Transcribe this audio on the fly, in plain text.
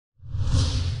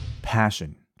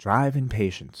passion, drive, and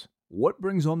patience. What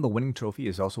brings home the winning trophy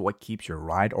is also what keeps your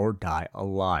ride or die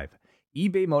alive.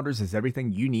 eBay Motors has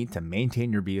everything you need to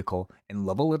maintain your vehicle and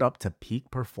level it up to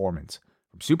peak performance.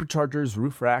 From superchargers,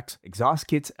 roof racks, exhaust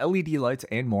kits, LED lights,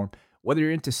 and more, whether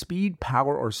you're into speed,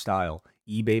 power, or style,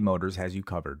 eBay Motors has you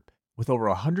covered. With over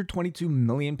 122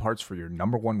 million parts for your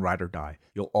number one ride or die,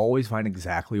 you'll always find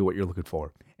exactly what you're looking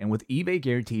for. And with eBay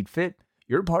Guaranteed Fit,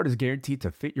 your part is guaranteed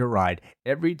to fit your ride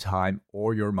every time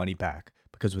or your money back.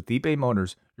 Because with eBay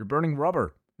Motors, you're burning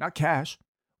rubber, not cash.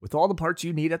 With all the parts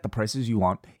you need at the prices you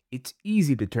want, it's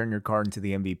easy to turn your car into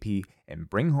the MVP and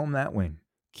bring home that win.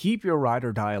 Keep your ride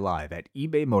or die alive at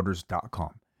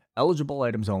ebaymotors.com. Eligible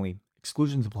items only.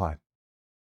 Exclusions apply.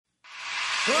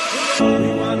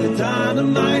 Rewind the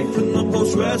dynamite from the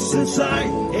post-wrestling site.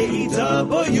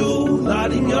 AEW,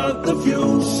 lighting up the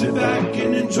fuse. Sit back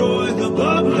and enjoy the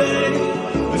bubbly.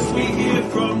 As we hear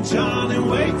from John and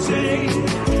Waiting.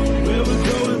 Where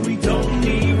we're going, we don't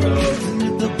need roads. And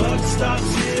if the buck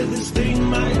stops here, this thing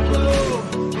might blow.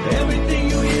 Everything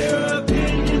you hear are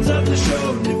opinions of the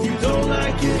show. And if you don't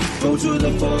like it, go to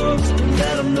the forums and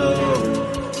let them know.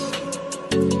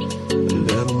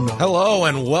 Hello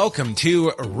and welcome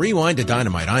to Rewind to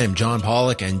Dynamite. I am John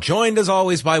Pollock and joined as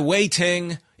always by Wei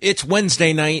Ting. It's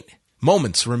Wednesday night,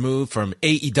 moments removed from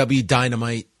AEW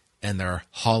Dynamite and their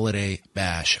holiday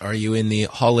bash. Are you in the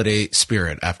holiday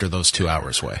spirit after those 2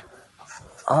 hours, Wei?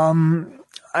 I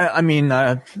mean,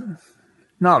 not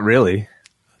really.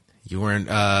 You weren't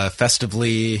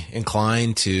festively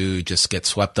inclined to just get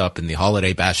swept up in the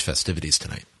holiday bash festivities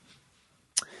tonight?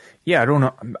 Yeah, I don't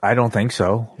know. I don't think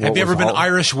so. Have you ever been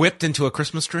Irish whipped into a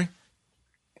Christmas tree?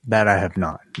 That I have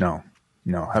not. No,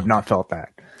 have not felt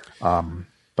that.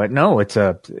 But no, it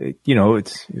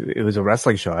was a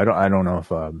wrestling show. I don't know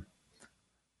if I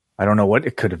don't know what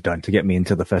it could have done to get me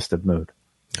into the festive mood.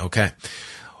 Okay.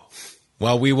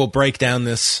 Well, we will break down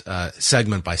this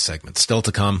segment by segment. Still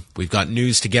to come. We've got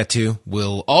news to get to.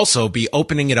 We'll also be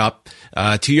opening it up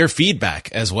to your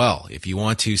feedback as well. If you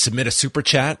want to submit a super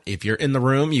chat, if you're in the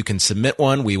room, you can submit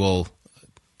one. We will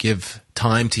give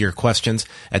time to your questions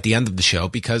at the end of the show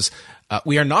because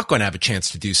we are not going to have a chance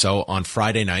to do so on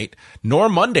Friday night nor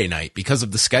Monday night because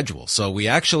of the schedule. So we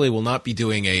actually will not be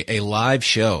doing a live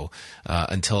show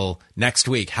until next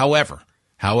week. However,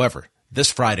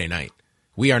 this Friday night,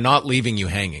 we are not leaving you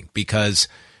hanging because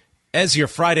as your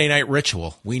Friday night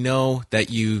ritual, we know that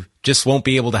you just won't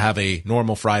be able to have a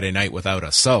normal Friday night without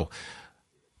us. So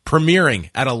premiering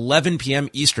at 11 p.m.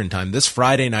 Eastern time this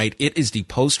Friday night, it is the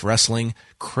post-wrestling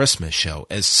Christmas show.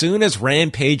 As soon as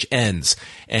Rampage ends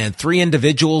and three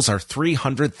individuals are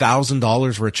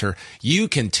 $300,000 richer, you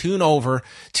can tune over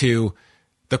to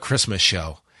the Christmas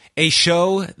show. A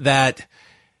show that,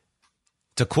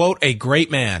 to quote a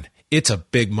great man, it's a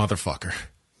big motherfucker.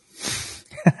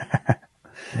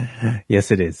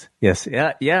 Yes, it is. Yes.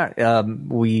 Yeah.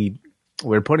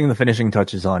 We're putting the finishing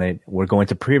touches on it. We're going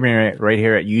to premiere it right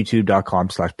here at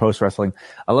youtube.com/postwrestling,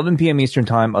 11 p.m. Eastern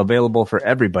time, available for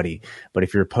everybody. But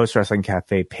if you're a Post Wrestling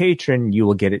Cafe patron, you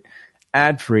will get it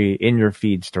ad-free in your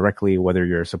feeds directly, whether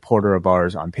you're a supporter of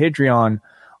ours on Patreon,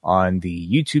 on the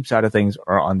YouTube side of things,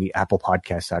 or on the Apple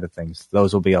Podcast side of things.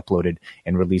 Those will be uploaded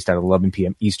and released at 11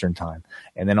 p.m. Eastern time.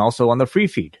 And then also on the free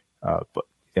feed.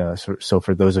 So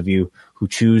for those of you who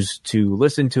choose to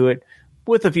listen to it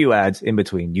with a few ads in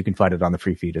between, you can find it on the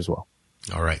free feed as well.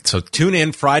 All right. So tune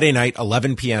in Friday night,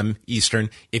 11 p.m. Eastern.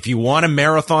 If you want to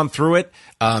marathon through it,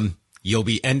 you'll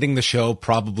be ending the show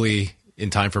probably in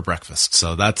time for breakfast.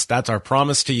 So that's our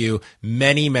promise to you.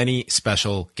 Many, many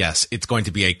special guests. It's going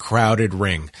to be a crowded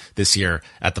ring this year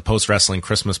at the Post Wrestling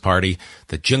Christmas party.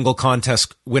 The Jingle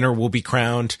Contest winner will be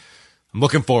crowned. I'm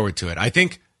looking forward to it. I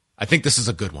think this is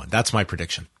a good one. That's my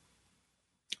prediction.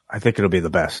 I think it'll be the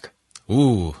best.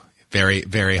 Ooh, very,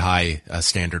 very high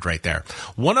standard right there.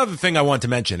 One other thing I want to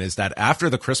mention is that after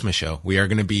the Christmas show, we are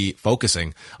going to be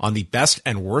focusing on the best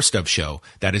and worst of show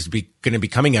that is going to be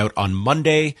coming out on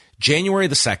Monday, January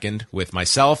the 2nd, with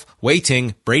myself, Wei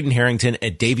Ting, Braden Harrington,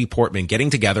 and Davey Portman getting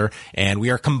together. And we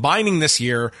are combining this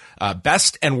year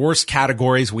best and worst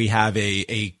categories. We have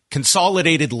a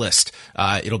consolidated list.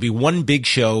 It'll be one big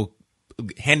show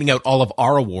handing out all of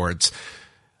our awards.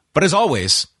 But as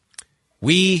always,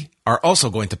 we are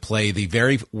also going to play the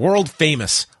very world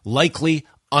famous likely,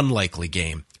 unlikely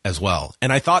game as well.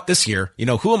 And I thought this year,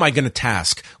 who am I going to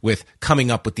task with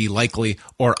coming up with the likely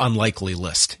or unlikely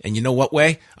list? And you know what,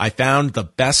 Way? I found the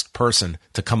best person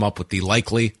to come up with the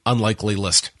likely, unlikely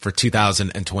list for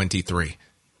 2023.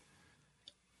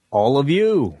 All of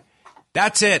you.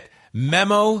 That's it.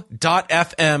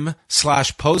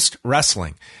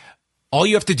 Memo.fm/postwrestling. All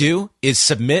you have to do is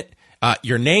submit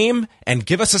your name and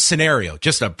give us a scenario,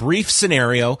 just a brief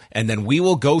scenario, and then we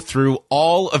will go through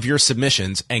all of your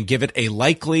submissions and give it a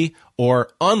likely or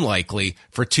unlikely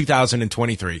for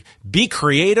 2023. Be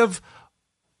creative.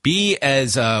 Be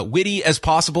as witty as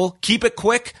possible. Keep it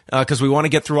quick because we want to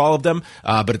get through all of them.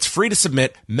 But it's free to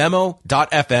submit.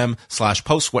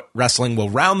 Memo.fm/postwrestling. We'll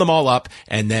round them all up,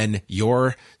 and then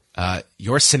your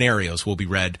scenarios will be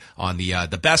read on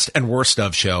the best and worst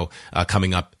of show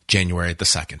coming up January the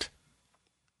 2nd.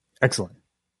 Excellent.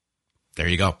 There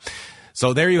you go.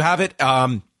 So there you have it.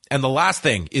 And the last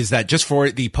thing is that just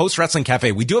for the Post Wrestling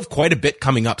Cafe, we do have quite a bit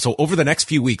coming up. So over the next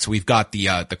few weeks, we've got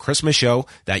the Christmas show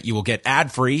that you will get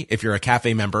ad free if you're a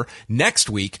cafe member. Next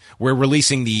week, we're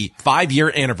releasing the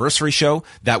 5-year anniversary show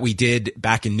that we did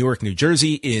back in Newark, New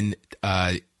Jersey in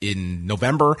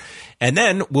November. And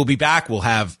then we'll be back. We'll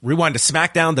have Rewind to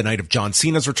SmackDown, the night of John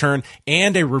Cena's return,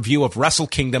 and a review of Wrestle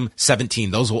Kingdom 17.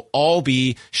 Those will all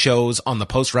be shows on the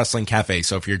Post Wrestling Cafe.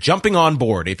 So if you're jumping on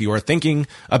board, if you are thinking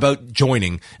about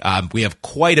joining, we have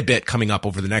quite a bit coming up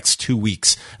over the next 2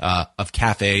 weeks of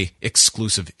cafe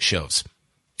exclusive shows.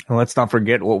 And let's not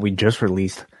forget what we just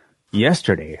released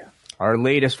yesterday. Our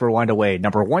latest Rewind Away,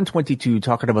 number 122,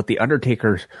 talking about The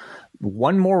Undertaker's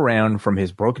one more round from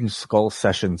his Broken Skull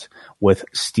sessions with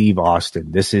Steve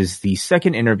Austin. This is the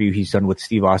second interview he's done with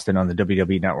Steve Austin on the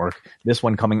WWE Network. This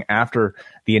one coming after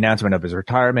the announcement of his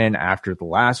retirement, after the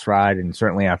last ride, and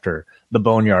certainly after the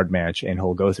Boneyard match. And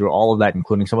he'll go through all of that,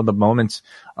 including some of the moments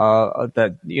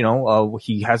that,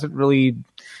 he hasn't really,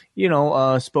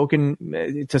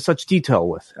 spoken to such detail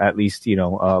with, at least,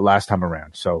 last time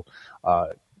around. So,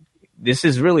 this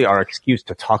is really our excuse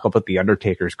to talk about The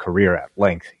Undertaker's career at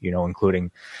length,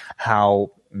 including how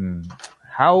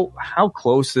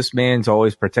close this man's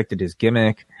always protected his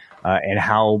gimmick, and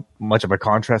how much of a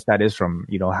contrast that is from,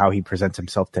 how he presents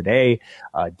himself today,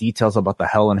 details about the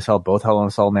Hell in a Cell, both Hell in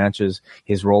a Cell matches,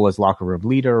 his role as locker room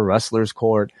leader, Wrestler's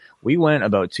Court. We went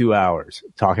about 2 hours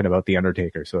talking about The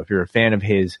Undertaker. So if you're a fan of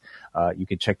his, you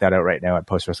can check that out right now at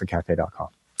postwrestlingcafe.com.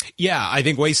 Yeah, I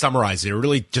think Way summarized it. It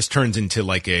really just turns into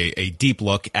like a deep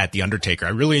look at The Undertaker. I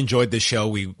really enjoyed this show.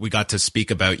 We got to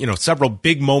speak about, several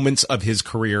big moments of his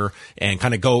career and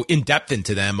kind of go in depth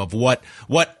into them of what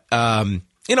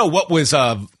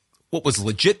was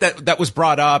legit that was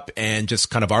brought up, and just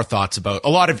kind of our thoughts about a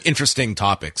lot of interesting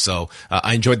topics. So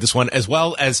I enjoyed this one, as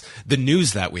well as the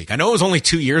news that week. I know it was only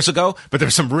 2 years ago, but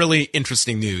there's some really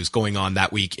interesting news going on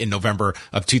that week in November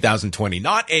of 2020.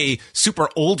 Not a super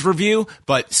old review,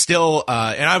 but still,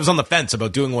 and I was on the fence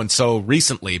about doing one so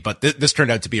recently, but this turned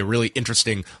out to be a really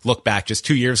interesting look back just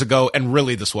 2 years ago. And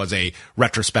really, this was a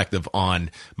retrospective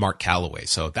on Mark Calaway.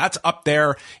 So that's up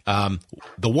there. The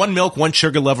One Milk, One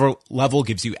Sugar level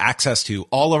gives you access to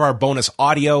all of our bonus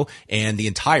audio and the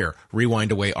entire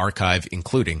Rewind Away archive,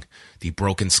 including the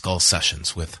Broken Skull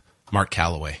sessions with Mark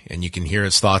Calaway. And you can hear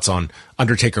his thoughts on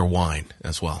Undertaker wine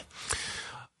as well.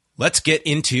 Let's get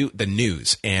into the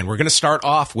news. And we're going to start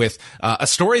off with a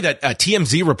story that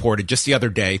TMZ reported just the other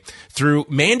day through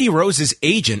Mandy Rose's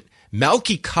agent,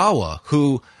 Malky Kawa,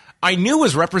 who I knew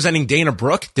was representing Dana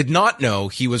Brooke, did not know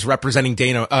he was representing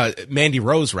Mandy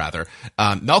Rose rather.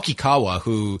 Malky Kawa,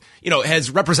 who,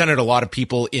 has represented a lot of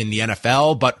people in the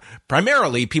NFL, but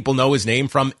primarily people know his name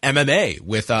from MMA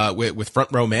with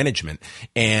Front Row Management.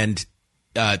 And,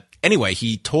 anyway,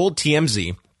 he told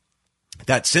TMZ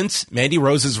that since Mandy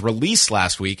Rose's release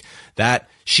last week, that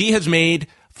she has made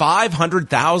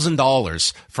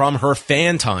 $500,000 from her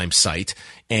fan time site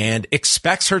and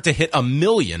expects her to hit $1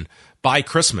 million by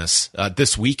Christmas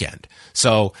this weekend.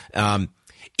 So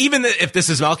even if this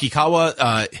is Malky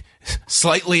Kawa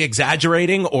slightly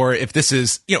exaggerating, or if this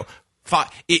is,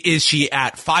 is she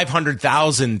at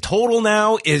 500,000 total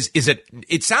now? Is it?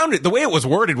 It sounded, the way it was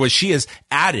worded was she has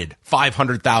added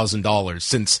 $500,000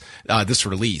 since this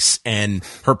release. And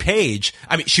her page,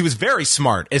 I mean, she was very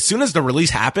smart. As soon as the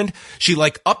release happened, she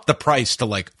upped the price to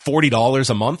 $40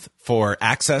 a month for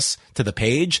access to the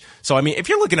page. So I mean, if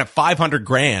you're looking at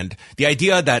 $500,000, the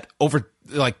idea that over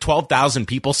 12,000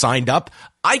 people signed up,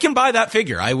 I can buy that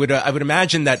figure. I would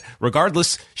imagine that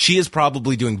regardless, she is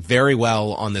probably doing very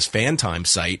well on this fan time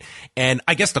site. And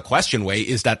I guess the question, Way,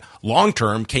 is that long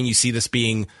term, can you see this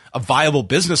being a viable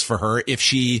business for her if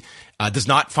she does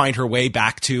not find her way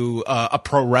back to a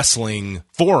pro wrestling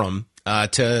forum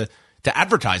to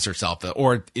advertise herself?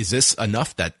 Or is this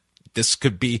enough that this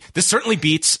certainly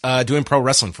beats doing pro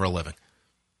wrestling for a living?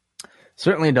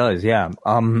 Certainly does, yeah.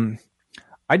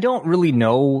 I don't really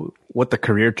know what the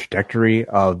career trajectory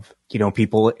of,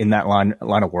 people in that line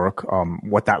of work,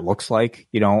 what that looks like.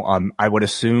 I would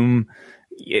assume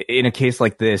in a case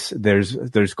like this, there's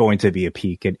going to be a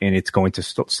peak, and it's going to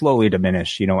slowly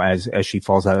diminish, as she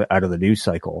falls out of the news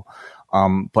cycle.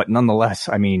 But nonetheless,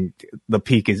 I mean, the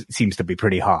peak seems to be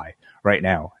pretty high right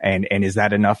now. And is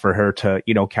that enough for her to,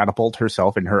 catapult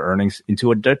herself and her earnings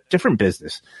into a different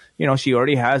business? She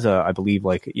already has I believe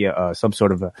some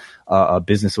sort of a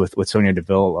business with Sonia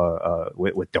Deville,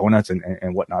 with donuts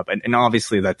and whatnot. And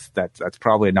obviously that's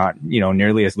probably not,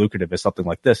 nearly as lucrative as something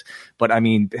like this. But I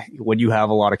mean, when you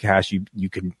have a lot of cash, you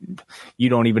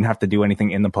don't even have to do anything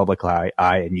in the public eye,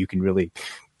 and you can really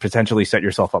potentially set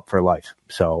yourself up for life.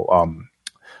 So,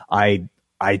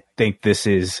 I think this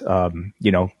is,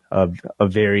 a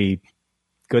very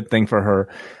good thing for her.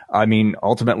 I mean,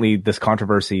 ultimately, this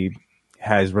controversy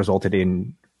has resulted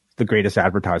in the greatest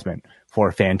advertisement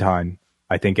for fan time,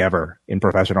 I think, ever in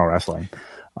professional wrestling.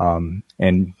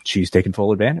 And she's taken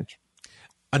full advantage.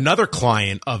 Another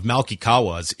client of Malky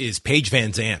Kawa's is Paige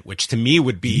Van Zandt, which to me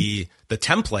would be the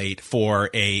template for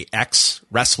a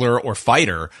ex-wrestler or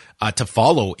fighter to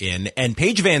follow in. And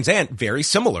Paige Van Zandt, very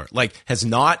similar,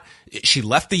 she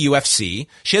left the UFC.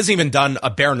 She hasn't even done a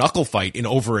bare knuckle fight in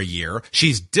over a year.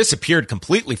 She's disappeared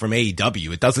completely from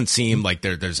AEW. It doesn't seem like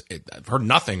there's heard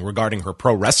nothing regarding her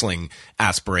pro wrestling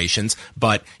aspirations,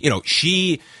 but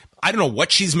I don't know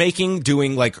what she's making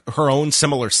doing like her own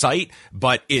similar site,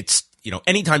 but it's,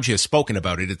 anytime she has spoken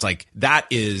about it, it's like that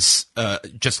is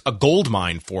just a gold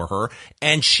mine for her.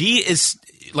 And she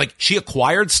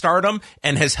acquired Stardom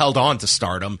and has held on to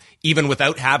Stardom even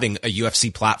without having a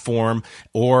UFC platform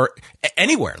or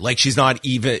anywhere. Like she's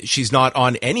not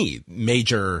on any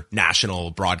major national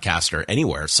broadcaster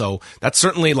anywhere. So that's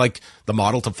certainly like the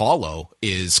model to follow,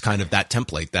 is kind of that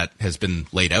template that has been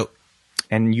laid out.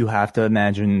 And you have to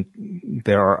imagine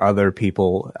there are other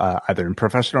people, either in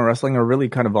professional wrestling or really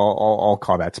kind of all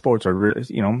combat sports, or,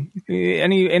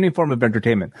 any form of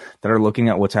entertainment, that are looking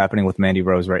at what's happening with Mandy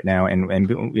Rose right now, and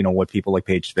what people like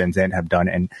Paige Van Zandt have done,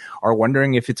 and are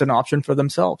wondering if it's an option for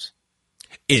themselves.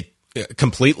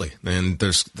 Completely. And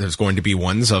there's going to be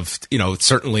ones of,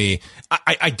 certainly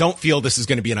I don't feel this is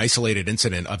going to be an isolated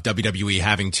incident of WWE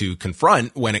having to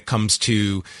confront when it comes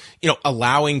to,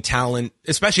 allowing talent,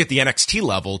 especially at the NXT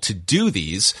level, to do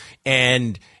these,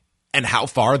 and how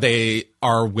far they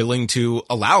are willing to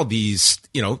allow these,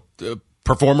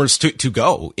 performers to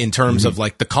go in terms of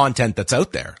like the content that's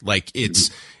out there. Like it's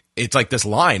like this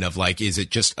line of like, is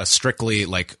it just a strictly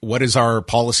like, what is our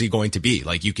policy going to be?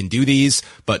 Like, you can do these,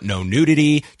 but no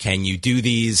nudity. Can you do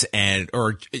these?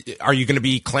 Or are you going to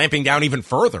be clamping down even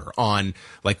further on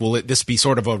like, will this be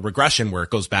sort of a regression where it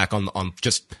goes back on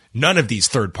just none of these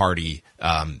third party,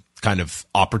 kind of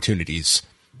opportunities?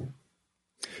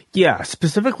 Yeah,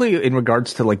 specifically in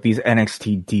regards to like these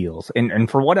NXT deals.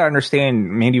 And for what I understand,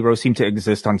 Mandy Rose seemed to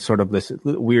exist on sort of this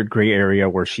weird gray area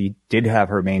where she did have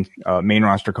her main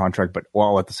roster contract, but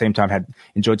while at the same time had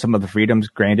enjoyed some of the freedoms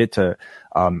granted to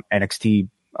NXT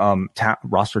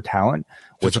roster talent.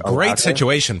 Which is a great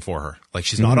situation for her. Like,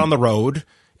 she's not on the road,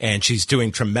 and she's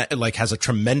doing has a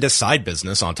tremendous side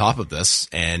business on top of this,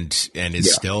 and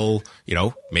is still,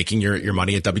 making your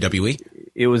money at WWE.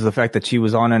 It was the fact that she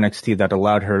was on NXT that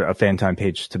allowed her a fan time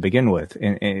page to begin with.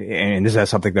 And this is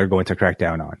something they're going to crack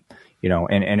down on,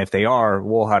 and if they are,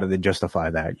 well, how do they justify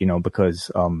that?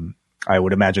 Because, I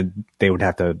would imagine they would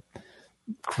have to,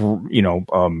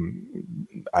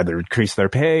 either increase their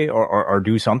pay or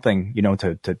do something,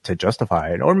 to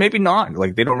justify it, or maybe not.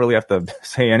 Like, they don't really have to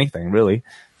say anything, really.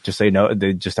 Just say no.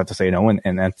 They just have to say no.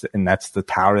 And that's the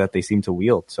power that they seem to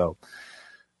wield. So,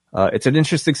 it's an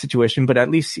interesting situation, but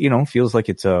at least, feels like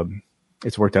it's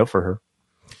worked out for her.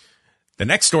 The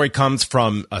next story comes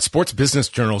from Sports Business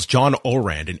Journal's John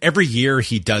Orand, and every year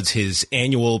he does his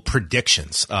annual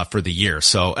predictions for the year.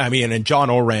 So, I mean, and John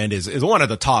Orand is one of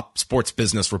the top sports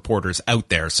business reporters out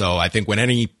there. So I think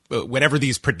whenever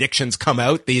these predictions come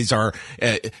out, these are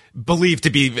believed to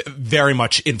be very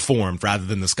informed informed rather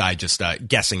than this guy just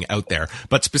guessing out there.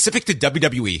 But specific to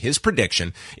WWE, his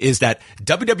prediction is that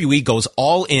WWE goes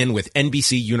all in with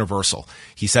NBC Universal.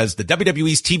 He says the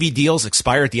WWE's TV deals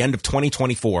expire at the end of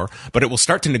 2024, but it will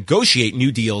start to negotiate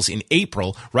new deals in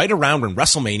April, right around when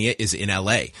WrestleMania is in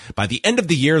LA. By the end of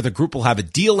the year, the group will have a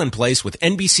deal in place with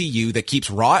NBCU that keeps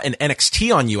Raw and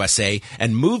NXT on USA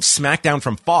and moves SmackDown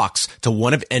from Fox to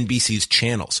one of NBC's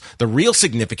channels. The real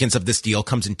significance of this deal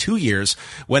comes in 2 years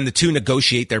when the two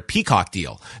negotiate their Peacock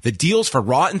deal. The deals for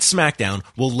Raw and SmackDown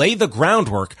will lay the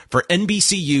groundwork for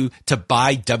NBCU to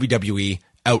buy WWE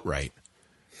outright.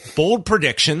 bold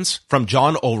predictions from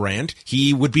John Olrand.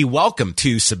 He would be welcome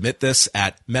to submit this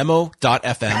at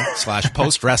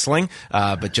memo.fm/postwrestling.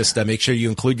 But just make sure you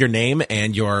include your name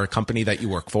and your company that you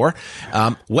work for.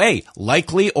 Way,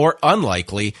 likely or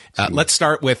unlikely. Let's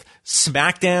start with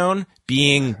SmackDown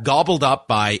being gobbled up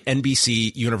by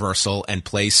NBC Universal and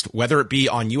placed, whether it be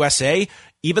on USA,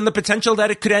 even the potential that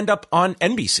it could end up on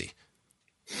NBC.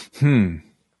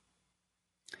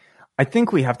 I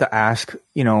think we have to ask,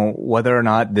 whether or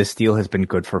not this deal has been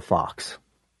good for Fox.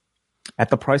 At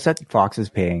the price that Fox is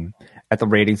paying, at the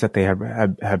ratings that they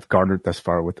have garnered thus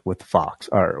far with Fox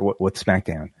or with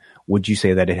SmackDown, would you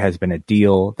say that it has been a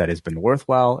deal that has been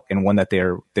worthwhile and one that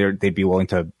they'd be willing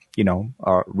to,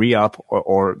 re-up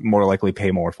or more likely pay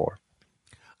more for?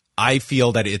 I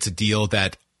feel that it's a deal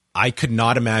that I could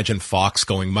not imagine Fox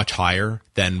going much higher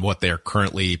than what they're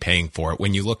currently paying for it.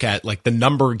 When you look at like the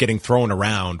number getting thrown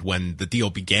around when the deal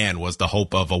began was the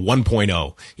hope of a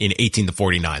 1.0 in 18 to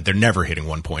 49. They're never hitting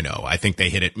 1.0. I think they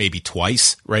hit it maybe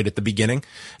twice right at the beginning.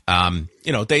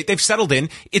 They've settled in.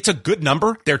 It's a good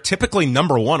number. They're typically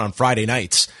number one on Friday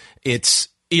nights. It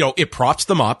props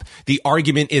them up. The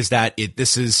argument is that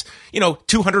this is,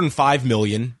 $205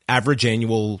 million average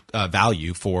annual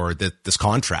value for this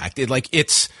contract.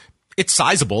 It's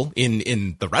sizable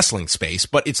in the wrestling space,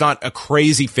 but it's not a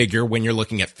crazy figure when you're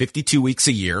looking at 52 weeks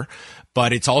a year.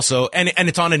 But it's also, and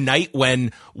it's on a night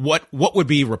when what would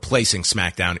be replacing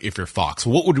SmackDown if you're Fox?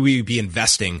 What would we be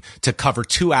investing to cover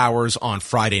 2 hours on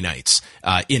Friday nights,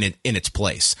 in its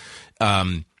place?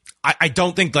 I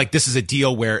don't think like this is a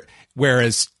deal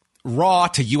whereas Raw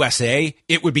to USA,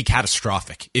 it would be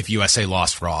catastrophic if USA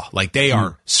lost Raw. Like they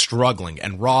are struggling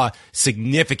and Raw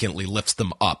significantly lifts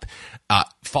them up.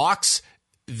 Fox,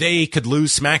 they could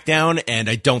lose SmackDown and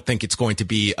I don't think it's going to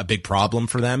be a big problem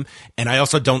for them. And I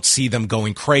also don't see them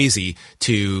going crazy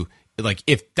to like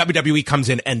if WWE comes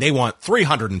in and they want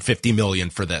 $350 million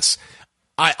for this.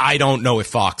 I don't know if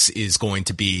Fox is going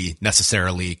to be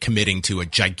necessarily committing to a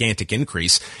gigantic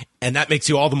increase. And that makes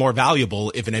you all the more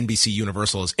valuable if an NBC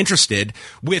Universal is interested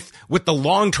with the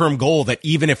long-term goal that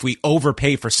even if we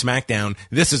overpay for SmackDown,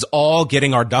 this is all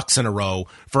getting our ducks in a row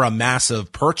for a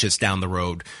massive purchase down the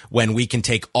road when we can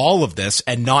take all of this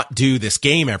and not do this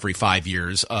game every 5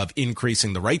 years of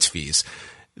increasing the rights fees.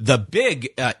 The big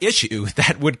issue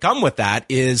that would come with that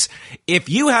is if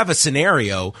you have a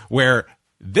scenario where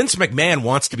Vince McMahon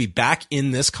wants to be back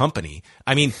in this company.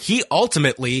 I mean, he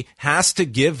ultimately has to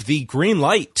give the green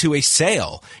light to a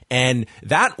sale. And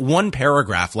that one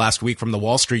paragraph last week from the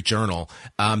Wall Street Journal,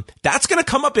 that's going to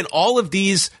come up in all of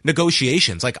these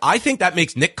negotiations. Like, I think that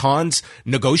makes Nick Khan's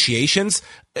negotiations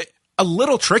a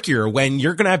little trickier when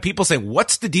you're going to have people saying,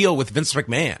 what's the deal with Vince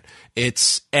McMahon?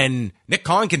 And Nick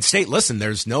Khan can state, listen,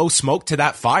 there's no smoke to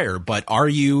that fire, but are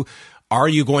you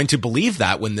going to believe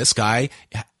that when this guy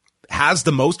has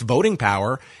the most voting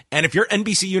power? And if you're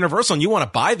NBC Universal and you want to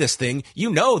buy this thing,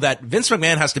 you know that Vince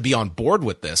McMahon has to be on board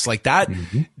with this. Like that,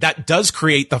 that does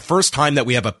create the first time that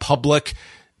we have a public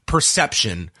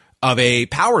perception of a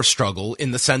power struggle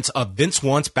in the sense of Vince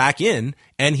wants back in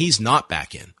and he's not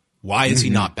back in. Why is he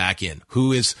not back in?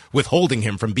 Who is withholding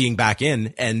him from being back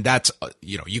in? And that's,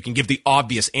 you can give the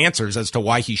obvious answers as to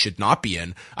why he should not be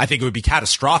in. I think it would be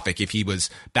catastrophic if he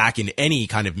was back in any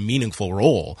kind of meaningful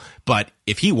role. But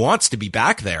if he wants to be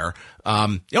back there,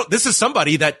 this is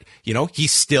somebody that, he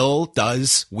still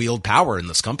does wield power in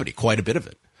this company, quite a bit of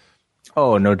it.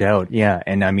 Oh, no doubt. Yeah.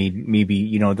 And I mean,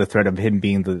 maybe, the threat of him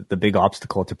being the big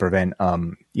obstacle to prevent,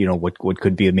 what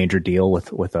could be a major deal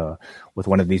with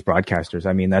one of these broadcasters.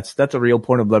 I mean, that's a real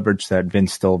point of leverage that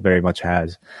Vince still very much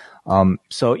has.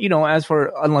 So, as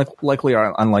for likely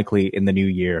or unlikely in the new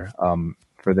year,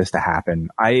 for this to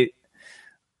happen, I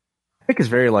think it's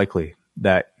very likely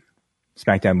that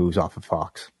SmackDown moves off of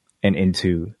Fox and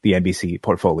into the NBC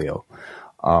portfolio.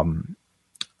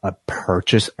 A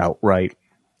purchase outright.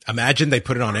 Imagine they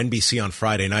put it on NBC on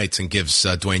Friday nights and gives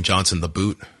Dwayne Johnson the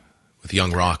boot with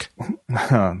Young Rock.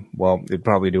 Well, they'd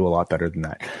probably do a lot better than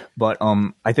that. But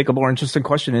I think a more interesting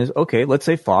question is, okay, let's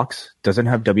say Fox doesn't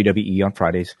have WWE on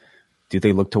Fridays. Do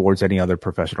they look towards any other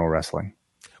professional wrestling?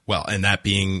 Well, and that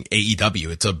being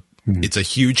AEW, it's a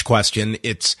huge question.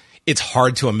 It's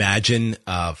hard to imagine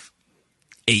of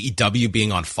AEW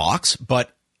being on Fox,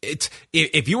 but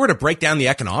if you were to break down the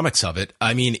economics of it,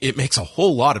 I mean, it makes a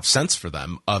whole lot of sense for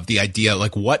them of the idea,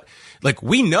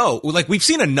 we know, we've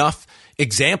seen enough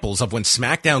examples of when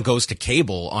SmackDown goes to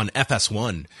cable on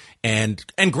FS1, and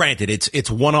granted,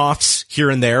 it's one-offs here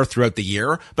and there throughout the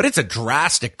year, but it's a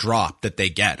drastic drop that they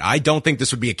get. I don't think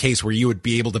this would be a case where you would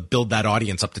be able to build that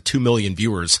audience up to 2 million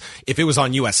viewers if it was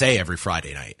on USA every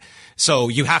Friday night. So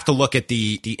you have to look at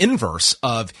the inverse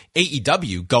of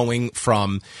AEW going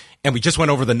from, and we just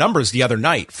went over the numbers the other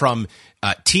night, from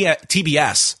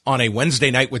TBS on a Wednesday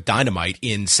night with Dynamite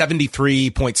in 73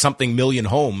 point something million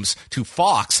homes to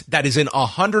Fox that is in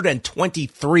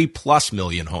 123 plus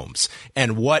million homes,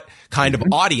 and what kind of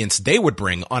audience they would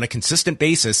bring on a consistent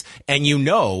basis. And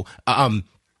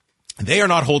they are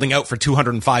not holding out for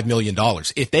 $205 million.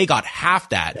 If they got half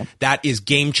that, that is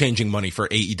game-changing money for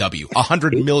AEW.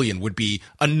 $100 million would be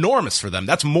enormous for them.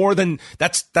 That's more than a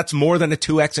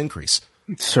 2x increase.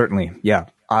 Certainly, yeah.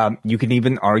 You can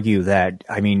even argue that,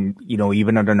 I mean,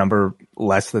 even at a number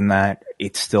less than that,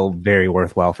 it's still very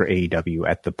worthwhile for AEW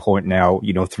at the point now,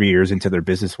 3 years into their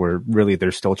business where really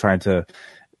they're still trying to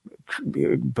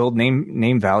build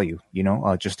name value,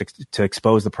 just to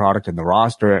expose the product and the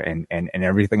roster and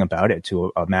everything about it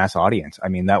to a mass audience. I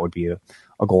mean, that would be a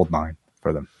gold mine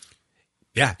for them.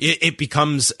 Yeah, it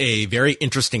becomes a very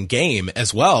interesting game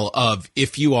as well of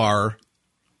if you are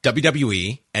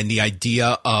WWE and the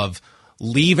idea of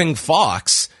leaving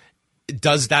Fox,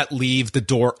 does that leave the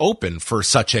door open for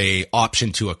such a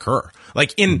option to occur?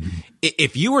 Like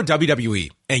if you were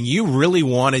WWE and you really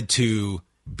wanted to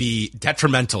be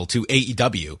detrimental to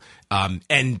AEW,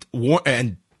 and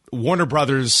Warner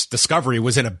Brothers Discovery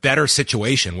was in a better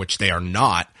situation, which they are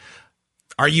not,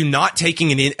 are you not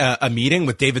taking a meeting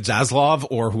with David Zaslav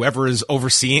or whoever is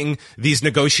overseeing these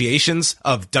negotiations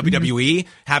of WWE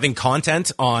having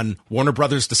content on Warner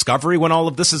Brothers Discovery when all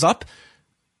of this is up?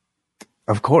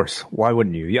 Of course. Why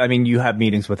wouldn't you? I mean, you have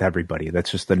meetings with everybody.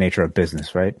 That's just the nature of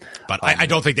business, right? But I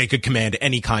don't think they could command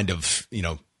any kind of,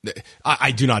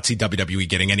 I do not see WWE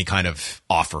getting any kind of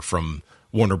offer from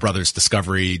Warner Brothers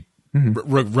Discovery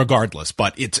regardless.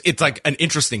 But it's like an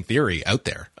interesting theory out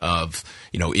there of,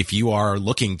 if you are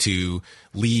looking to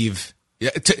leave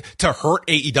to hurt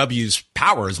AEW's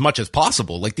power as much as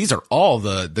possible, like these are all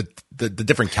the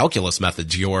different calculus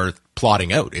methods you're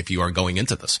plotting out if you are going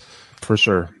into this. For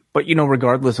sure. But,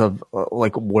 regardless of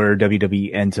where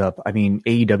WWE ends up, I mean,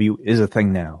 AEW is a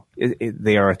thing now.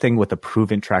 They are a thing with a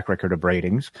proven track record of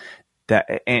ratings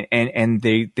that, and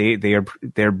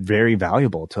they're very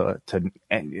valuable to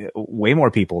way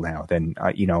more people now than,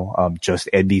 just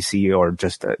NBC or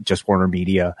just Warner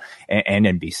Media and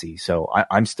NBC. So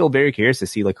I'm still very curious to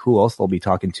see who else they'll be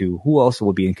talking to, who else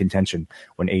will be in contention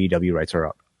when AEW rights are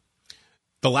up.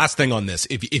 The last thing on this,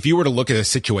 if you were to look at a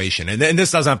situation, and this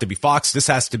doesn't have to be Fox, this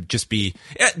has to just be,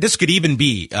 this could even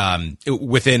be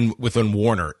within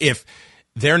Warner, if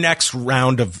their next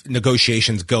round of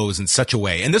negotiations goes in such a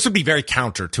way, and this would be very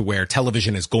counter to where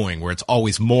television is going, where it's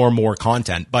always more and more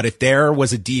content. But if there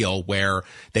was a deal where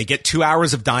they get 2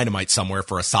 hours of Dynamite somewhere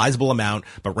for a sizable amount,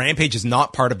 but Rampage is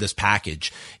not part of this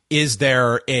package, is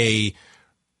there a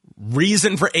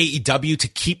reason for AEW to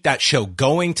keep that show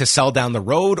going to sell down the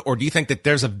road? Or do you think that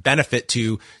there's a benefit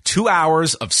to 2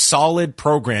 hours of solid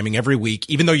programming every week,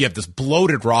 even though you have this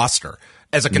bloated roster?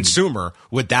 As a consumer,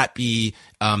 would that be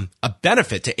a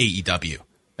benefit to AEW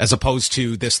as opposed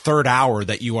to this third hour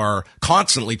that you are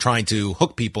constantly trying to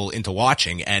hook people into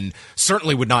watching, and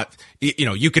certainly would not,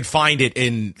 you could find it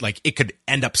in, it could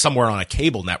end up somewhere on a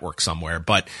cable network somewhere,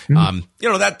 but,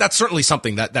 that's certainly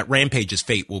something that Rampage's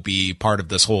fate will be part of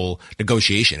this whole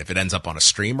negotiation if it ends up on a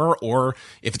streamer or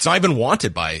if it's not even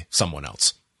wanted by someone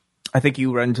else. I think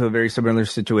you run into a very similar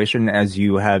situation as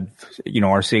you have,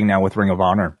 are seeing now with Ring of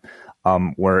Honor.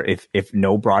 Where if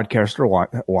no broadcaster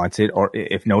wants it, or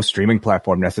if no streaming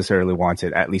platform necessarily wants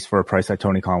it, at least for a price that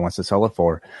Tony Khan wants to sell it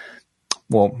for,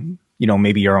 well,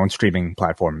 maybe your own streaming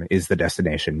platform is the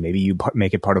destination. Maybe you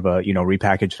make it part of a,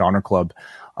 repackaged Honor Club,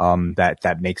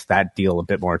 that makes that deal a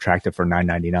bit more attractive for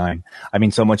 $9.99. I mean,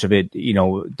 so much of it,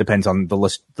 depends on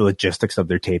the logistics of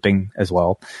their taping as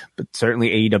well. But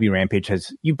certainly AEW Rampage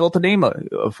you built a name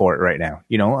for it right now.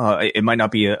 It might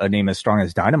not be a name as strong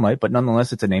as Dynamite, but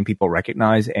nonetheless, it's a name people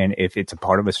recognize. And if it's a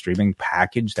part of a streaming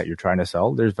package that you're trying to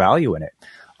sell, there's value in it.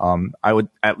 I would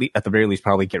at the very least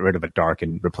probably get rid of a Dark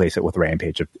and replace it with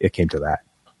Rampage if it came to that.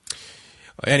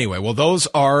 Anyway, well, those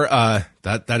are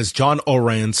that is John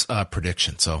Oran's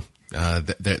prediction. So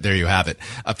There you have it.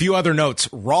 A few other notes.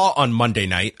 Raw on Monday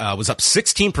night was up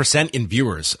 16% in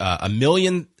viewers,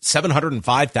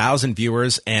 1,705,000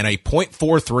 viewers, and a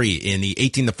 .43 in the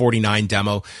 18 to 49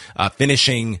 demo,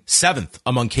 finishing 7th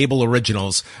among cable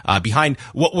originals, behind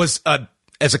what was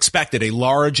as expected, a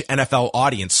large NFL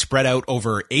audience spread out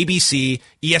over ABC,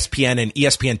 ESPN, and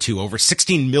ESPN2. Over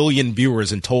 16 million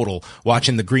viewers in total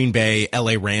watching the Green Bay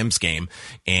LA Rams game.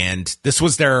 And this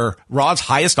was their Raw's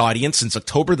highest audience since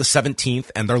October the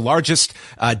 17th and their largest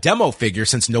demo figure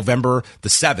since November the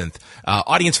 7th.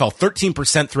 Audience fell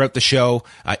 13% throughout the show.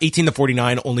 18 to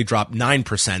 49 only dropped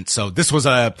 9%. So this was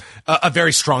a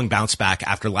very strong bounce back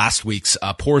after last week's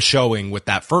poor showing with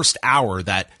that first hour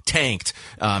that tanked.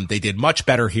 They did much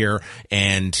better here,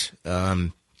 and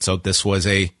so this was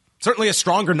certainly a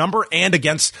stronger number and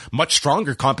against much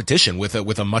stronger competition with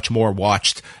a much more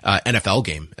watched NFL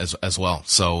game as well.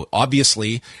 So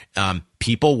obviously,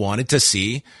 people wanted to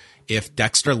see if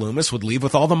Dexter Lumis would leave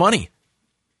with all the money.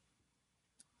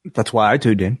 That's why I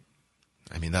tuned in.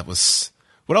 I mean, that was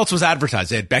what else was advertised.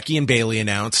 They had Becky and Bayley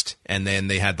announced, and then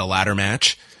they had the ladder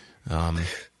match.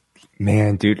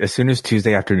 Man, dude, as soon as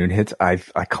Tuesday afternoon hits, I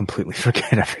completely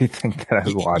forget everything that I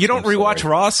was watching. You don't rewatch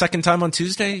Raw second time on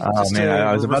Tuesday? Oh, man,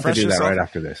 I was about to do that right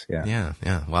after this. Yeah.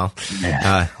 Well,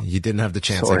 you didn't have the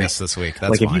chance, I guess, this week.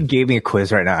 That's like, fine. if you gave me a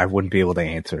quiz right now, I wouldn't be able to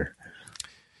answer.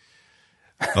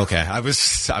 Okay. I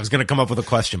was going to come up with a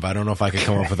question, but I don't know if I could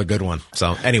come up with a good one.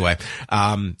 So anyway,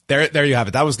 there you have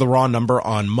it. That was the Raw number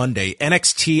on Monday.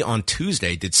 NXT on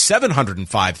Tuesday did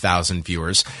 705,000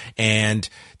 viewers and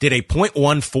did a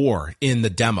 .14 in the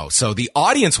demo. So the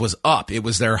audience was up. It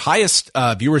was their highest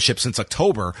viewership since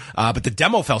October, but the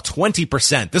demo fell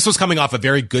 20%. This was coming off a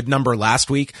very good number last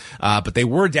week, but they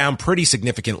were down pretty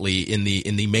significantly in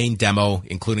the main demo,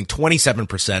 including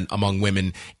 27% among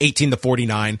women 18 to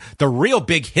 49. The real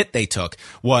big hit they took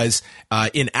was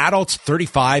in adults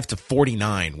 35 to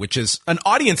 49, which is an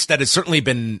audience that has certainly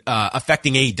been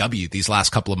affecting AEW these last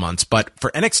couple of months. But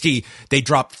for NXT, they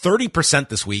dropped 30%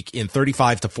 this week in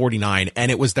 35 to 49,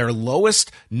 and it was their lowest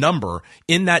number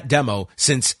in that demo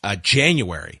since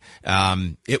January.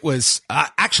 It was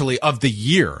actually of the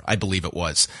year, I believe it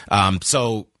was.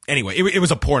 So anyway, it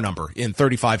was a poor number in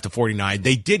 35 to 49.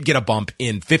 They did get a bump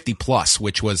in 50 plus,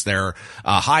 which was their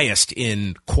highest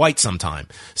in quite some time.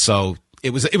 So it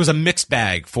was a mixed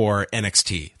bag for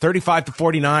NXT. 35 to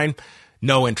 49,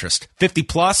 no interest. 50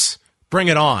 plus, bring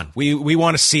it on. We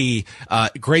want to see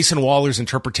Grayson Waller's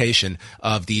interpretation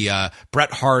of the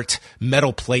Bret Hart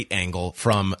metal plate angle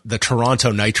from the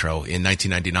Toronto Nitro in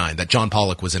 1999 that John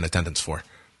Pollock was in attendance for.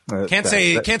 Can't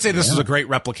say this was a great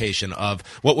replication of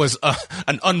what was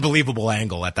an unbelievable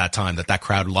angle at that time that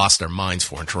crowd lost their minds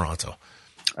for in Toronto.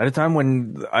 At a time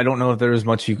when I don't know if there was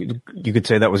much you could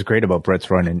say that was great about Bret's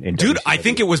run in Dude, WCW. I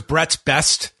think it was Bret's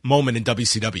best moment in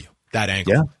WCW, that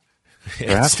angle. Yeah.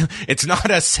 It's not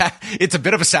it's a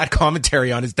bit of a sad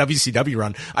commentary on his WCW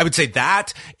run. I would say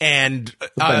that and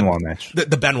the Benoit match,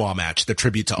 the Benoit match, the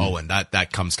tribute to Owen,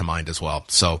 that comes to mind as well.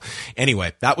 So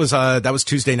anyway, that was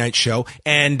Tuesday night's show,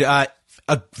 and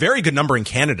a very good number in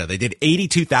Canada. They did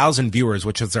 82,000 viewers,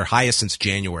 which is their highest since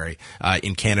January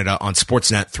in Canada on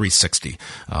Sportsnet 360.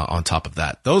 On top of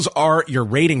that, those are your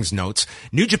ratings notes.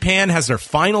 New Japan has their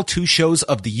final two shows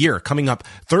of the year coming up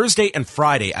Thursday and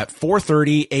Friday at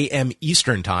 4:30 a.m.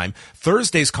 Eastern time.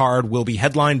 Thursday's card will be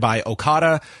headlined by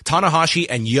Okada, Tanahashi,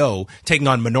 and Yo taking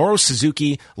on Minoru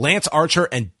Suzuki, Lance Archer,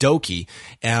 and Doki.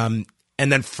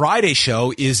 And then Friday's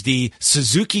show is the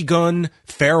Suzuki-Gun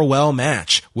farewell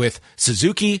match with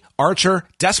Suzuki, Archer,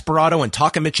 Desperado, and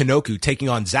Taka Michinoku taking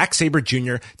on Zack Sabre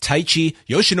Jr., Taichi,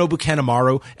 Yoshinobu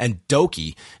Kanemaru, and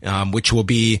Doki, which will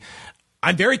be,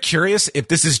 I'm very curious if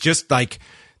this is just like,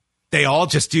 they all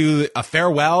just do a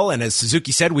farewell, and as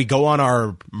Suzuki said, we go on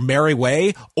our merry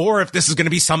way, or if this is going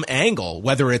to be some angle,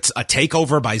 whether it's a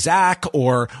takeover by Zack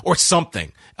or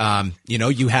something.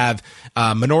 You have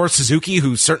Minoru Suzuki,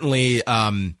 who certainly,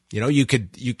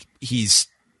 he's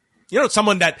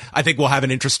someone that I think will have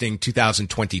an interesting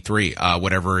 2023,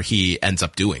 whatever he ends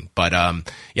up doing. But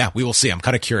we will see. I'm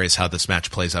kind of curious how this match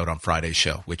plays out on Friday's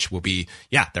show, which will be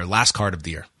their last card of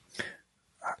the year.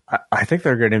 I think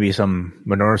there are going to be some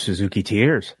Minoru Suzuki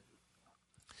tears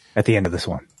at the end of this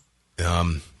one.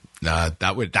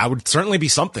 That would certainly be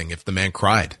something if the man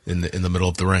cried in the middle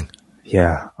of the ring.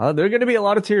 Yeah, there are going to be a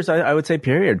lot of tears. I would say,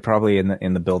 period, probably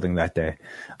in the building that day.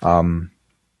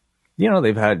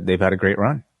 They've had a great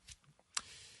run.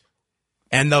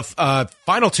 And the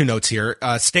final two notes here,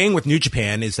 staying with New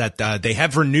Japan, is that they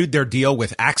have renewed their deal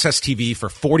with Access TV for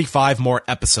 45 more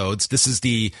episodes. This is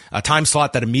the time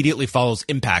slot that immediately follows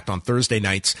Impact on Thursday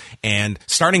nights. And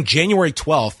starting January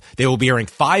 12th, they will be airing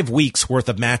 5 weeks worth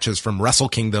of matches from Wrestle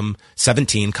Kingdom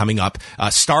 17 coming up,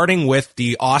 starting with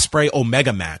the Ospreay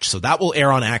Omega match. So that will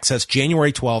air on Access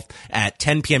January 12th at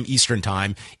 10 p.m. Eastern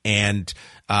time. And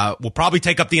we'll probably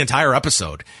take up the entire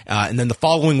episode. And then the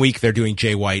following week, they're doing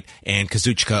Jay White and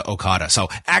Kazuchika Okada. So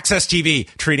Access TV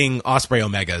treating Ospreay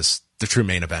Omega as the true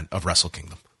main event of Wrestle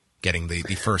Kingdom, getting the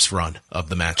first run of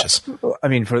the matches. I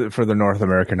mean, for the North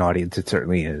American audience, it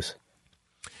certainly is.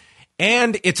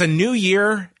 And it's a new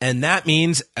year, and that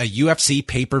means a UFC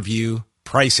pay-per-view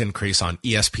price increase on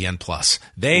ESPN Plus.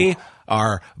 They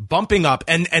are bumping up,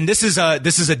 and this is a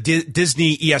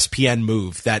Disney ESPN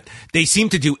move that they seem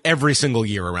to do every single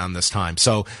year around this time.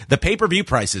 So the pay-per-view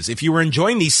prices, if you were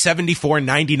enjoying these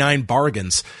 $74.99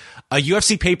 bargains, a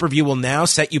UFC pay-per-view will now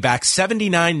set you back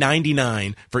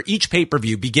 $79.99 for each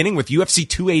pay-per-view, beginning with UFC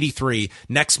 283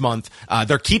 next month.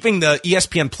 They're keeping the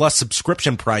ESPN Plus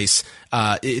subscription price.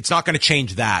 It's not going to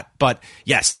change that, but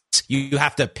yes, you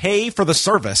have to pay for the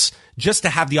service just to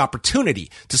have the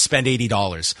opportunity to spend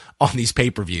 $80 on these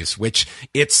pay-per-views, which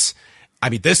this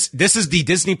is the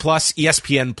Disney Plus,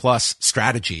 ESPN Plus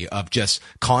strategy of just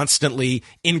constantly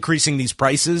increasing these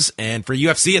prices. And for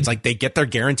UFC, it's like they get their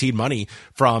guaranteed money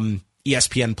from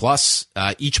ESPN Plus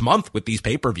each month with these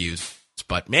pay-per-views.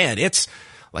 But man, it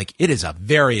is a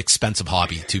very expensive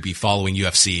hobby to be following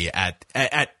UFC at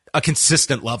a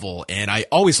consistent level. And I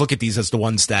always look at these as the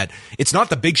ones that it's not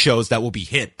the big shows that will be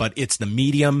hit, but it's the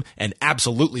medium and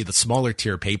absolutely the smaller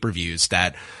tier pay-per-views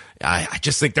that I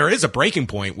just think there is a breaking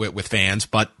point with fans.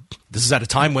 But this is at a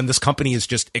time when this company is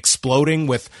just exploding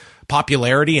with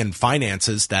popularity and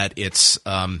finances that it's,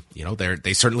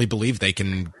 they certainly believe they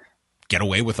can get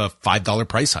away with a $5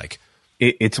 price hike.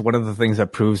 It's one of the things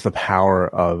that proves the power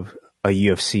of a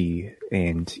UFC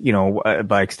and,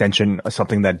 by extension,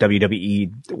 something that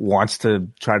WWE wants to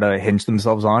try to hinge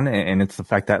themselves on. And it's the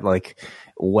fact that,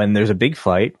 when there's a big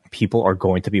fight, people are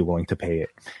going to be willing to pay it.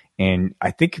 And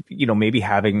I think, maybe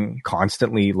having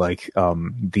constantly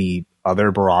the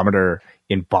other barometer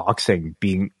in boxing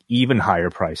being even higher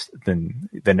priced than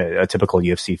a typical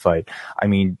UFC fight,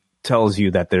 tells you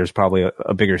that there's probably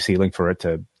a bigger ceiling for it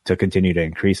to continue to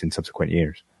increase in subsequent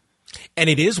years. And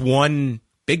it is one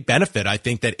big benefit, I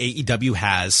think, that AEW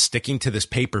has sticking to this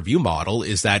pay-per-view model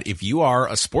is that if you are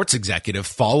a sports executive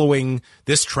following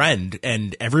this trend,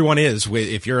 and everyone is,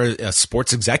 if you're a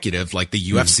sports executive like the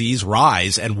UFC's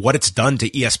rise and what it's done to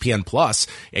ESPN Plus,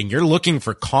 and you're looking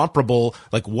for comparable,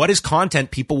 what is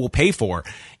content people will pay for,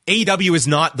 AEW is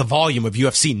not the volume of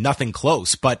UFC, nothing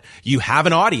close, but you have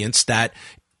an audience that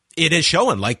it is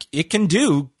showing it can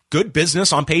do good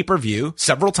business on pay-per-view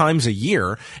several times a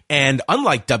year. And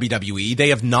unlike WWE, they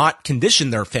have not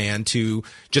conditioned their fan to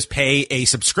just pay a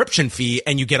subscription fee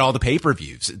and you get all the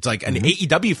pay-per-views. It's like an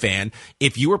AEW fan,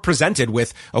 if you were presented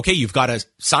with, okay, you've got to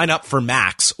sign up for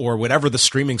Max or whatever the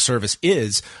streaming service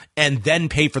is and then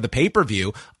pay for the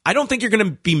pay-per-view, I don't think you're going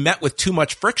to be met with too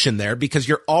much friction there because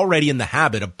you're already in the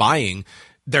habit of buying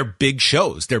their big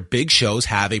shows. Their big shows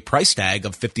have a price tag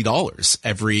of $50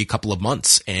 every couple of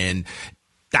months. And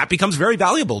that becomes very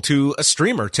valuable to a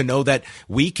streamer to know that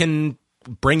we can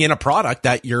bring in a product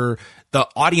that the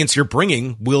audience you're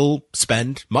bringing will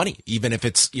spend money, even if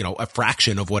it's, a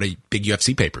fraction of what a big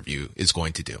UFC pay-per-view is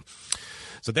going to do.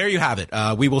 So there you have it.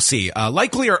 We will see.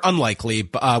 Likely or unlikely,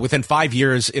 within 5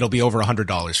 years, it'll be over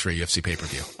 $100 for a UFC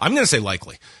pay-per-view. I'm going to say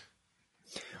likely.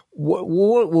 What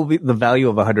will be the value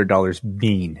of $100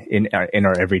 mean in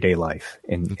our everyday life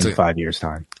in 5 years'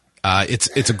 time?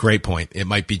 It's a great point. It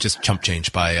might be just chump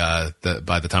change by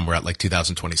the time we're at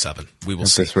 2027. We will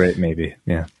see. At this rate, maybe.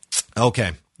 Yeah.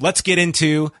 Okay. Let's get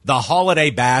into the holiday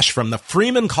bash from the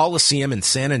Freeman Coliseum in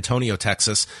San Antonio,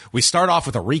 Texas. We start off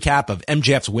with a recap of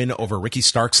MJF's win over Ricky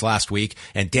Starks last week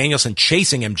and Danielson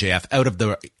chasing MJF out of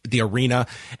the arena.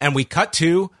 And we cut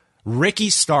to Ricky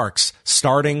Starks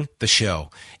starting the show.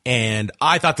 And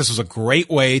I thought this was a great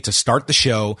way to start the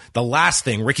show. The last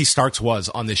thing Ricky Starks was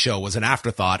on this show was an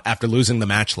afterthought after losing the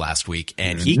match last week.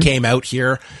 And he came out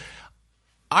here.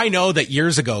 I know that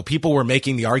years ago, people were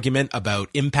making the argument about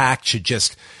Impact should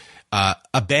just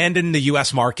abandon the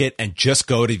U.S. market and just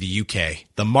go to the UK.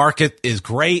 The market is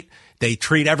great. They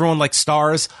treat everyone like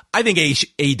stars. I think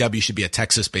AEW should be a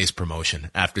Texas-based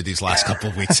promotion after these last couple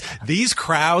of weeks. These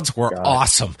crowds were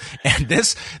awesome. And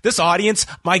this audience,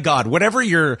 my God, whatever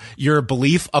your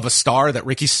belief of a star that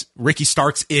Ricky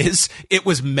Starks is, it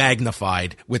was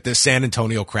magnified with this San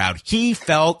Antonio crowd. He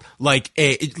felt like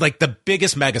the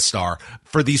biggest megastar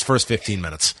for these first 15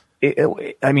 minutes.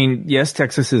 I mean, yes,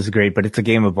 Texas is great, but it's a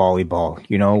game of volleyball,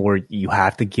 where you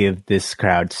have to give this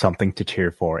crowd something to cheer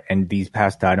for. And these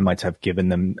past Dynamites have given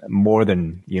them more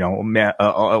than,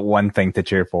 one thing to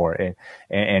cheer for.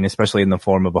 And especially in the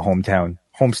form of a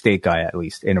home state guy, at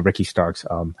least, in a Ricky Starks,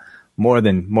 more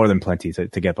than plenty to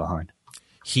get behind.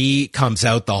 He comes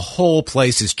out, the whole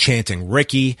place is chanting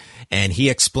Ricky, and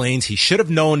he explains he should have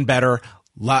known better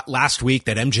last week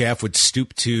that MJF would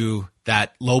stoop to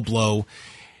that low blow,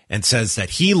 and says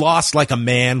that he lost like a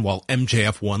man while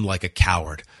MJF won like a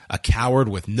coward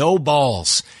with no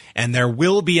balls. And there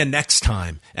will be a next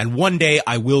time. And one day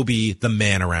I will be the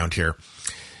man around here.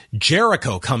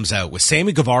 Jericho comes out with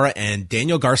Sammy Guevara and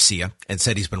Daniel Garcia and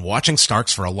said he's been watching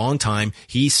Starks for a long time.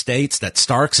 He states that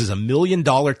Starks is $1 million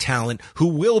talent who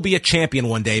will be a champion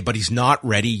one day, but he's not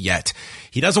ready yet.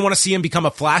 He doesn't want to see him become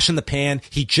a flash in the pan.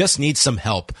 He just needs some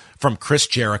help from Chris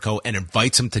Jericho and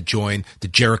invites him to join the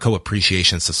Jericho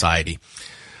Appreciation Society.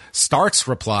 Starks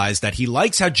replies that he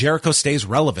likes how Jericho stays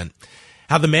relevant,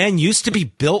 how the man used to be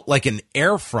built like an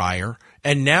air fryer,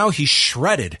 and now he's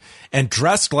shredded and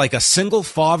dressed like a single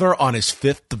father on his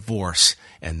 5th divorce.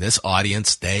 And this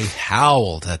audience, they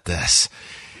howled at this.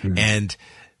 And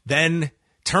then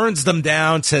turns them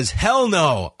down, says, hell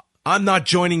no, I'm not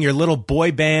joining your little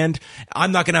boy band.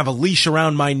 I'm not going to have a leash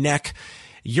around my neck.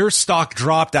 Your stock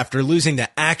dropped after losing to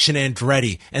Action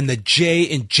Andretti, and the J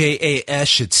in JAS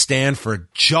should stand for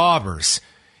jobbers,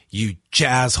 you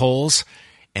jazz holes.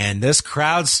 And this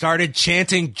crowd started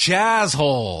chanting jazz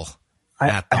hole.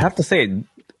 I have to say,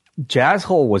 Jazz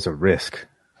Hole was a risk,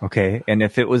 okay? And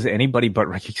if it was anybody but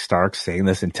Ricky Starks saying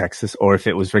this in Texas, or if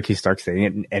it was Ricky Starks saying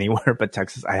it anywhere but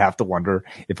Texas, I have to wonder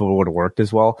if it would have worked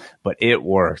as well. But it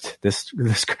worked. This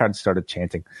crowd started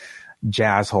chanting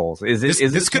Jazz Holes.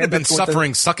 This could have been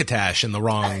suffering succotash in the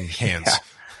wrong hands.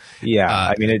 Yeah,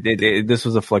 I mean, this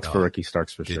was a flex for Ricky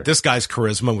Starks for sure. This guy's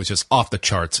charisma was just off the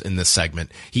charts in this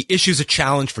segment. He issues a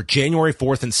challenge for January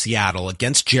 4th in Seattle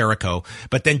against Jericho,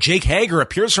 but then Jake Hager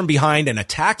appears from behind and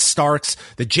attacks Starks.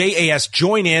 The JAS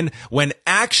join in when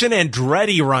Action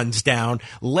Andretti runs down,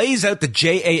 lays out the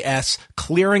JAS,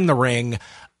 clearing the ring.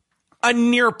 A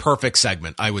near perfect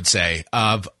segment, I would say,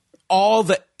 of all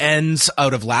the ends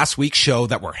out of last week's show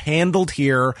that were handled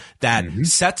here, that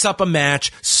sets up a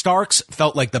match. Starks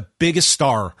felt like the biggest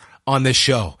star on this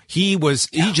show. He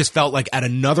just felt like at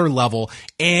another level,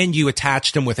 and you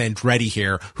attached him with Andretti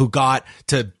here, who got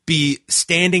to be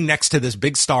standing next to this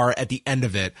big star at the end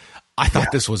of it. I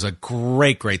thought this was a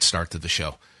great start to the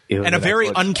show. And a very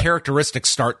uncharacteristic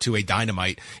start to a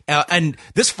Dynamite. And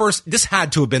this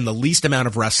had to have been the least amount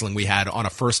of wrestling we had on a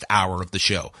first hour of the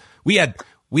show. We had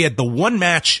the one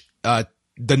match, the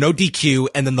no DQ,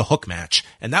 and then the hook match.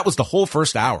 And that was the whole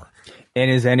first hour. And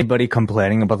is anybody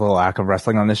complaining about the lack of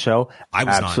wrestling on this show? I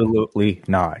was absolutely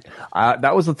not.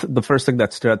 That was the first thing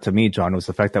that stood out to me, John, was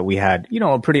the fact that we had,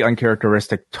 a pretty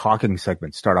uncharacteristic talking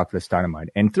segment start off this Dynamite.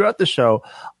 And throughout the show,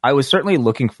 I was certainly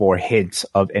looking for hints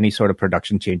of any sort of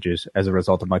production changes as a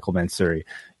result of Michael Mansuri.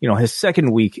 His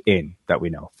second week in that we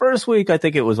know. First week, I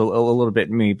think it was a little bit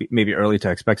maybe early to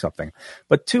expect something.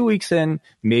 But 2 weeks in,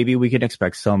 maybe we can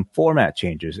expect some format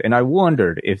changes. And I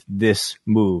wondered if this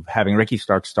move, having Ricky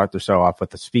Starks start the show off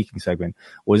with the speaking segment,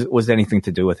 was anything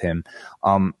to do with him.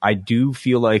 I do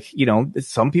feel like,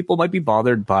 some people might be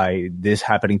bothered by this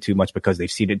happening too much because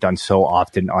they've seen it done so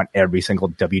often on every single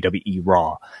WWE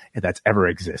Raw that's ever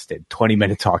existed.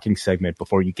 20-minute talking segment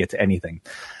before you get to anything.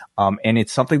 And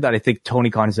it's something that I think Tony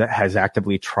Khan has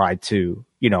actively tried to,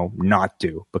 not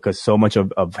do, because so much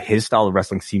of his style of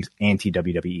wrestling seems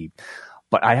anti-WWE.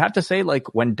 But I have to say,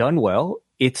 when done well,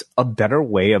 it's a better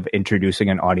way of introducing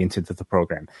an audience into the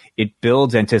program. It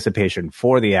builds anticipation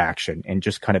for the action and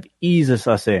just kind of eases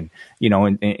us in,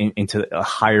 into a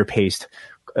higher paced,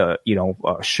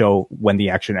 show when the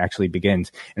action actually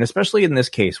begins. And especially in this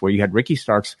case where you had Ricky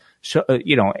Starks,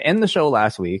 end the show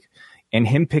last week, and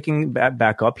him picking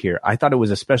back up here, I thought it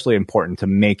was especially important to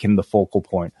make him the focal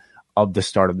point of the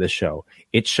start of this show.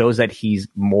 It shows that he's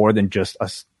more than just a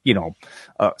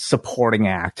supporting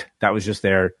act that was just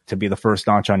there to be the first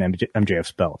notch on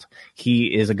MJF's belt.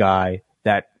 He is a guy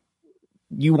that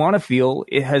you want to feel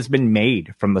it has been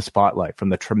made from the spotlight, from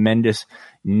the tremendous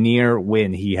near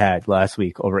win he had last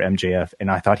week over MJF.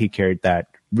 And I thought he carried that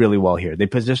really well here. They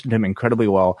positioned him incredibly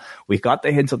well. We got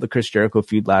the hints of the Chris Jericho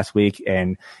feud last week,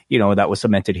 and, you know, that was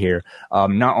cemented here.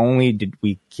 Not only did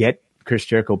we get Chris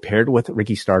Jericho paired with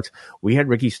Ricky Starks, we had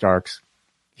Ricky Starks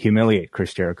humiliate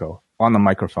Chris Jericho on the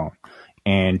microphone.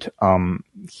 And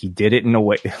he did it in a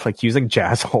way like using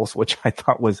jazz holes, which I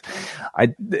thought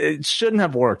it shouldn't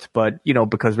have worked, but you know,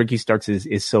 because Ricky Starks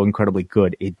is so incredibly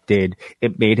good, it did.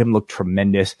 It made him look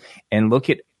tremendous. And look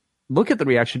at the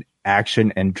reaction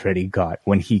Action and Andretti got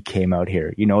when he came out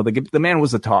here. You know, the man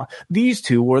was the talk. These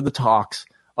two were the talks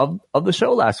of the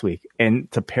show last week,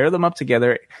 and to pair them up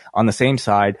together on the same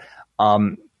side,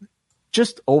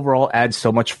 just overall adds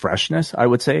so much freshness, I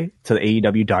would say, to the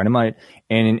AEW Dynamite.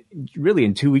 And really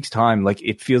in 2 weeks time, like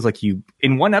it feels like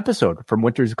in one episode from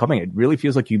Winter's Coming, it really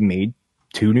feels like you made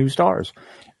two new stars.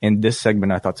 And this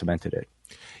segment I thought cemented it.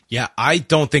 Yeah. I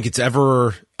don't think it's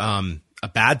ever, a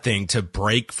bad thing to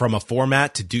break from a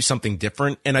format to do something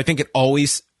different. And I think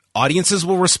audiences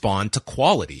will respond to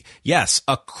quality. Yes,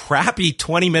 a crappy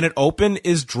 20-minute open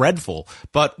is dreadful,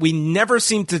 but we never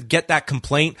seem to get that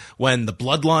complaint when the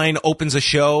Bloodline opens a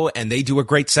show and they do a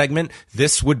great segment.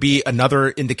 This would be another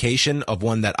indication of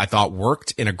one that I thought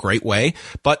worked in a great way,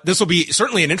 but this will be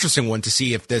certainly an interesting one to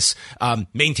see if this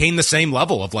maintained the same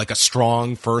level of like a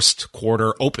strong first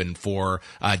quarter open for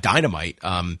Dynamite.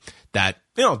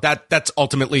 That's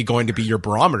ultimately going to be your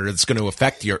barometer. That's going to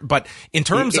affect but in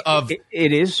terms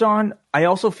it is, Sean. I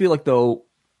also feel like though,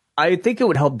 I think it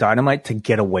would help Dynamite to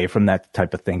get away from that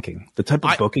type of thinking, the type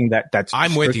of booking that's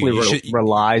I'm strictly with you.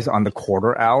 Relies on the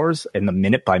quarter hours and the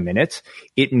minute by minutes.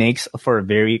 It makes for a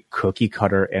very cookie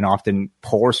cutter and often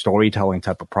poor storytelling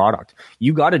type of product.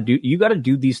 You got to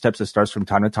do these types of starts from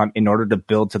time to time in order to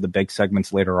build to the big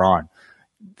segments later on.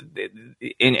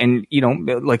 And you know,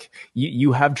 like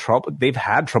you have trouble. They've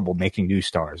had trouble making new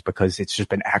stars because it's just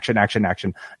been action,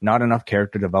 not enough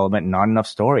character development, not enough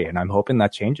story. And I'm hoping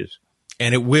that changes.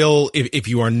 And it will, if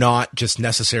you are not just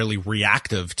necessarily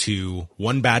reactive to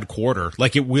one bad quarter,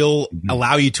 like it will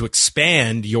allow you to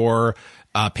expand your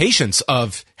patience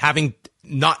of having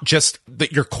not just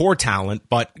your core talent,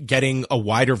 but getting a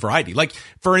wider variety. Like,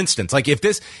 for instance, like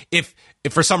if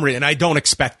for some reason, and I don't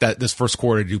expect that this first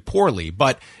quarter to do poorly,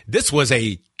 but this was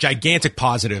a gigantic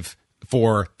positive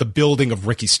for the building of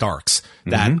Ricky Starks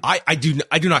that I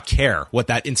do not care what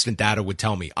that instant data would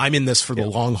tell me. I'm in this for the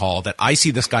long haul, that I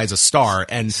see this guy as a star,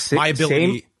 and my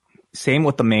ability. Same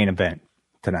with the main event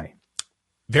tonight.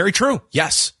 Very true.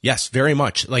 Yes, very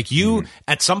much. Like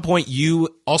at some point, you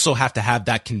also have to have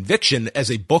that conviction as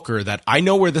a booker that I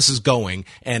know where this is going,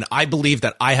 and I believe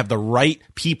that I have the right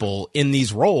people in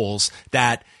these roles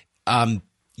that,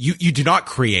 you do not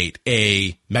create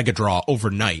a mega draw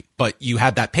overnight, but you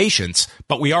have that patience.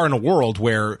 But we are in a world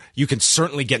where you can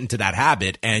certainly get into that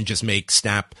habit and just make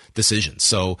snap decisions.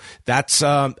 So that's,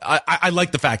 I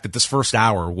like the fact that this first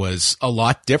hour was a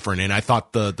lot different. And I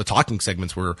thought the talking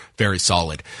segments were very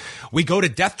solid. We go to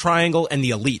Death Triangle and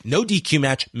the Elite. No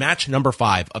DQ match number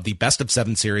 5 of the best of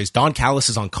 7 series. Don Callis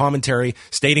is on commentary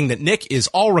stating that Nick is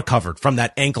all recovered from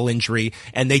that ankle injury.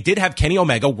 And they did have Kenny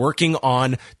Omega working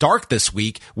on Dark this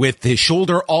week with his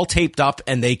shoulder all taped up,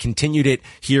 and they continued it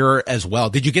here as well.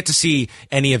 Did you get to see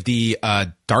any of the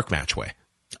Dark match, Way?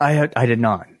 I did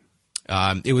not.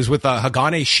 It was with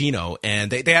Hagane Shino,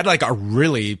 and they had like a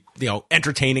really,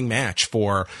 entertaining match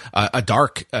for a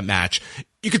Dark match.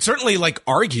 You could certainly like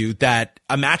argue that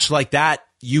a match like that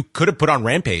you could have put on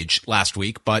Rampage last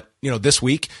week, but this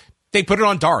week they put it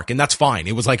on Dark, and that's fine.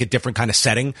 It was like a different kind of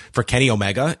setting for Kenny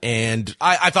Omega, and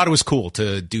I thought it was cool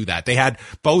to do that. They had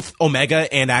both Omega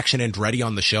and Action Andretti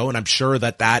on the show, and I'm sure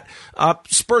that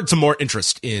spurred some more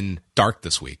interest in Dark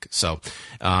this week. So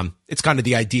it's kind of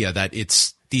the idea that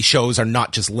these shows are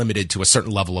not just limited to a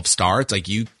certain level of star. It's like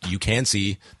you can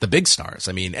see the big stars.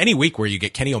 I mean, any week where you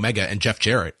get Kenny Omega and Jeff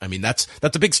Jarrett, I mean, that's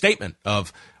a big statement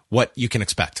of what you can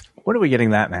expect. When are we getting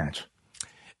that match?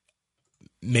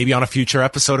 Maybe on a future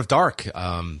episode of Dark.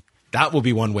 That will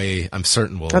be one way I'm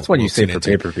certain we'll. That's what you say for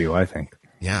pay-per-view, I think.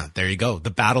 Yeah, there you go. The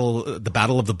battle of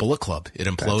the Bullet Club. It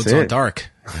implodes on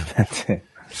Dark. That's it.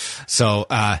 So,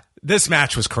 this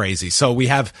match was crazy. So we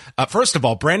have, first of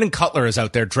all, Brandon Cutler is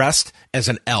out there dressed as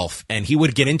an elf, and he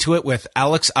would get into it with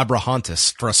Alex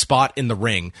Abrahantes for a spot in the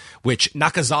ring, which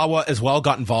Nakazawa as well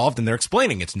got involved, and they're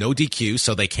explaining it's no DQ,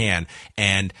 so they can.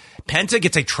 And Penta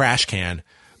gets a trash can,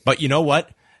 but you know what?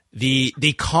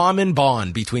 The common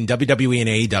bond between WWE and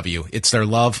AEW, it's their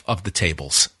love of the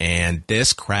tables. And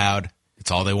this crowd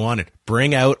It's all they wanted.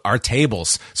 Bring out our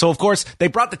tables. So, of course, they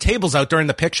brought the tables out during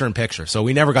the picture-in-picture, so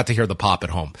we never got to hear the pop at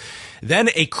home. Then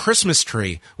a Christmas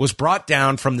tree was brought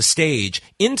down from the stage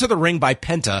into the ring by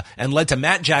Penta and led to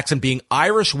Matt Jackson being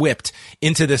Irish whipped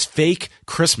into this fake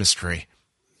Christmas tree.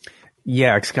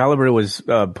 Yeah, Excalibur was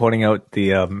pointing out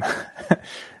the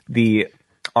the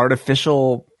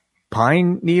artificial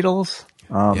pine needles.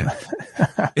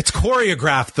 It's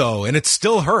choreographed, though, and it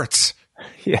still hurts.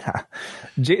 Yeah.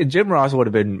 Jim Ross would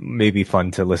have been maybe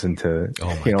fun to listen to,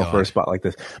 for a spot like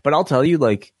this. But I'll tell you,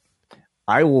 like,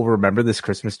 I will remember this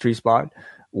Christmas tree spot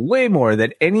way more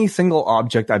than any single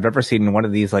object I've ever seen in one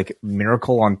of these, like,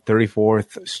 Miracle on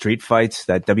 34th street fights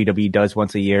that WWE does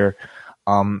once a year.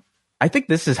 I think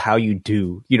this is how you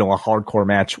do, a hardcore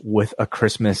match with a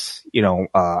Christmas,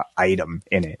 item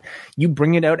in it. You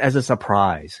bring it out as a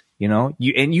surprise, you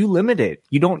limit it.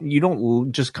 You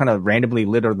don't just kind of randomly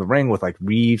litter the ring with like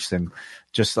reefs and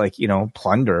just like,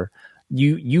 plunder.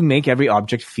 You make every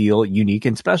object feel unique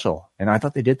and special. And I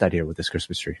thought they did that here with this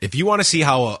Christmas tree. If you want to see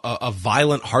how a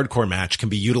violent hardcore match can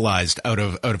be utilized out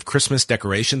of Christmas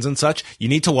decorations and such, you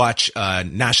need to watch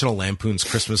National Lampoon's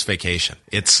Christmas Vacation.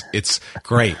 It's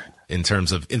great in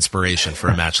terms of inspiration for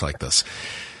a match like this.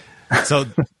 So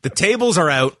the tables are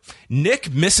out.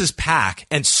 Nick misses Pac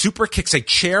and super kicks a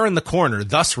chair in the corner,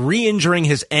 thus re-injuring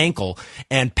his ankle.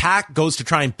 And Pac goes to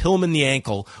try and pill him in the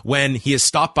ankle when he is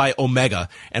stopped by Omega.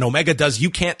 And Omega does You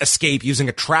Can't Escape using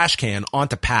a trash can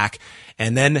onto Pac.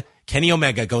 And then Kenny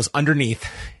Omega goes underneath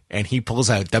and he pulls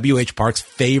out W.H. Park's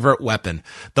favorite weapon,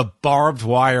 the barbed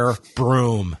wire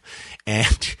broom.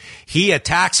 And he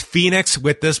attacks Phoenix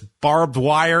with this barbed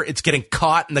wire. It's getting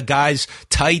caught in the guy's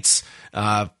tights.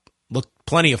 Look,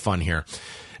 plenty of fun here.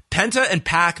 Penta and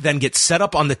Pac then get set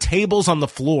up on the tables on the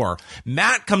floor.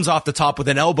 Matt comes off the top with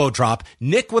an elbow drop.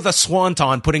 Nick with a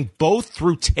swanton, putting both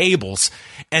through tables.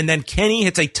 And then Kenny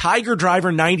hits a Tiger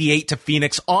Driver 98 to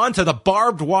Phoenix onto the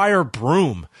barbed wire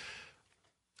broom.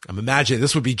 I'm imagining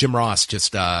this would be Jim Ross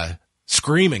just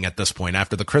screaming at this point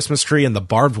after the Christmas tree and the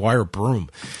barbed wire broom.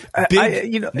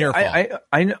 I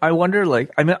wonder,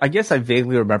 like, I guess I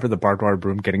vaguely remember the barbed wire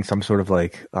broom getting some sort of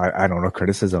like, I don't know,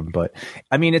 criticism, but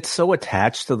I mean, it's so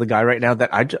attached to the guy right now that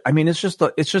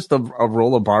it's just a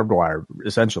roll of barbed wire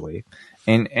essentially.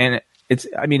 And it's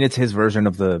his version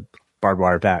of the barbed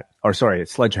wire bat, or sorry,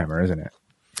 it's sledgehammer, isn't it?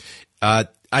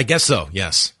 I guess so.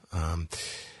 Yes.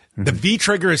 The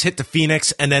V-trigger is hit to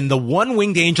Phoenix, and then the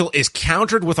one-winged angel is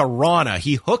countered with a Rana.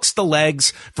 He hooks the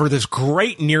legs for this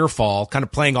great near fall, kind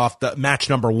of playing off the match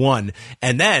number 1.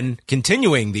 And then,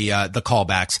 continuing the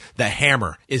callbacks, the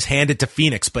hammer is handed to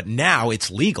Phoenix, but now it's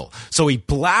legal. So he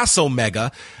blasts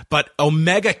Omega, but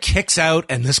Omega kicks out,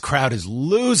 and this crowd is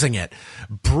losing it.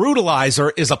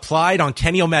 Brutalizer is applied on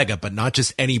Kenny Omega, but not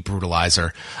just any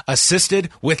brutalizer. Assisted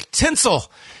with tinsel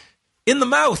in the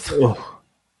mouth. Oh,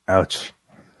 ouch.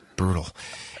 Brutal.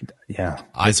 Yeah.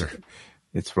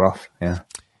 It's rough. Yeah.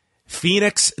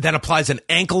 Phoenix then applies an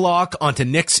ankle lock onto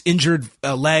Nick's injured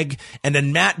leg, and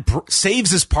then Matt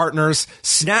saves his partners,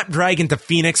 Snapdragon to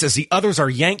Phoenix as the others are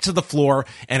yanked to the floor,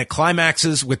 and it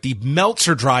climaxes with the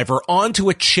Meltzer driver onto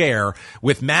a chair,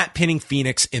 with Matt pinning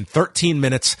Phoenix in 13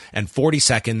 minutes and 40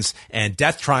 seconds, and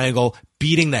Death Triangle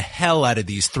beating the hell out of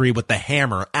these three with the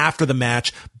hammer after the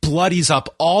match, bloodies up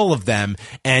all of them,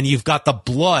 and you've got the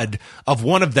blood of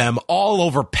one of them all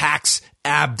over Pac's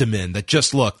abdomen that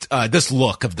just looked, this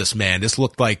look of this man, this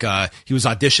looked like he was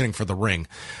auditioning for the ring.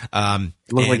 It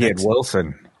looked like he had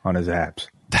Wilson on his abs.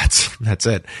 That's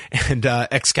it. And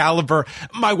Excalibur,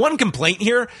 my one complaint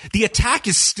here, the attack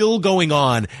is still going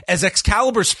on as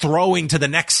Excalibur's throwing to the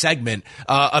next segment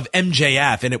of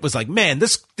MJF, and it was like, man,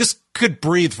 this could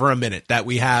breathe for a minute that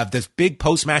we have this big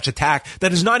post-match attack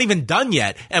that is not even done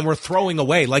yet, and we're throwing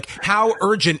away. Like, how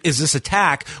urgent is this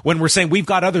attack when we're saying we've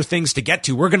got other things to get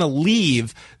to? We're going to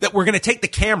leave, that we're going to take the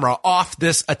camera off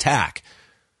this attack.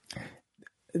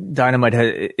 Dynamite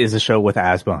is a show with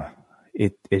asthma.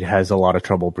 It has a lot of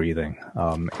trouble breathing.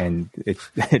 And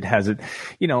it hasn't,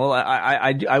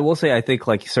 I will say, I think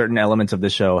like certain elements of the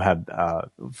show have,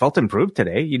 felt improved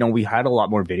today. We had a lot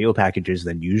more video packages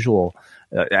than usual,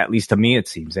 at least to me, it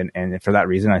seems. And for that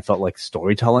reason, I felt like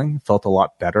storytelling felt a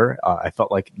lot better. I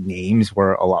felt like names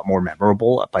were a lot more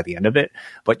memorable by the end of it,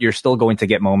 but you're still going to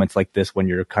get moments like this when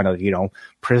you're kind of,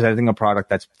 presenting a product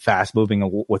that's fast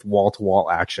moving with wall to wall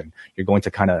action. You're going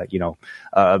to kind of,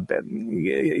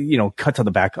 cut to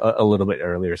the back a little bit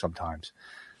earlier sometimes.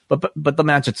 But the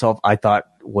match itself, I thought,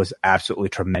 was absolutely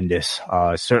tremendous.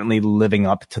 Certainly living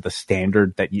up to the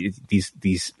standard that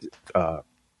these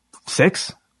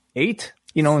 6, 8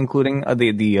 including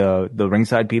the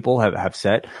ringside people have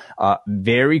set.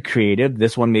 Very creative.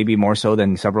 This one maybe more so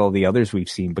than several of the others we've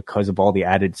seen because of all the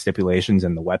added stipulations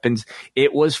and the weapons.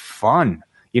 It was fun,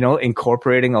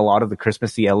 incorporating a lot of the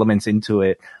Christmassy elements into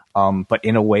it, but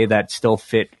in a way that still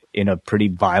fit in a pretty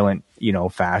violent,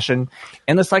 fashion.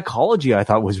 And the psychology I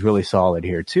thought was really solid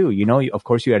here too. Of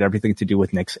course you had everything to do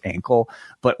with Nick's ankle,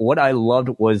 but what I loved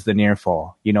was the near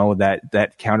fall,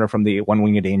 that counter from the One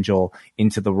Winged Angel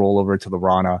into the rollover to the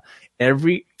Rana.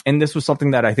 And this was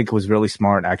something that I think was really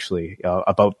smart actually,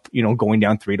 about, going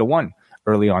down 3-1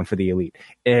 early on for the Elite.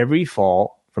 Every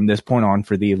fall from this point on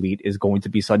for the Elite is going to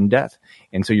be sudden death.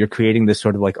 And so you're creating this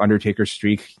sort of like Undertaker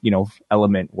streak,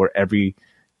 element where every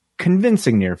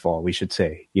convincing near fall, we should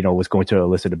say, was going to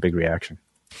elicit a big reaction.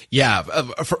 Yeah,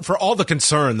 for all the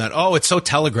concern that, it's so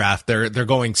telegraphed, they're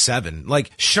going 7.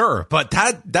 Like, sure, but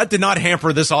that did not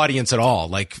hamper this audience at all.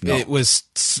 Like, no. It was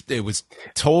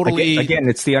totally... Again,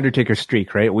 it's the Undertaker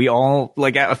streak, right? We all,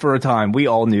 for a time, we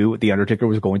all knew the Undertaker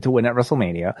was going to win at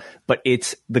WrestleMania, but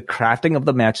it's the crafting of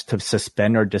the match to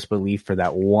suspend our disbelief for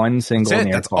that one single near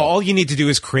fall. That's all you need to do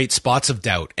is create spots of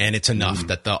doubt, and it's enough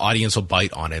that the audience will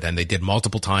bite on it, and they did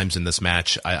multiple times in this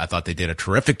match. I thought they did a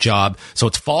terrific job. So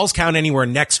it's Falls Count Anywhere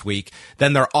next week.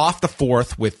 Then they're off the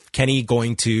 4th with Kenny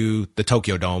going to the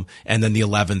Tokyo Dome, and then the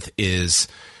 11th is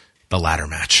the ladder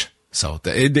match. So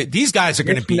these guys are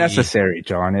going to be necessary,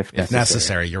 John. If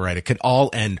necessary, you're right. It could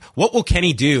all end. What will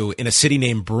Kenny do in a city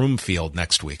named Broomfield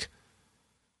next week?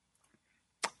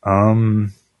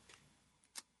 They're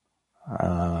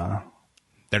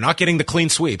not getting the clean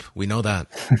sweep. We know that.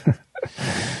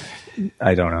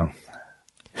 I don't know.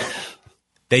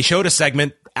 They showed a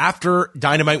segment after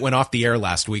Dynamite went off the air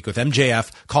last week with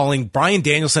MJF calling Bryan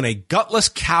Danielson a gutless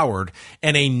coward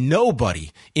and a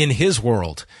nobody in his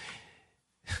world,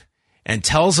 and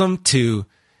tells him to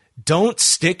don't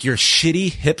stick your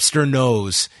shitty hipster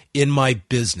nose in my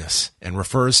business, and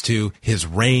refers to his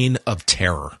reign of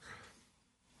terror.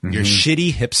 Mm-hmm. Your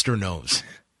shitty hipster nose.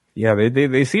 Yeah,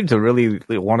 they seem to really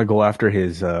want to go after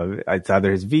his it's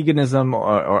either his veganism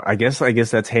or I guess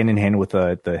that's hand in hand with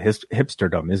the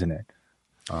hipsterdom, isn't it?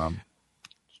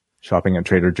 Shopping at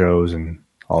Trader Joe's and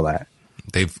all that.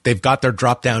 They've got their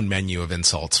drop down menu of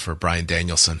insults for Bryan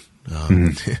Danielson.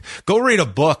 Go read a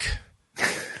book,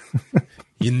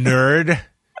 you nerd.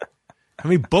 How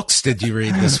many books did you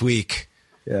read this week?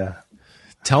 Yeah.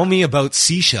 Tell me about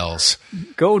seashells.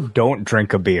 Go don't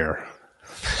drink a beer.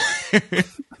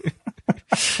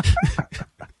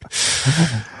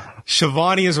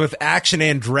 Shivani is with Action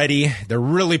Andretti. They're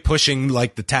really pushing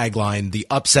like the tagline, the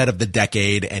upset of the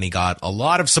decade, and he got a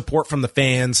lot of support from the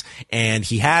fans, and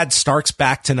he had Starks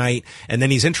back tonight, and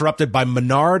then he's interrupted by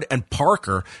Menard and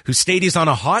Parker, who state he's on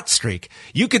a hot streak.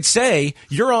 You could say,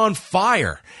 you're on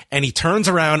fire, and he turns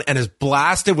around and is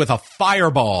blasted with a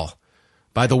fireball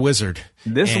by the Wizard.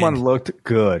 This one looked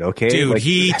good, okay? Dude,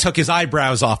 he took his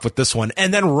eyebrows off with this one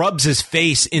and then rubs his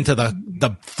face into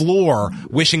the floor,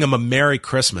 wishing him a Merry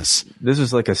Christmas. This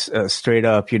is like a straight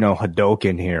up,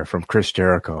 Hadouken here from Chris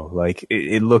Jericho. Like,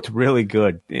 it looked really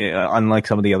good, unlike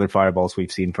some of the other fireballs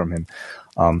we've seen from him.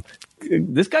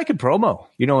 This guy could promo,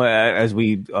 as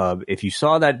we, if you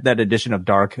saw that edition of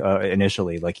Dark,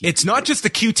 initially, like it's not just the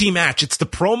QT match, it's the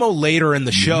promo later in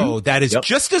the show that is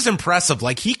just as impressive.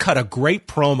 Like, he cut a great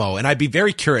promo, and I'd be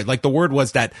very curious. Like, the word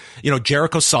was that,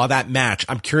 Jericho saw that match.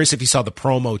 I'm curious if he saw the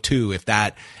promo too, if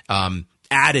that,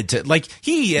 added to, like,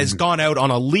 he has gone out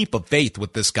on a leap of faith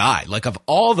with this guy. Like, of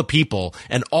all the people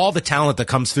and all the talent that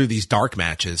comes through these Dark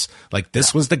matches, like,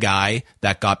 this was the guy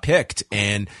that got picked,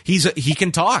 and he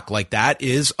can talk. Like, that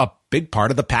is a big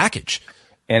part of the package.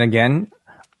 And again,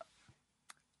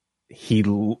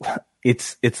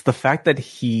 it's the fact that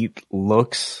he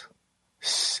looks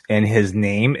and his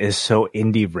name is so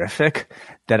indie-rific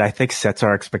that I think sets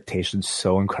our expectations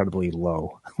so incredibly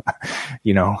low.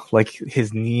 Like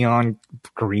his neon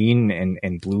green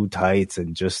and blue tights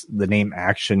and just the name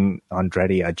Action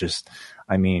Andretti.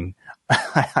 I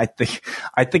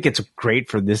think it's great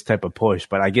for this type of push,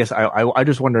 but I guess I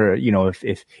just wonder,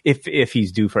 if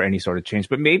he's due for any sort of change,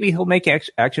 but maybe he'll make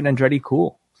Action Andretti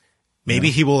cool.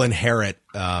 Maybe he will inherit,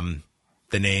 the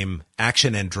name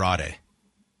Action Andrade.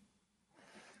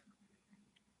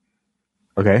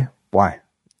 Okay. Why?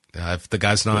 If the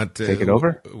guy's not take it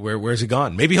over, where's he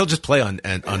gone? Maybe he'll just play on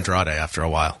Andrade after a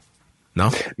while.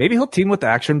 No, maybe he'll team with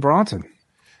Action Bronson.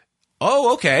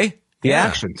 Oh, okay. The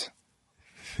Actions.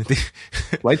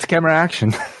 Lights, camera,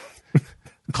 action.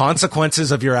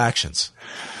 Consequences of your actions.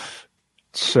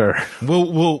 Sure.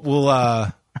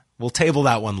 We'll table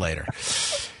that one later.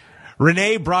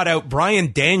 Renee brought out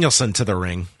Bryan Danielson to the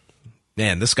ring.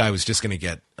 man, this guy was just going to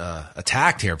get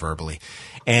attacked here verbally.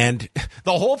 And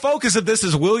the whole focus of this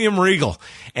is William Regal.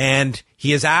 And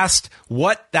he has asked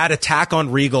what that attack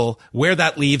on Regal, where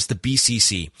that leaves the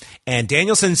BCC. And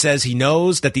Danielson says he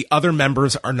knows that the other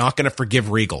members are not going to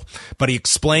forgive Regal. But he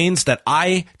explains that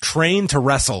I trained to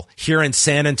wrestle here in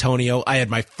San Antonio. I had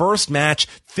my first match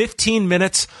 15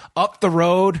 minutes up the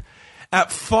road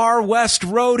at Far West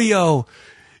Rodeo.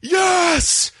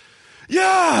 Yes!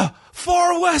 Yeah!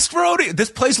 Far West Rodeo. This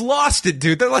place lost it,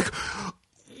 dude. They're like,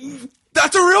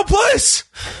 that's a real place.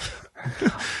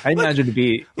 I imagine to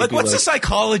be like, what's the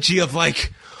psychology of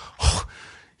like, oh,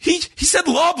 he said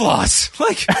Loblaws,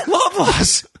 like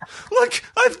Loblaws. Look,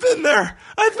 I've been there.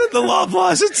 I've been to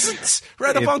Loblaws. It's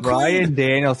right up on Queen. Bryan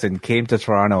Danielson came to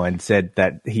Toronto and said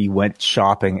that he went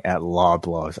shopping at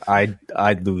Loblaws,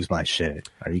 I'd lose my shit.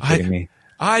 Are you kidding me?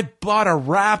 I bought a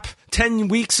wrap 10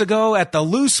 weeks ago at the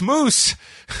Loose Moose.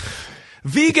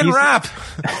 Vegan wrap.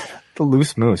 The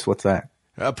Loose Moose, what's that?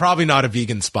 Probably not a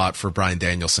vegan spot for Bryan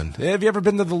Danielson. Have you ever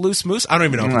been to the Loose Moose? I don't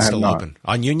even know if it's still open.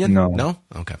 On Union? No?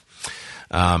 Okay.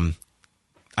 I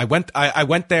went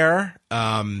there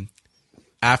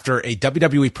after a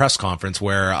WWE press conference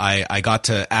where I got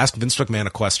to ask Vince McMahon a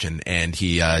question, and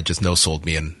he just no-sold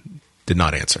me and did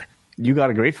not answer. You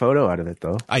got a great photo out of it,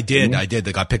 though. I did.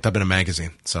 That got picked up in a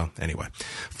magazine. So anyway,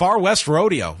 Far West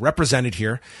Rodeo represented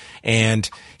here. And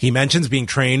he mentions being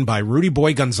trained by Rudy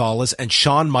Boy Gonzalez and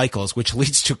Shawn Michaels, which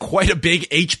leads to quite a big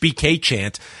HBK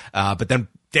chant. But then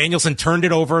Danielson turned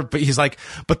it over, but he's like,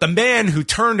 but the man who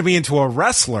turned me into a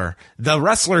wrestler, the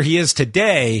wrestler he is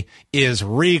today, is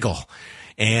Regal.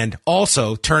 And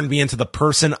also turned me into the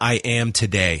person I am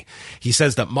today. He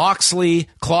says that Moxley,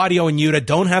 Claudio, and Yuta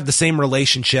don't have the same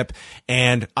relationship,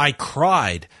 and I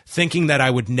cried thinking that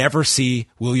I would never see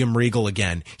William Regal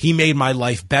again. He made my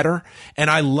life better,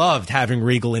 and I loved having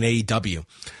Regal in AEW.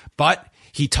 But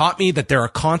he taught me that there are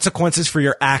consequences for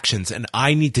your actions, and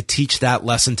I need to teach that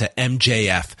lesson to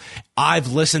MJF.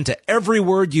 I've listened to every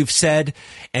word you've said,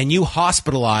 and you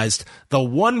hospitalized the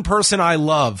one person I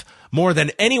love more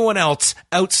than anyone else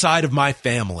outside of my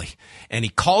family. And he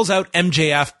calls out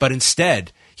MJF, but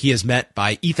instead he is met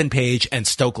by Ethan Page and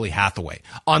Stokely Hathaway.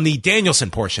 On the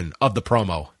Danielson portion of the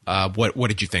promo, what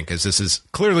did you think? As this is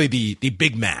clearly the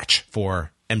big match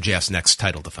for MJF's next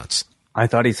title defense. I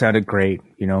thought he sounded great.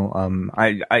 You know,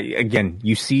 again,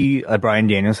 you see a Bryan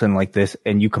Danielson like this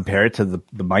and you compare it to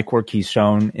the mic work he's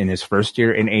shown in his first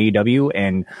year in AEW.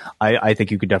 And I think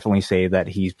you could definitely say that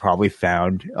he's probably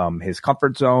found, his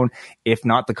comfort zone, if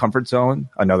not the comfort zone,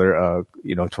 another,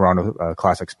 Toronto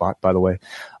classic spot, by the way.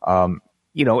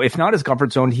 If not his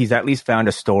comfort zone, he's at least found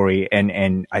a story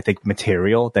and I think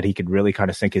material that he could really kind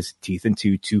of sink his teeth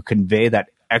into to convey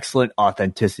that excellent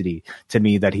authenticity to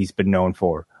me that he's been known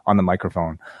for on the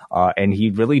microphone. And he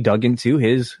really dug into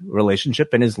his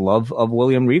relationship and his love of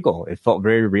William Regal. It felt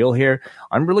very real here.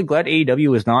 I'm really glad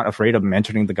AEW is not afraid of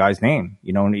mentioning the guy's name,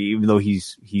 even though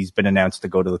he's been announced to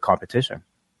go to the competition.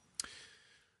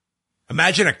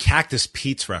 Imagine a Cactus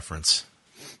Pete's reference.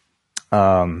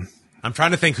 I'm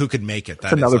trying to think who could make it.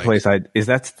 That's another place. Is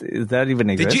that even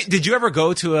exist? Did you ever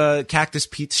go to a Cactus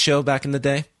Pete's show back in the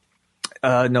day?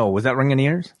 No. Was that ringing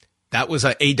ears? That was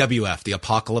a AWF, the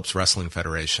Apocalypse Wrestling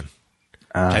Federation.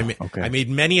 I made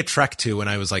many a trek to when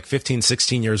I was like 15,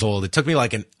 16 years old. It took me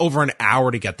like over an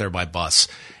hour to get there by bus.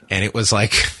 And it was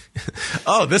like,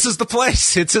 oh, this is the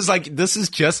place. It's just like, this is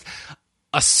just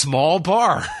a small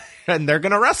bar and they're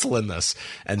going to wrestle in this.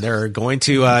 And they're going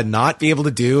to not be able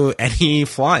to do any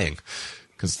flying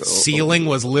because the ceiling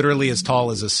was literally as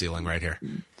tall as this ceiling right here.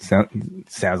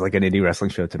 Sounds like an indie wrestling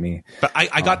show to me. But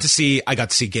I got to see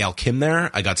Gail Kim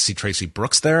there. I got to see Tracy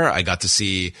Brooks there. I got to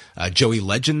see Joey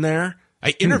Legend there.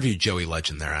 I interviewed Joey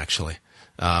Legend there actually.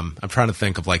 I'm trying to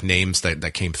think of like names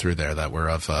that came through there that were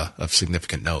of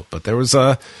significant note. But there was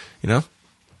So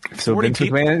Vince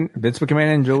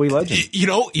McMahon and Joey Legend. You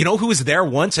know who was there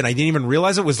once and I didn't even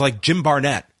realize it was like Jim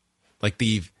Barnett, like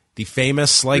the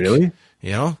famous really?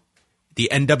 The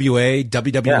NWA,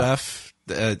 WWF.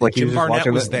 Like Jim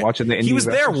Barnett was there. He was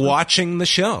there watching the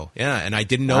show. Yeah. And I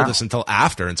didn't know this until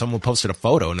after. And someone posted a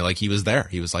photo and like he was there.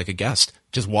 He was like a guest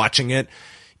just watching it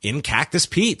in Cactus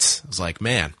Pete's. I was like,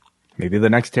 man. Maybe the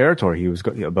next territory he was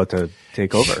about to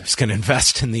take over. He's going to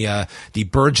invest in the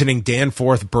burgeoning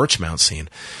Danforth Birchmount scene.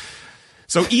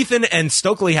 So Ethan and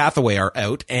Stokely Hathaway are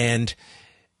out and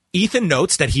Ethan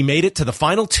notes that he made it to the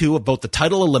final two of both the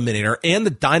title eliminator and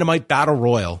the Dynamite Battle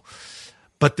Royal.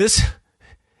 But this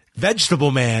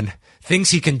vegetable man thinks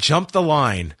he can jump the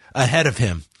line ahead of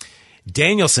him.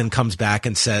 Danielson comes back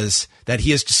and says that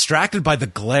he is distracted by the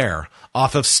glare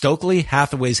off of Stokely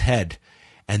Hathaway's head.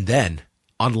 And then,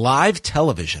 on live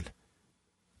television.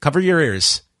 Cover your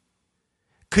ears.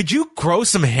 Could you grow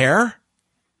some hair?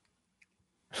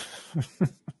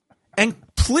 And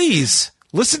please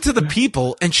listen to the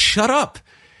people and shut up.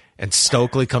 And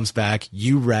Stokely comes back,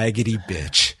 you raggedy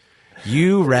bitch.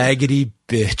 You raggedy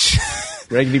bitch.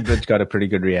 Raggedy bitch got a pretty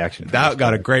good reaction. That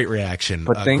got a great reaction.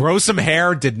 But grow some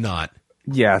hair did not.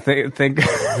 Yeah, thank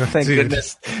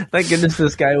goodness. Thank goodness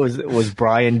this guy was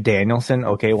Bryan Danielson,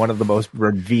 okay, one of the most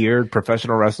revered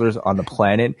professional wrestlers on the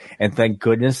planet, and thank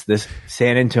goodness this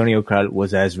San Antonio crowd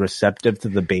was as receptive to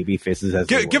the baby faces as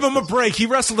give him a break. He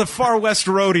wrestled at Far West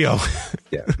Rodeo.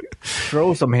 Yeah.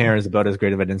 Throw some hair is about as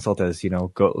great of an insult as,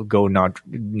 go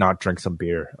not drink some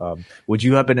beer. Would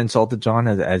you have been insulted, John,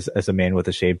 as a man with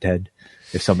a shaved head?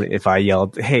 If I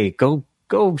yelled, "Hey, go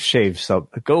shave some,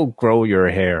 go grow your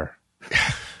hair."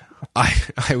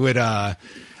 I would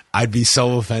I'd be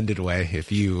so offended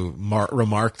if you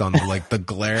remarked on the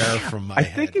glare from my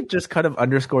head. I think it just kind of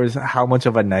underscores how much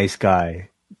of a nice guy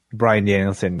Bryan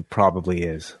Danielson probably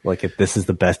is. Like, if this is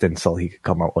the best insult he could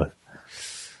come up with.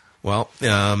 Well,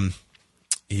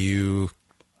 you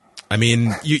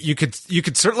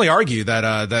could certainly argue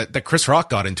that Chris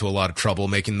Rock got into a lot of trouble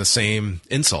making the same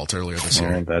insult earlier this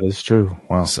year. That is true.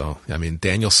 Wow. So,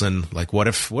 Danielson, what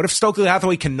if Stokely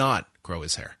Hathaway cannot grow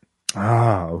his hair?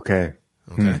 Ah, okay.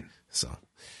 Okay. So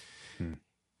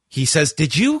he says,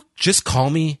 "Did you just call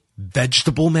me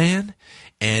vegetable man?"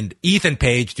 And Ethan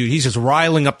Page, dude, he's just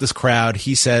riling up this crowd.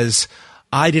 He says,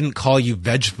 "I didn't call you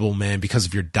vegetable man because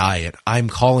of your diet. I'm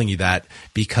calling you that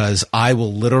because I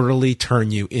will literally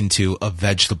turn you into a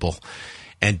vegetable."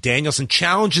 And Danielson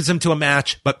challenges him to a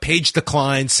match, but Page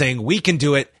declines, saying, "We can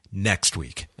do it next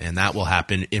week." And that will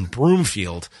happen in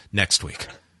Broomfield next week.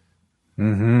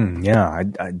 Mm-hmm. Yeah,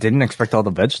 I didn't expect all the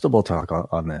vegetable talk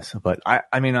on this, but I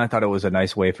thought it was a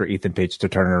nice way for Ethan Page to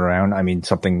turn it around. I mean,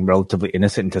 something relatively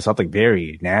innocent into something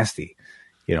very nasty,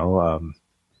 Yeah,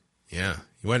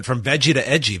 he went from veggie to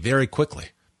edgy very quickly.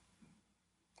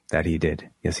 That he did.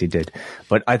 Yes, he did.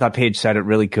 But I thought Page said it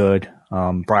really good.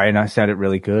 Brian said it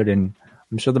really good, and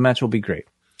I'm sure the match will be great.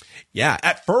 Yeah,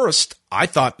 at first, I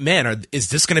thought, man, is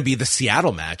this going to be the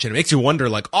Seattle match? And it makes you wonder,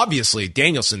 obviously,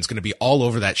 Danielson's going to be all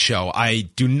over that show. I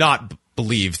do not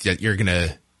believe that you're going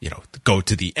to, go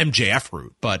to the MJF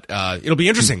route. But it'll be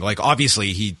interesting.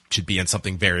 Obviously, he should be in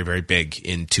something very, very big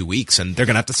in 2 weeks, and they're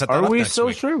going to have to set that up next week. Are we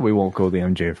so sure we won't go the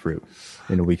MJF route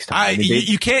in a week's time?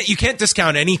 You can't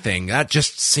discount anything. That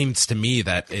just seems to me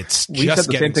that it's we said the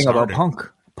same thing started.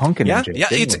 About Punk and MJF. Yeah,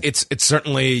 it's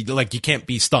certainly you can't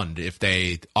be stunned if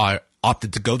they are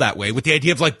opted to go that way with the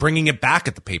idea of bringing it back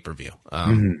at the pay-per-view.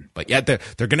 But yeah, they're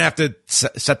going to have to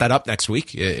set that up next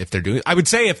week if they're doing it. I would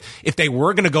say if they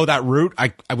were going to go that route,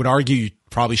 I would argue you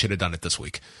probably should have done it this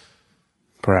week.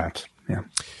 Perhaps. Yeah.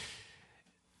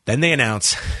 Then they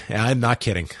announce, I'm not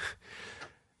kidding,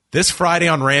 this Friday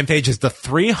on Rampage is the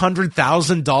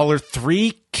 $300,000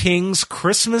 Three Kings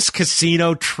Christmas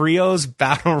Casino Trios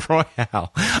Battle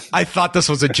Royale. I thought this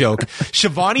was a joke.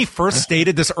 Shivani first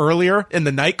stated this earlier in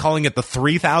the night, calling it the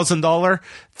 $3,000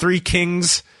 Three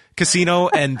Kings Casino,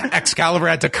 and Excalibur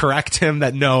had to correct him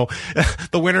that no,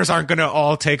 the winners aren't going to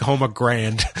all take home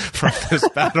 $1,000 from this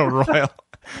Battle Royal.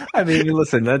 I mean,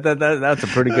 listen, that's a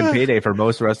pretty good payday for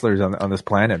most wrestlers on this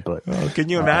planet. But can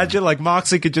you imagine?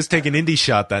 Moxley could just take an indie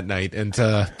shot that night, and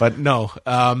but no.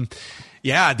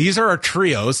 Yeah, these are our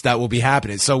trios that will be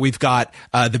happening. So we've got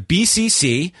the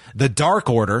BCC, the Dark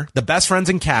Order, the Best Friends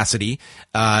and Cassidy.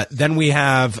 Then we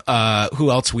have who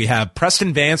else? We have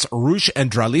Preston Vance, Rush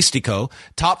and Dralistico,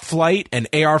 Top Flight and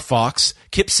AR Fox,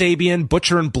 Kip Sabian,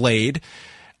 Butcher and Blade.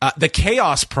 The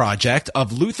Chaos Project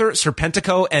of Luther,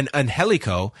 Serpentico, and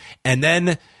Angelico, and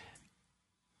then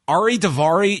Ari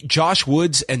Daivari, Josh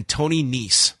Woods, and Tony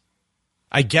Nese.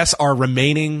 I guess our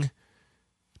remaining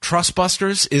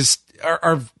Trustbusters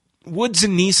are Woods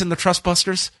and Nese in the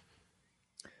Trustbusters?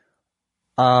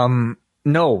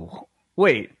 No.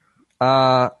 Wait.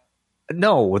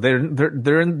 No, they're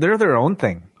their own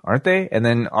thing, aren't they? And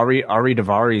then Ari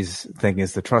Daivari's thing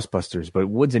is the Trustbusters, but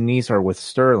Woods and Nese are with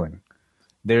Sterling.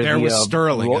 They're with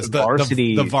Sterling as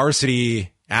the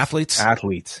varsity athletes.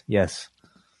 Athletes, yes.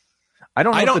 I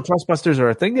don't know if the Trustbusters are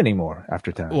a thing anymore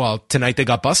after tonight. Well, tonight they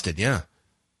got busted. Yeah,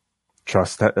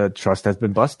 Trust has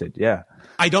been busted. Yeah,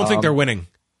 I don't think they're winning.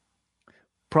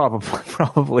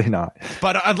 Probably not.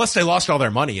 But unless they lost all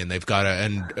their money and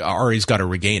and Ari's got to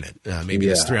regain it. Maybe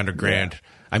it's $300,000. Yeah.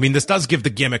 I mean, this does give the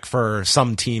gimmick for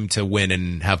some team to win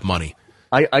and have money.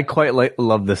 I quite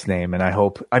love this name, and I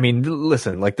hope. I mean,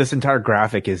 listen, this entire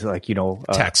graphic is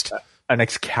text, an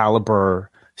Excalibur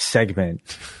segment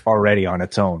already on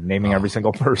its own, naming every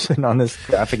single person on this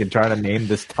graphic and trying to name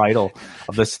this title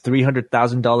of this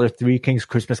 $300,000 Three Kings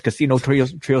Christmas Casino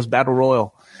Trios Battle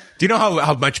Royal. Do you know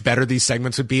how much better these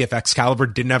segments would be if Excalibur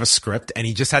didn't have a script and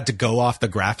he just had to go off the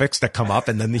graphics that come up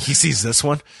and then he sees this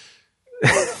one?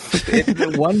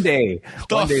 One day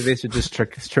they should just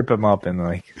trip him up and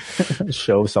like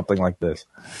show something like this.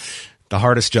 The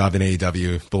hardest job in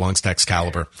AEW belongs to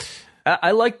Excalibur.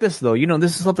 I like this though.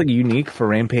 This is something unique for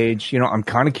Rampage. I'm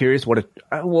kind of curious what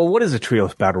is a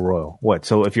trios battle royal? What?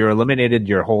 So if you're eliminated,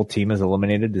 your whole team is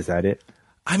eliminated. Is that it?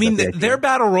 I mean, their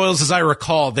battle royals, as I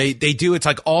recall, they do. It's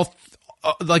like all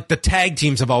like the tag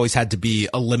teams have always had to be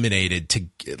eliminated to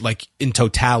like in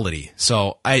totality.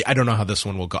 So I don't know how this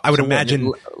one will go. I would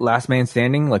imagine last man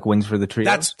standing like wins for the trio.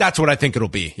 That's what I think it'll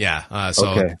be. Yeah. So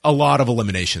okay. A lot of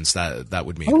eliminations that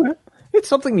would mean. Okay. It's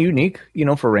something unique,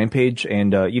 for Rampage,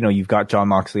 and you've got Jon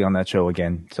Moxley on that show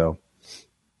again, so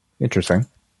interesting.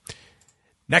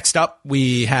 Next up,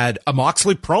 we had a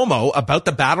Moxley promo about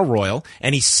the Battle Royal,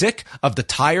 and he's sick of the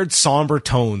tired, somber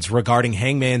tones regarding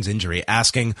Hangman's injury,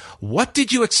 asking, what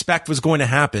did you expect was going to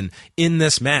happen in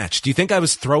this match? Do you think I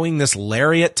was throwing this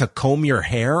lariat to comb your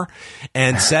hair?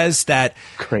 And says that,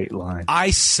 great line,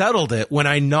 I settled it when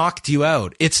I knocked you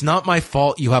out. It's not my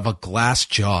fault you have a glass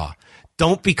jaw.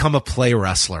 Don't become a play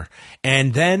wrestler.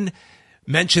 And then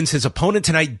mentions his opponent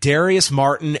tonight, Darius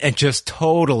Martin, and just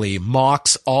totally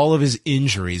mocks all of his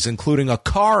injuries, including a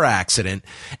car accident,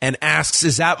 and asks,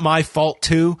 is that my fault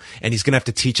too? And he's going to have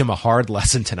to teach him a hard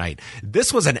lesson tonight.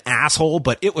 This was an asshole,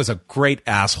 but it was a great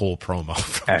asshole promo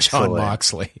from Jon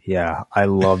Moxley. Yeah, I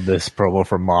love this promo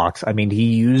from Mox. I mean,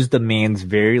 he used the man's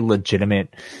very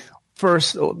legitimate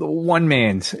first, one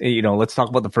man's, let's talk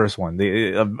about the first one.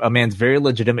 A man's very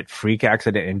legitimate freak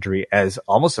accident injury as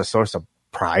almost a source of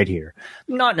pride here.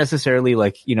 Not necessarily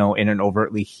like, in an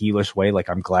overtly heelish way, like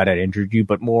I'm glad I injured you,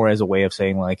 but more as a way of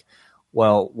saying like,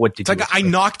 well, what did you expect? I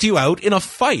knocked you out in a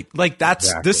fight. Like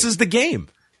this is the game.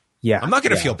 Yeah. I'm not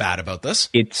going to feel bad about this.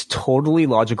 It's totally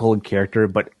logical in character,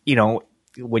 but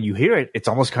when you hear it, it's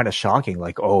almost kind of shocking.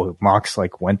 Like, oh, Mox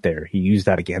went there. He used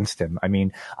that against him. I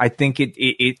mean, I think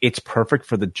it's perfect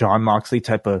for the Jon Moxley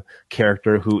type of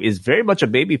character who is very much a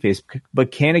babyface,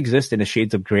 but can exist in a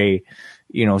shades of gray,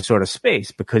 sort of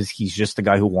space because he's just the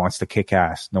guy who wants to kick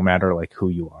ass no matter like who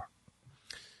you are.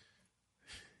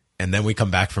 And then we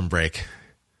come back from break.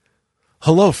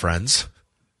 Hello, friends.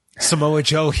 Samoa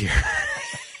Joe here.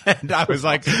 And I was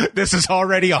like, this is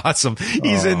already awesome.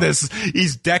 He's in this,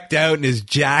 he's decked out in his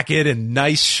jacket and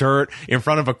nice shirt in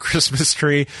front of a Christmas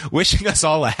tree, wishing us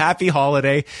all a happy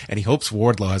holiday. And he hopes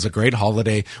Wardlow has a great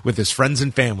holiday with his friends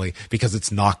and family because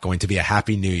it's not going to be a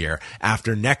happy new year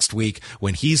after next week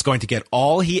when he's going to get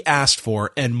all he asked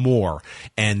for and more.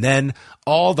 And then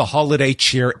all the holiday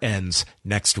cheer ends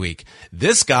next week.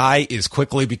 This guy is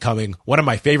quickly becoming one of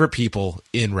my favorite people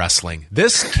in wrestling.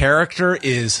 This character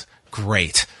is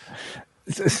great.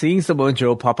 Seeing Samoa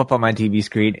Joe pop up on my TV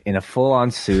screen in a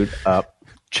full-on suit,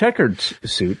 checkered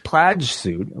suit, plaid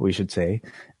suit, we should say,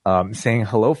 saying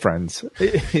hello, friends,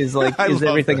 is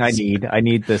everything this. I need. I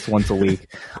need this once a week.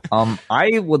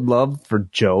 I would love for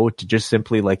Joe to just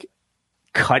simply like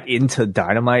cut into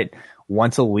Dynamite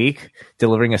once a week,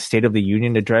 delivering a State of the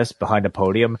Union address behind a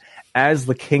podium, as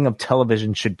the king of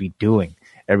television should be doing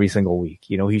every single week.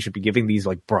 He should be giving these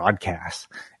like broadcasts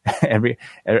every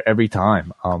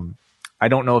time. I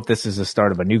don't know if this is the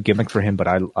start of a new gimmick for him, but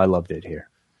I loved it here.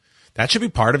 That should be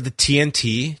part of the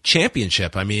TNT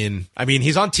championship. I mean,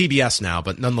 he's on TBS now,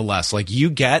 but nonetheless, like you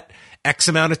get X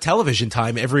amount of television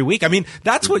time every week. I mean,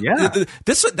 that's what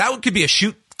that could be a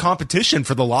shoot competition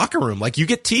for the locker room. Like you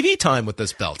get TV time with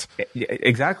this belt.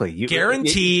 Exactly.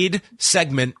 Guaranteed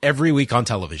segment every week on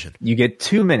television. You get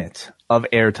 2 minutes of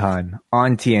airtime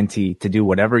on TNT to do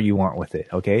whatever you want with it.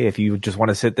 Okay. If you just want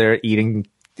to sit there eating,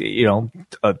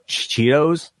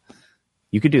 Cheetos,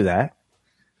 you could do that.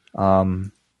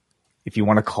 If you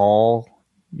want to call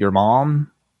your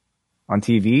mom on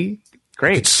TV,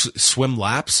 great. Swim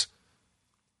laps.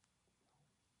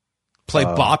 Play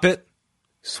Bop It.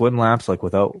 Swim laps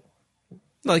without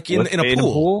in a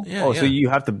pool. Yeah, so you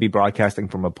have to be broadcasting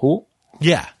from a pool?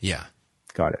 Yeah.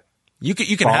 Got it. You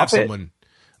can have someone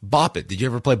Bop It. Did you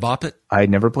ever play Bop It? I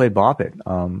never played Bop It.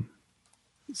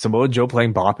 Samoa Joe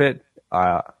playing Bop It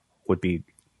would be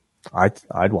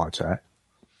I'd watch that.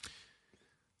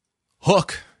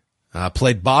 Hook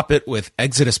played Bop It with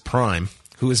Exodus Prime,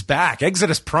 who is back.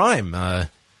 Exodus Prime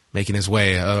making his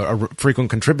way, a frequent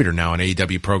contributor now in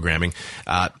AEW programming.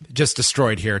 Just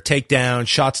destroyed here. Takedown,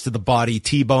 shots to the body,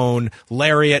 T-bone,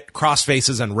 lariat,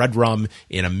 crossfaces, and red rum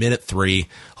in 1:03.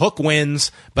 Hook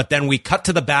wins, but then we cut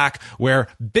to the back where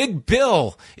Big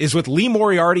Bill is with Lee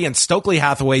Moriarty and Stokely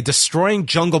Hathaway destroying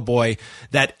Jungle Boy.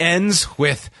 That ends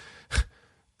with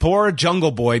poor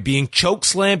Jungle Boy being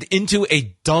chokeslammed into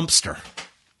a dumpster.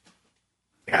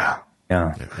 Yeah.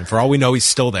 And for all we know, he's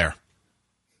still there.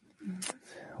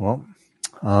 Well,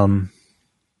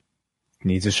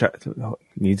 needs a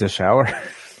shower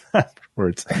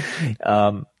afterwards.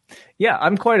 Yeah,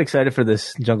 I'm quite excited for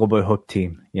this Jungle Boy Hook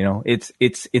team. You know, it's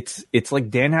like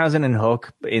Danhausen and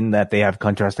Hook in that they have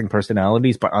contrasting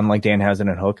personalities, but unlike Danhausen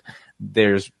and Hook,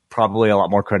 there's probably a lot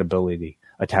more credibility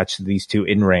attached to these two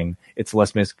in ring. It's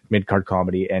less mid-card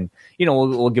comedy, and you know,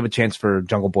 we'll give a chance for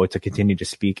Jungle Boy to continue to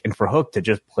speak and for Hook to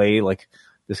just play like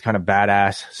this kind of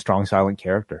badass, strong, silent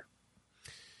character.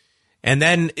 And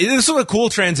then this was a cool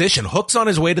transition. Hook's on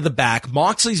his way to the back.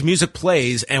 Moxley's music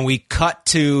plays, and we cut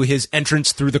to his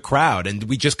entrance through the crowd, and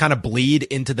we just kind of bleed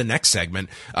into the next segment,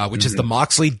 which is the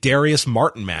Moxley-Darius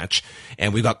Martin match.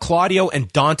 And we got Claudio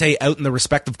and Dante out in the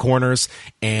respective corners,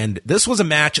 and this was a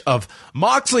match of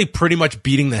Moxley pretty much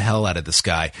beating the hell out of this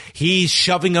guy. He's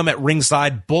shoving him at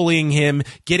ringside, bullying him,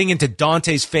 getting into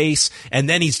Dante's face, and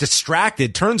then he's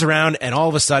distracted, turns around, and all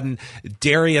of a sudden,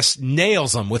 Darius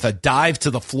nails him with a dive to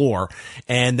the floor.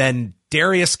 And then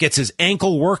Darius gets his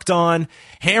ankle worked on,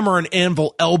 hammer and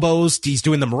anvil elbows. He's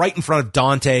doing them right in front of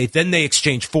Dante. Then they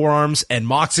exchange forearms, and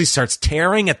Moxley starts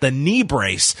tearing at the knee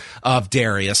brace of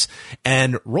Darius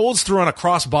and rolls through on a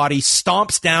crossbody,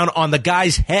 stomps down on the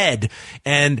guy's head,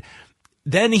 and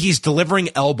then he's delivering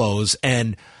elbows.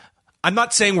 And I'm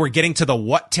not saying we're getting to the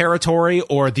what territory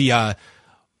or the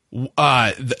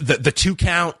 2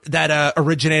 count that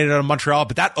originated out of Montreal,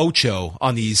 but that Ocho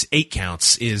on these 8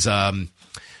 counts is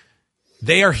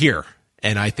they are here,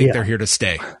 and I think they're here to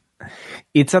stay.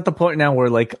 It's at the point now where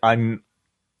like I'm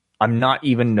not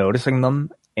even noticing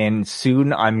them, and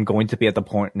soon I'm going to be at the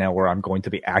point now where I'm going to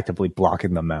be actively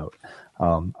blocking them out.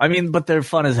 I mean, but they're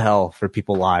fun as hell for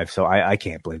people live, so I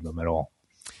can't blame them at all.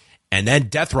 And then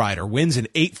Death Rider wins in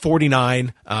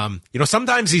 8:49. You know,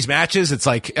 sometimes these matches, it's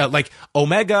like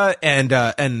Omega and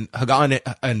Hagane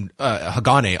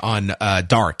on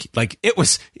Dark. Like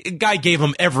guy gave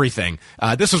him everything.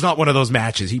 This was not one of those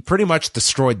matches. He pretty much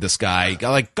destroyed this guy.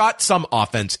 Like got some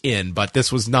offense in, but this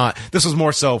was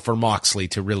more so for Moxley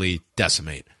to really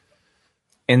decimate.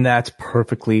 And that's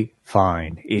perfectly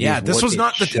fine. This is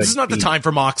not the time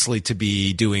for Moxley to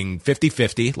be doing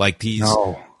 50-50. Like he's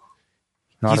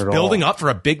building up for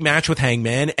a big match with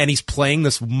Hangman, and he's playing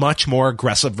this much more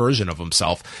aggressive version of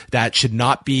himself that should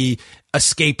not be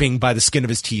escaping by the skin of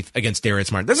his teeth against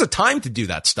Darius Martin. There's a time to do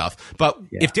that stuff, but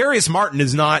if Darius Martin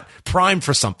is not primed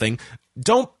for something,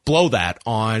 don't blow that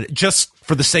on just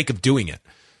for the sake of doing it.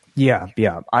 Yeah.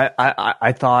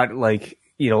 I thought, like,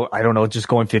 you know, I don't know, just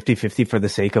going 50-50 for the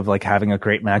sake of like having a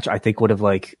great match, I think would have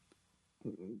like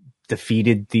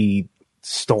defeated the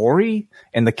story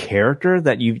and the character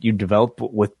that you develop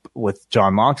with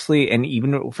Jon Moxley, and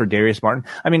even for Darius Martin.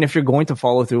 I mean, if you're going to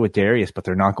follow through with Darius, but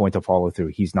they're not going to follow through,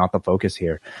 he's not the focus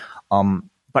here.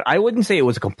 But I wouldn't say it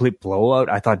was a complete blowout.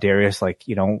 I thought Darius, like,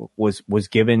 you know, was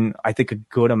given, I think, a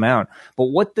good amount. But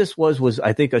what this was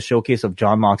I think a showcase of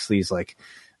Jon Moxley's like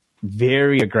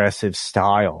very aggressive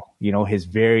style, you know, his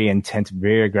very intense,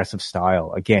 very aggressive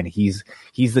style. Again, he's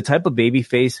the type of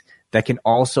babyface that can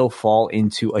also fall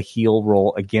into a heel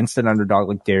role against an underdog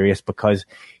like Darius, because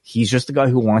he's just a guy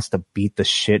who wants to beat the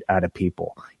shit out of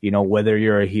people, you know, whether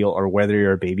you're a heel or whether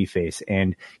you're a babyface.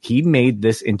 And he made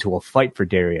this into a fight for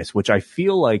Darius, which I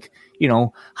feel like, you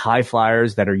know, high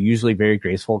flyers that are usually very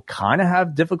graceful kind of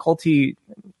have difficulty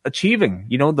achieving,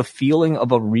 you know, the feeling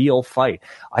of a real fight.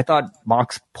 I thought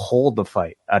Mox pulled the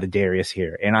fight out of Darius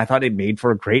here, and I thought it made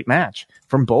for a great match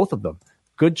from both of them.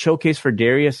 Good showcase for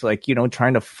Darius, like, you know,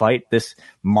 trying to fight this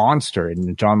monster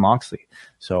in Jon Moxley.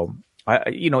 So,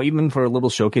 you know, even for a little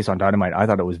showcase on Dynamite, I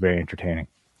thought it was very entertaining.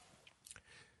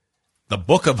 The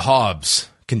Book of Hobbs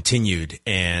continued,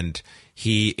 and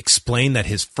he explained that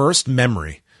his first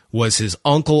memory was his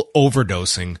uncle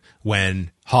overdosing when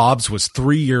Hobbs was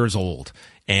 3 years old.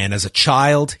 And as a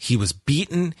child, he was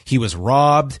beaten, he was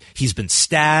robbed, he's been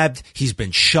stabbed, he's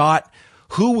been shot.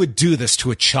 Who would do this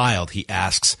to a child, he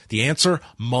asks. The answer,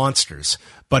 monsters.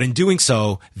 But in doing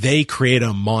so, they create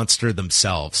a monster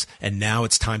themselves. And now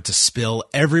it's time to spill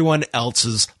everyone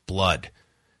else's blood.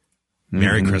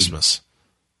 Merry Christmas.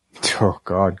 Oh,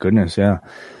 God, goodness, yeah.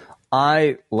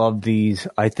 I love these.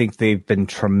 I think they've been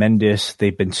tremendous.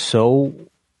 They've been so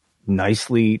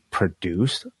nicely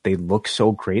produced. They look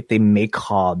so great. They make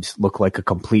Hobbs look like a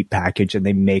complete package, and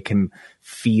they make him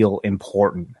feel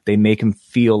important. They make him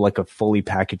feel like a fully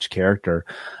packaged character.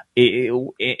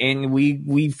 And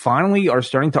we finally are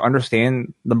starting to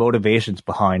understand the motivations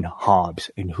behind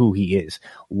Hobbs and who he is,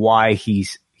 why he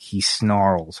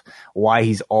snarls, why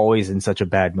he's always in such a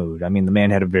bad mood. I mean, the man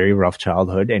had a very rough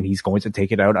childhood, and he's going to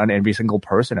take it out on every single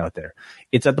person out there.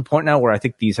 It's at the point now where I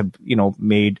think these have,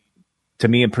 made, to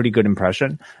me, a pretty good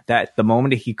impression that the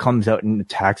moment he comes out and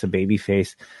attacks a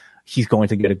babyface, he's going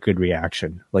to get a good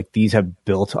reaction. Like, these have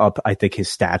built up, I think, his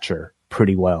stature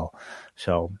pretty well.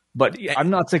 So, but I'm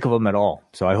not sick of him at all.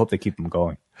 So I hope they keep him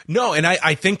going. No, and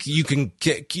I think you can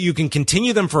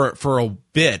continue them for a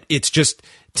bit. It's just,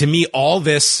 to me, all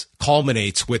this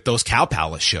culminates with those Cow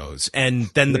Palace shows and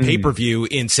then the pay-per-view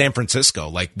in San Francisco.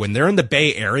 Like, when they're in the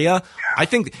Bay Area, I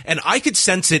think, and I could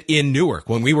sense it in Newark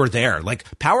when we were there. Like,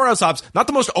 Powerhouse Hobbs, not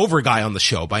the most over guy on the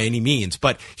show by any means,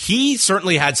 but he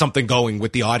certainly had something going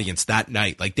with the audience that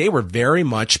night. Like, they were very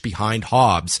much behind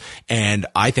Hobbs, and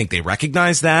I think they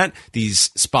recognize that. These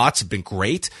spots have been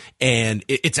great, and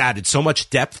it's added so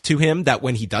much depth to him that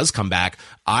when he does come back,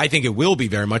 I think it will be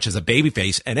very much as a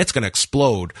babyface, and it's going to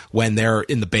explode when they're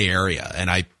in the Bay Area. And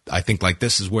I think, like,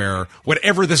 this is where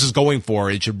whatever this is going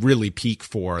for, it should really peak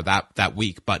for that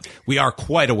week. But we are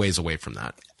quite a ways away from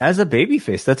that. As a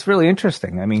babyface, that's really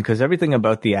interesting. I mean, because everything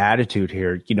about the attitude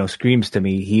here, screams to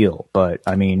me heel. But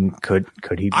I mean, could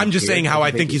he? I'm just saying how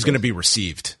I think he's going to be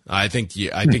received. I think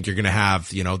you're going to have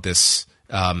this.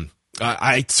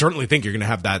 I certainly think you're going to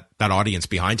have that audience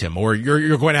behind him, or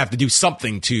you're going to have to do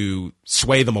something to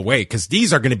sway them away, because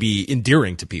these are going to be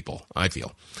endearing to people, I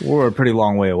feel. We're a pretty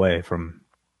long way away from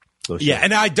those shows. Yeah,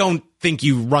 and I don't think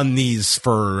you run these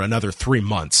for another 3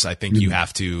 months. I think you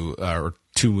have to, or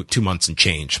 2 months and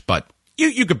change, but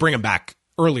you could bring him back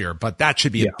earlier, but that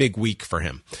should be a big week for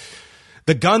him.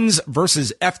 The Guns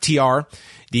versus FTR.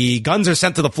 The Guns are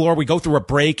sent to the floor. We go through a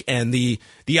break, and the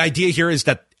idea here is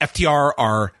that FTR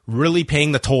are really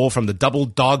paying the toll from the double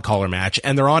dog collar match,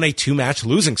 and they're on a 2-match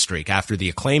losing streak after the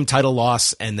Acclaim title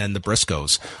loss and then the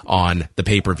Briscoes on the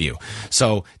pay-per-view.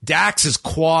 So Dax's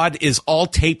quad is all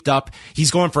taped up.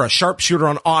 He's going for a sharpshooter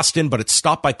on Austin, but it's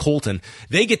stopped by Colton.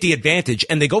 They get the advantage,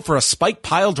 and they go for a spike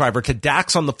pile driver to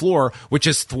Dax on the floor, which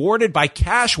is thwarted by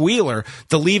Cash Wheeler,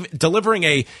 delivering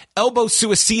a elbow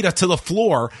suicida to the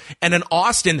floor, and then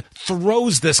Austin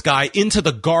throws this guy into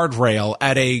the guardrail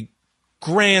at a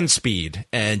grand speed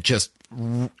and just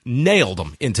nailed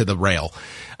him into the rail.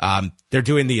 They're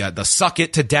doing the suck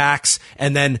it to Dax,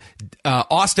 and then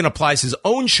Austin applies his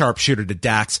own sharpshooter to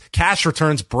Dax. Cash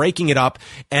returns, breaking it up,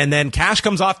 and then Cash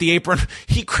comes off the apron.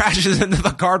 He crashes into the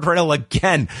guardrail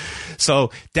again.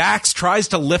 So Dax tries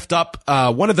to lift up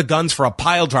one of the Guns for a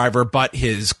pile driver, but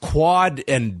his quad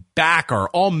and back are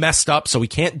all messed up, so he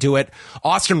can't do it.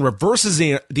 Austin reverses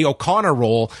the O'Connor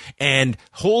roll and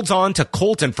holds on to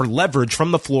Colton for leverage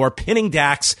from the floor, pinning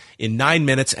Dax in 9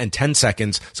 minutes and 10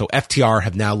 seconds. So FTR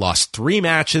have now lost 3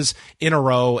 matches in a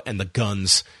row, and the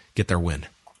Guns get their win.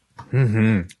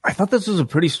 I thought this was a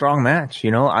pretty strong match.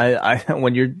 I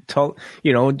when you're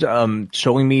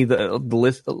showing me the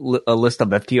list, a list of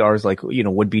FTR's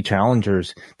would be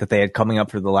challengers that they had coming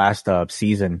up for the last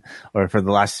season or for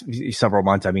the last several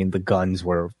months. I mean, the Guns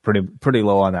were pretty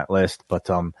low on that list, but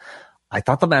I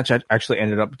thought the match actually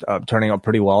ended up turning out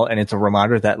pretty well. And it's a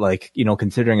reminder that,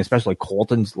 considering especially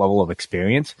Colton's level of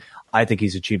experience, I think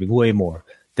he's achieving way more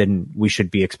than we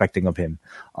should be expecting of him.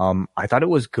 I thought it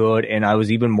was good, and I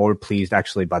was even more pleased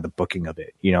actually by the booking of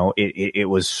it. It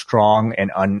was strong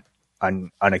and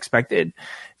unexpected,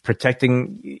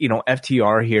 protecting,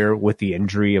 FTR here with the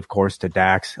injury, of course, to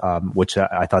Dax, which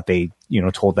I thought they,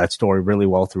 told that story really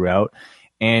well throughout.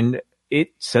 And it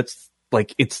sets,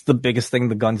 it's the biggest thing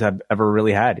the Guns have ever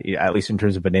really had, at least in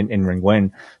terms of an in-ring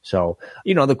win. So,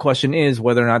 the question is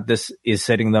whether or not this is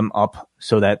setting them up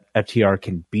so that FTR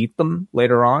can beat them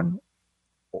later on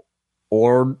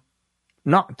or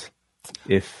not,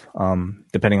 if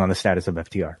depending on the status of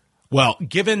FTR. Well,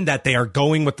 given that they are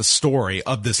going with the story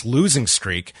of this losing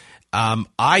streak,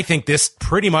 I think this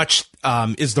pretty much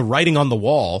is the writing on the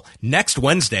wall. Next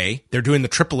Wednesday, they're doing the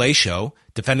AAA show,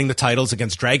 defending the titles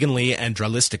against Dragon Lee and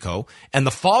Dralistico. And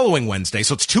the following Wednesday,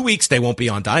 so it's 2 weeks they won't be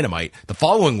on Dynamite. The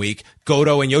following week,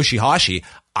 Goto and Yoshihashi.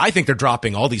 I think they're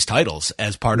dropping all these titles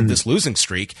as part of this losing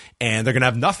streak, and they're going to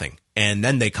have nothing. And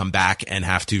then they come back and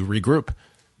have to regroup.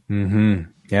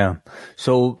 Yeah.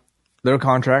 So their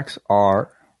contracts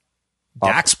are...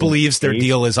 Dax believes their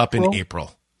deal is up in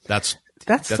April. That's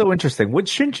so interesting.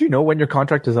 Shouldn't you know when your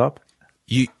contract is up?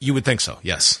 You would think so,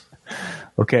 yes.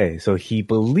 Okay, so he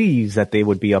believes that they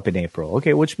would be up in April.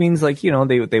 Okay, which means like,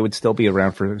 they would still be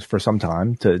around for some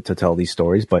time to tell these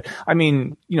stories. But I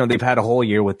mean, they've had a whole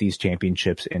year with these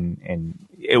championships and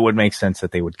it would make sense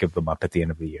that they would give them up at the end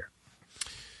of the year.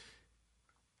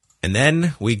 And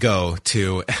then we go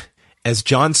to, as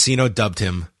John Cena dubbed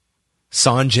him,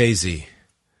 Sanjay Z.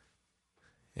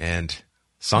 And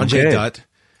Sanjay Dutt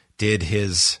did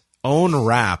his own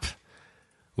rap,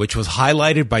 which was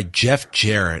highlighted by Jeff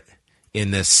Jarrett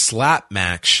in this Slap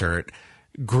Max shirt,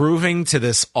 grooving to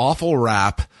this awful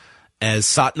rap as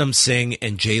Satnam Singh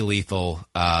and Jay Lethal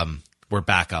were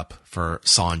back up for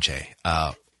Sanjay.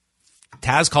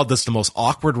 Taz called this the most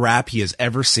awkward rap he has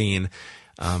ever seen.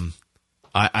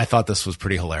 I thought this was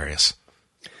pretty hilarious.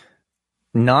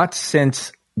 Not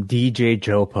since DJ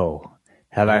Jopo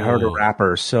have I heard a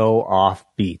rapper so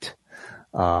offbeat.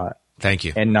 Thank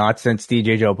you. And not since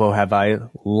DJ Jopo have I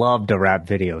loved a rap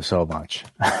video so much.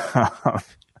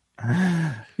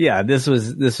 Yeah, it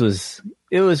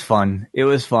was fun. It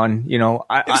was fun. It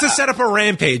was to set up a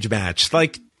Rampage match.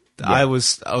 Like, yeah. I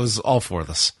was all for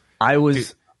this.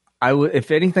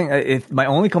 If anything, my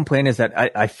only complaint is that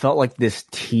I felt like this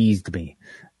teased me.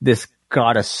 This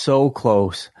got us so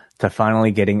close to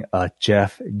finally getting a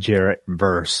Jeff Jarrett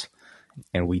verse.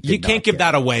 And you can't give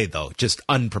that away though, just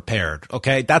unprepared.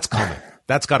 Okay, that's coming.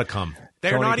 That's got to come.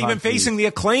 They're Tony not even facing the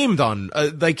Acclaimed on.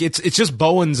 It's just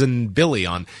Bowens and Billy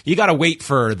on. You got to wait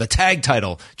for the tag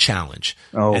title challenge,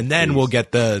 and then we'll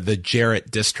get the Jarrett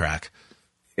diss track.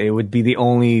 It would be the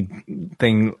only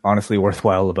thing honestly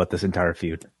worthwhile about this entire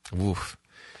feud. Oof.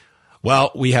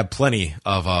 Well, we have plenty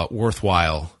of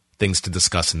worthwhile things to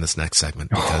discuss in this next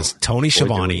segment because Tony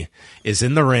Schiavone is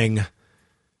in the ring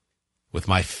with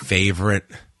my favorite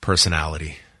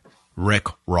personality, Rick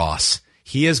Ross.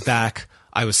 He is back.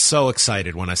 I was so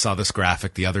excited when I saw this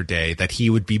graphic the other day that he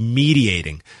would be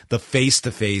mediating the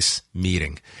face-to-face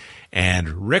meeting.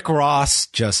 And Rick Ross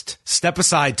just, step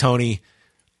aside, Tony.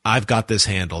 I've got this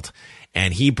handled.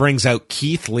 And he brings out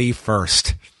Keith Lee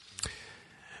first.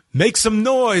 Make some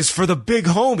noise for the big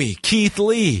homie, Keith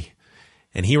Lee.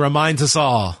 And he reminds us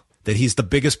all that he's the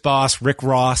biggest boss, Rick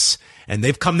Ross, and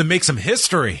they've come to make some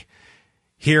history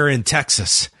here in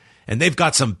Texas, and they've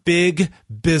got some big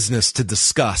business to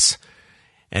discuss.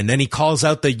 And then he calls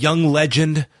out the young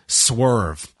legend,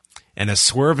 Swerve. And as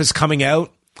Swerve is coming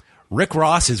out, Rick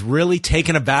Ross is really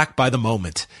taken aback by the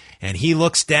moment. And he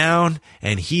looks down,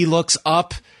 and he looks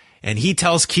up, and he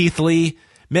tells Keith Lee,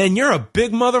 man, you're a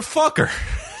big motherfucker.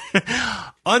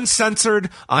 Uncensored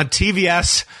on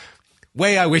TVS.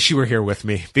 Way I wish you were here with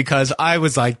me because I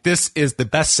was like, this is the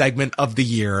best segment of the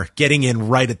year, getting in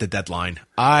right at the deadline.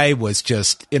 I was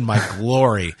just in my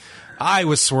glory. I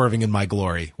was swerving in my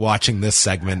glory watching this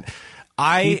segment.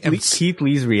 Keith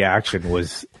Lee's reaction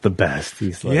was the best.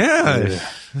 He's like, yeah.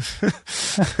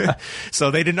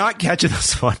 So they did not catch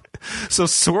this one. So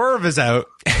Swerve is out,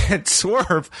 and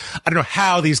Swerve, I don't know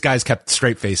how these guys kept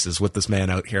straight faces with this man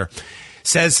out here,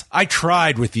 says, I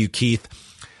tried with you, Keith.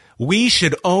 We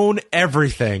should own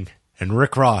everything. And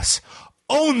Rick Ross,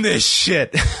 own this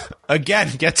shit.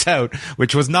 Again, gets out,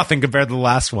 which was nothing compared to the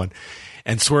last one.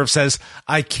 And Swerve says,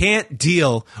 I can't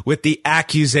deal with the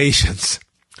accusations.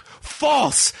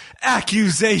 False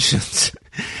accusations.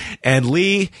 And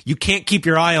Lee, you can't keep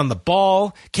your eye on the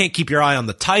ball, can't keep your eye on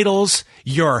the titles,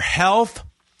 your health.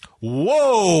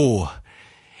 Whoa.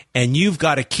 And you've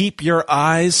got to keep your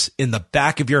eyes in the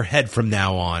back of your head from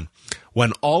now on.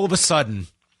 When all of a sudden,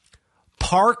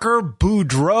 Parker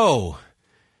Boudreaux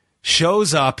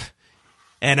shows up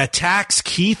and attacks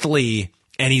Keith Lee,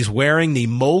 and he's wearing the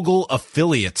Mogul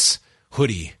Affiliates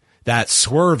hoodie that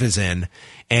Swerve is in,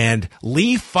 and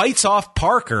Lee fights off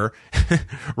Parker.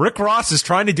 Rick Ross is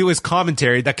trying to do his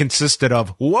commentary that consisted of,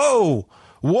 whoa,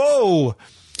 whoa,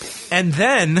 and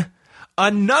then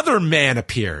another man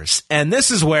appears, and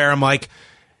this is where I'm like,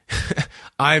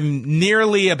 I'm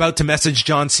nearly about to message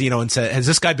John Cena and say, has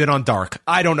this guy been on Dark?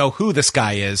 I don't know who this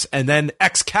guy is. And then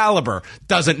Excalibur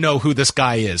doesn't know who this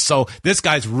guy is. So this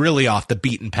guy's really off the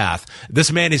beaten path.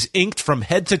 This man is inked from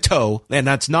head to toe, and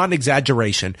that's not an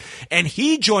exaggeration. And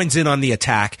he joins in on the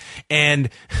attack, and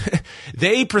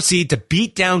they proceed to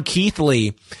beat down Keith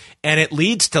Lee. And it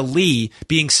leads to Lee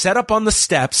being set up on the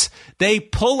steps. They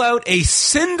pull out a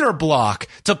cinder block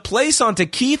to place onto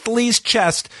Keith Lee's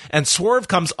chest, and Swerve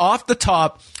comes off the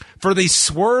top for the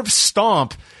Swerve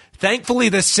Stomp. Thankfully,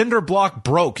 the cinder block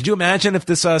broke. Could you imagine if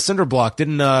this cinder block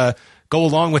didn't go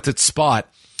along with its spot?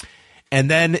 And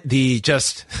then the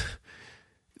kiss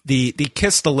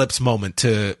the lips moment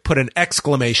to put an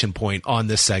exclamation point on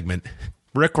this segment.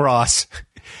 Rick Ross,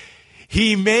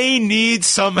 he may need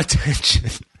some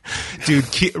attention.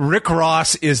 Dude, Rick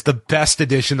Ross is the best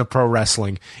addition to pro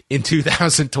wrestling in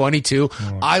 2022.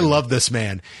 I love this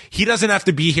man. He doesn't have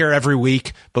to be here every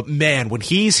week, but man, when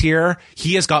he's here,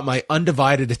 he has got my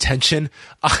undivided attention.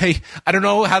 I don't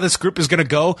know how this group is going to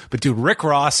go, but dude, Rick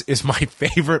Ross is my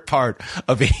favorite part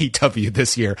of AEW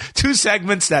this year. 2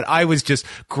 segments that I was just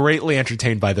greatly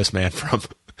entertained by this man from.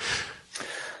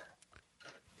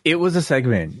 It was a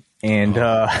segment, and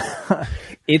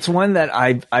it's one that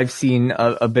I've seen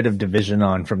a bit of division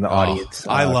on from the audience.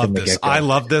 I love this. I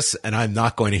love this, and I'm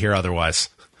not going to hear otherwise.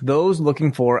 Those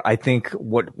looking for, I think,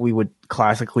 what we would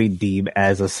classically deem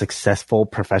as a successful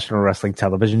professional wrestling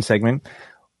television segment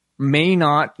may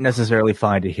not necessarily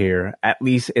find it here, at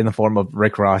least in the form of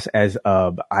Rick Ross as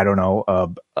a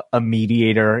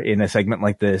mediator in a segment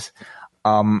like this.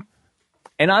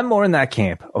 And I'm more in that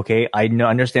camp, okay? I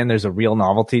understand there's a real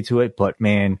novelty to it, but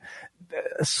man,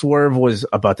 Swerve was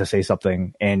about to say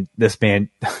something, and this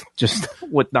man just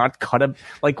would not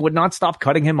stop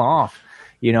cutting him off,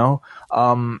 you know?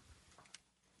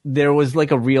 There was like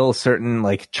a real certain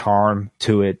like charm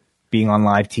to it being on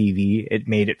live TV. It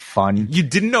made it fun. You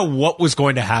didn't know what was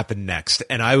going to happen next,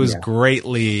 and I was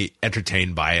greatly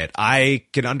entertained by it. I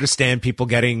can understand people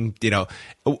getting,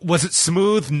 was it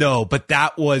smooth? No, but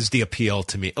that was the appeal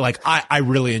to me. Like, I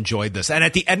really enjoyed this. And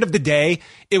at the end of the day,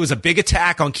 it was a big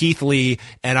attack on Keith Lee,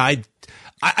 and I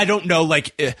don't know,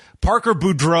 like, Parker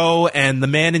Boudreaux and the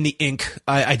Man in the Ink,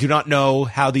 I do not know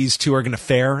how these two are going to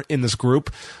fare in this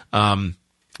group.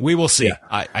 We will see. Yeah.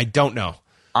 I don't know.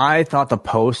 I thought the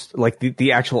post, like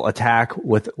the actual attack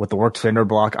with the worked cinder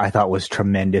block, I thought was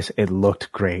tremendous. It looked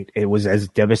great. It was as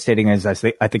devastating as I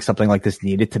think something like this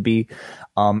needed to be.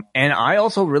 And I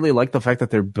also really like the fact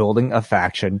that they're building a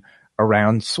faction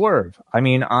around Swerve. I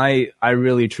mean, I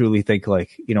really truly think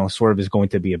Swerve is going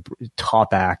to be a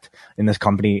top act in this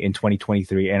company in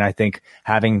 2023. And I think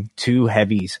having 2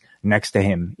 heavies next to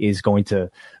him is going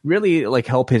to really like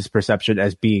help his perception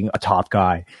as being a top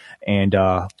guy. And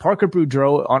Parker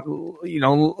Boudreaux on,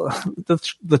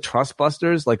 the Trust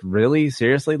Busters, like really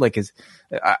seriously, like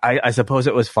I suppose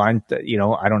it was fine that,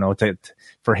 I don't know,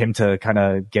 for him to kind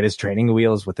of get his training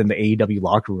wheels within the AEW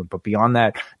locker room. But beyond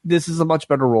that, this is a much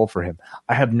better role for him.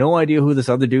 I have no idea who this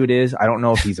other dude is. I don't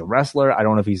know if he's a wrestler. I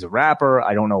don't know if he's a rapper.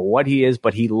 I don't know what he is,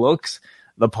 but he looks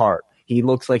the part. He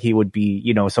looks like he would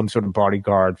be, some sort of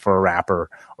bodyguard for a rapper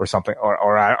or something,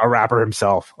 or a rapper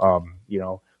himself,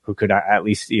 who could at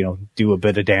least, do a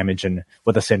bit of damage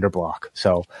with a cinder block.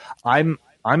 So I'm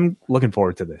looking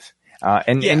forward to this.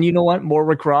 And you know what? More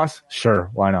Rick Ross?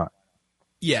 Sure. Why not?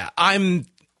 Yeah. I'm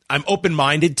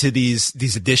open-minded to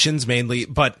these additions mainly,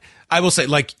 but I will say,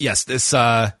 like, yes, this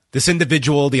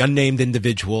individual, the unnamed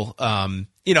individual,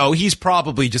 he's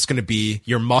probably just going to be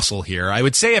your muscle here. I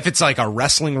would say if it's like a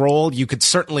wrestling role, you could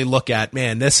certainly look at,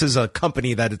 man, this is a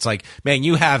company that it's like, man,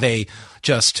 you have a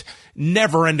just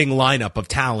never-ending lineup of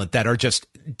talent that are just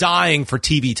dying for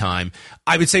TV time.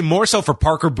 I would say more so for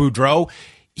Parker Boudreaux,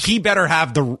 he better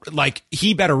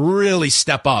really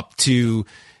step up to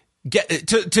get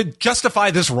to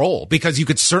justify this role, because you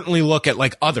could certainly look at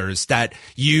like others that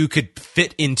you could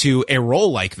fit into a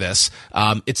role like this.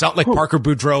 It's not like Parker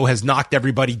Boudreaux has knocked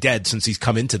everybody dead since he's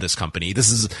come into this company.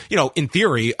 This is, in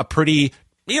theory, a pretty,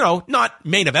 not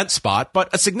main event spot,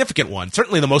 but a significant one.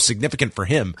 Certainly the most significant for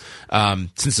him,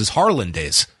 since his Harlan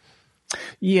days.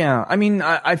 Yeah. I mean,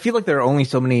 I feel like there are only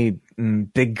so many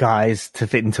big guys to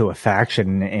fit into a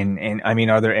faction. And I mean,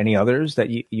 are there any others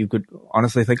that you could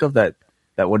honestly think of that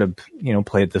would have,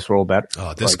 played this role better?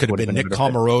 Oh, this could have been Nick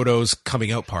Comoroto's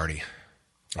coming out party.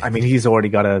 I mean, he's already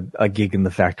got a gig in the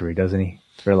factory, doesn't he,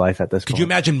 for life at this point? Could you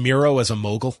imagine Miro as a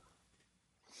mogul?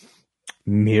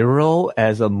 Miro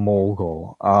as a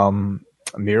mogul.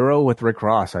 Miro with Rick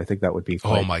Ross. I think that would be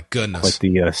quite, oh my goodness, quite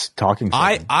the talking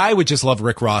segment. I would just love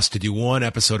Rick Ross to do one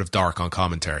episode of Dark on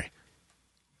commentary.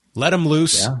 Let him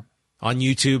loose on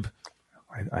YouTube.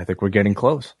 I think we're getting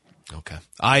close. Okay.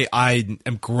 I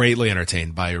am greatly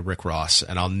entertained by Rick Ross,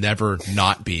 and I'll never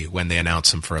not be when they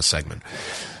announce him for a segment.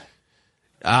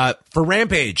 For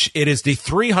Rampage, it is the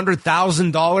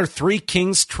 $300,000 Three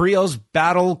Kings Trios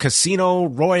Battle Casino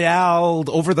Royale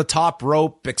over the top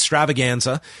rope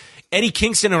extravaganza. Eddie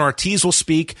Kingston and Ortiz will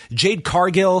speak. Jade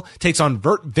Cargill takes on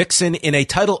Vert Vixen in a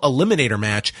title eliminator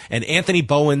match. And Anthony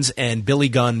Bowens and Billy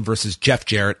Gunn versus Jeff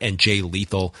Jarrett and Jay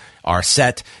Lethal are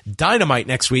set. Dynamite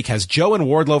next week has Joe and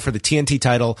Wardlow for the TNT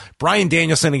title, Bryan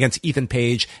Danielson against Ethan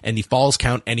Page, and the Falls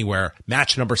Count Anywhere,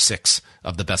 match number 6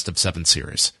 of the Best of 7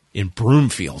 series in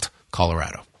Broomfield,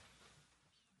 Colorado.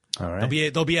 All right.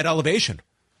 They'll be at Elevation.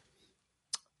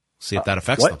 See if that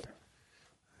affects them.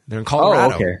 They're in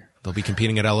Colorado. Oh, okay. They'll be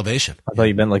competing at Elevation. I thought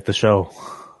you meant like the show.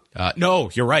 No,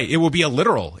 you're right. It will be a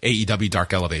literal AEW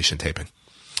Dark Elevation taping.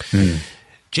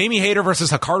 Jamie Hayter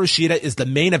versus Hikaru Shida is the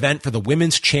main event for the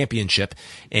women's championship.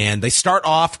 And they start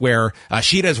off where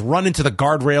Shida is run into the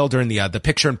guardrail during the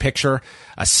picture-in-picture.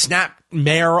 A snap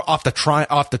mare off the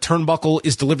turnbuckle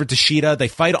is delivered to Shida. They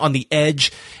fight on the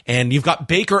edge, and you've got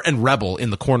Baker and Rebel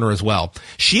in the corner as well.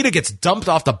 Shida gets dumped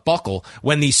off the buckle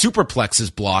when the superplex is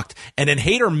blocked, and then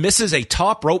Hayter misses a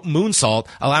top rope moonsault,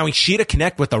 allowing Shida to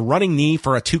connect with a running knee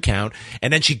for a 2 count,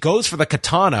 and then she goes for the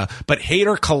katana, but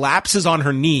Hayter collapses on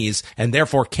her knees and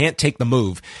therefore can't take the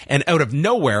move, and out of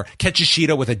nowhere catches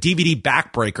Shida with a DVD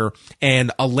backbreaker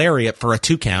and a lariat for a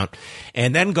 2 count,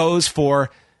 and then goes for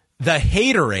the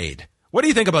Haterade. What do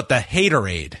you think about the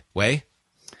Haterade, Way?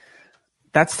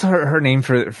 That's her name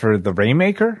for the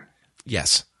Rainmaker?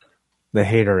 Yes. The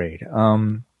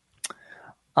Haterade.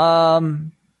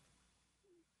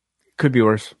 Could be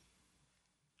worse.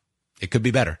 It could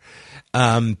be better.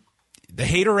 The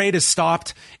Haterade is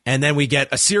stopped, and then we get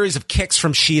a series of kicks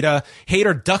from Shida.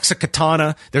 Hayter ducks a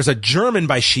katana. There's a German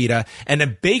by Shida, and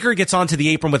then Baker gets onto the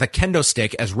apron with a kendo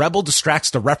stick as Rebel distracts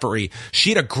the referee.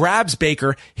 Shida grabs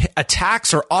Baker,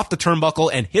 attacks her off the turnbuckle,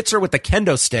 and hits her with the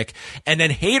kendo stick, and then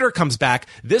Hayter comes back.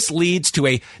 This leads to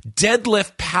a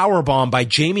deadlift powerbomb by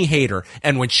Jamie Hayter,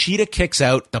 and when Shida kicks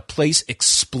out, the place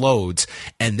explodes,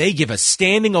 and they give a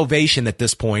standing ovation at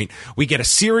this point. We get a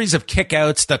series of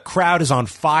kickouts. The crowd is on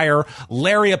fire.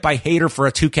 Lariat by Hayter for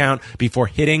a 2 count before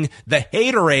hitting the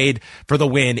Haterade for the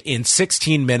win in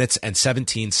 16 minutes and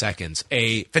 17 seconds.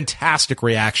 A fantastic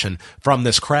reaction from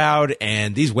this crowd,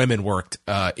 and these women worked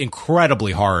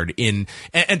incredibly hard and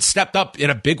stepped up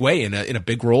in a big way, in a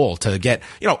big role to get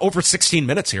over 16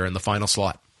 minutes here in the final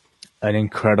slot. An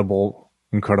incredible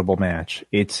match.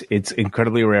 It's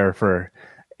incredibly rare for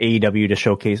AEW to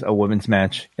showcase a women's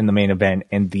match in the main event,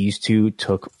 and these two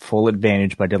took full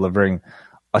advantage by delivering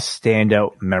a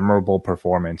standout, memorable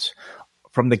performance.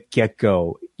 From the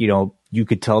get-go, you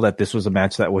could tell that this was a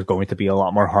match that was going to be a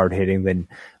lot more hard-hitting than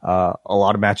a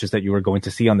lot of matches that you were going to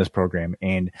see on this program.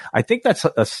 And I think that's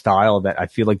a style that I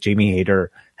feel like Jamie Hayter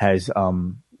has,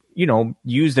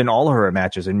 used in all of her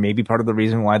matches, and maybe part of the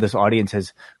reason why this audience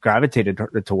has gravitated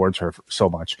towards her so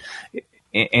much.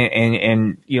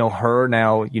 And her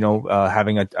now,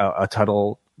 having a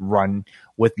title run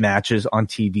with matches on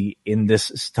TV in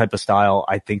this type of style,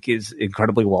 I think is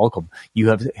incredibly welcome. You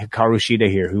have Hikaru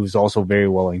Shida here, who's also very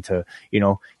willing to,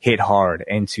 hit hard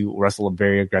and to wrestle a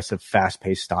very aggressive,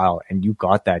 fast-paced style. And you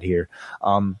got that here.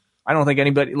 I don't think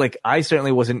anybody, I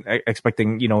certainly wasn't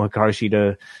expecting, Hikaru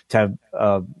Shida to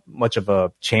have much of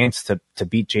a chance to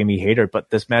beat Jamie Hayter, but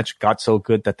this match got so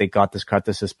good that they got this crowd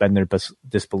to suspend their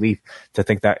disbelief to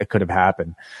think that it could have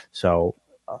happened. So,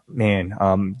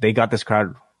 they got this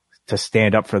crowd to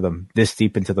stand up for them this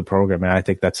deep into the program. And I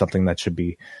think that's something that should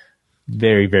be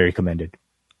very, very commended.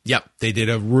 Yep, they did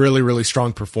a really, really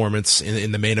strong performance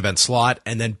in the main event slot.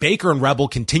 And then Baker and Rebel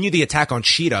continue the attack on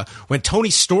Shida when Toni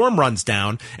Storm runs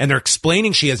down, and they're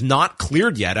explaining she has not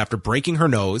cleared yet after breaking her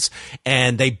nose.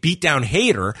 And they beat down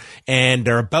Hayter, and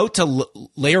they're about to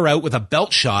lay her out with a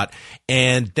belt shot.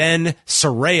 And then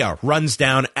Saraya runs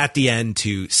down at the end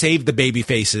to save the baby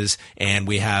faces. And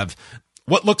we have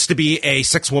what looks to be a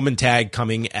 6-woman tag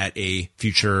coming at a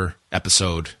future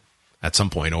episode at some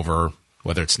point over,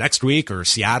 whether it's next week or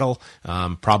Seattle,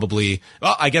 probably.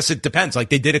 Well, I guess it depends.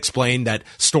 They did explain that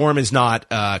Storm is not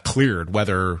cleared,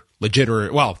 whether legit or,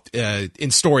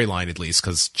 in storyline at least,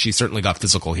 because she certainly got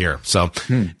physical here. So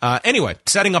anyway,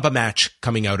 setting up a match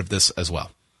coming out of this as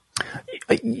well.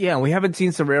 Yeah, we haven't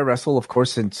seen Saraya wrestle, of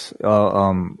course, since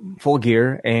Full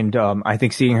Gear, and I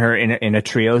think seeing her in a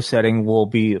trio setting will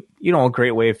be, a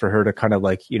great way for her to kind of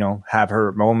have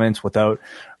her moments without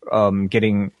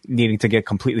needing to get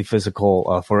completely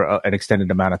physical for an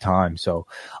extended amount of time. So,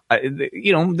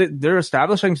 they're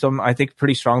establishing some, I think,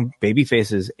 pretty strong baby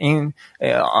faces on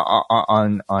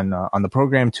the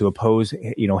program to oppose,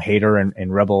 Hayter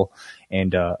and Rebel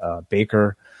and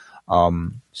Baker.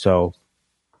 So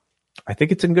I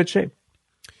think it's in good shape.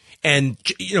 And,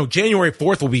 January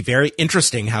 4th will be very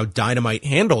interesting how Dynamite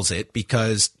handles it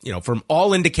because, from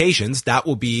all indications, that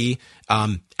will be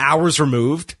hours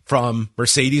removed from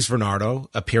Mercedes Varnado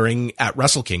appearing at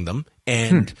Wrestle Kingdom.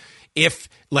 And if,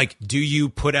 do you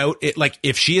put out it,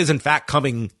 if she is in fact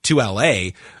coming to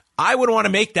LA, I would want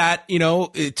to make that,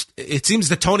 it seems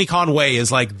the Tony Khan way is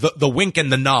the wink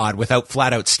and the nod without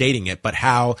flat out stating it. But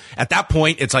how at that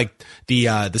point, it's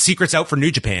the secret's out for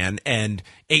New Japan and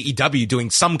AEW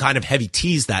doing some kind of heavy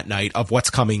tease that night of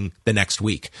what's coming the next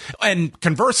week. And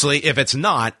conversely, if it's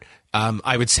not,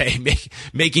 I would say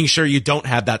making sure you don't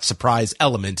have that surprise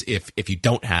element if you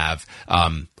don't have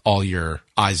all your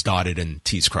I's dotted and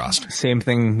T's crossed. Same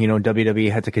thing,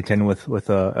 WWE had to contend with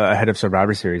ahead of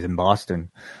Survivor Series in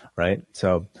Boston, right?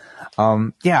 So,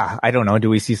 yeah, I don't know. Do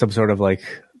we see some sort of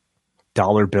like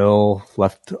dollar bill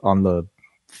left on the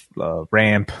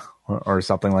ramp or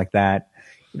something like that?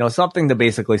 Something to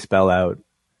basically spell out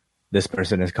this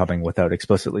person is coming without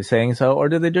explicitly saying so, or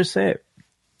did they just say it?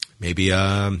 Maybe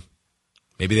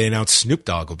they announced Snoop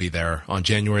Dogg will be there on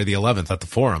January the 11th at the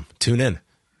Forum. Tune in.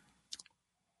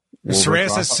 Saraya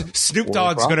says Snoop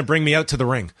Dogg's going to bring me out to the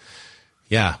ring.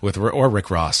 Yeah, or Rick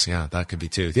Ross. Yeah, that could be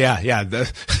too. Yeah.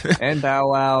 And Bow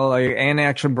Wow, and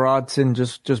Action Bronson.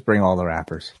 Just bring all the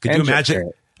rappers. Could you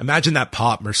imagine? Imagine that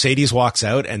pop. Mercedes walks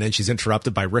out and then she's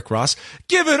interrupted by Rick Ross.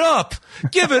 Give it up!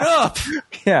 Give it up!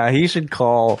 Yeah, he should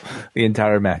call the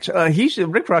entire match.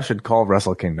 Rick Ross should call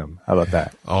Wrestle Kingdom. How about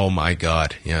that? Oh my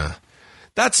God, yeah.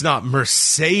 That's not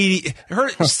Mercedes.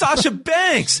 Sasha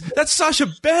Banks. That's Sasha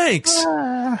Banks.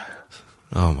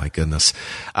 Oh my goodness.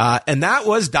 And that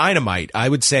was Dynamite. I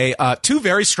would say, two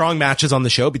very strong matches on the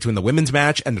show between the women's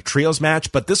match and the trios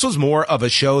match. But this was more of a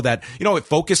show that, it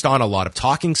focused on a lot of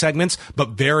talking segments,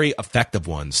 but very effective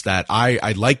ones that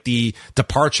I like the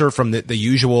departure from the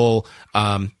usual,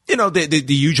 the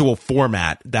usual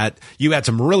format that you had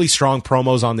some really strong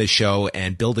promos on this show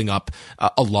and building up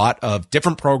a lot of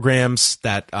different programs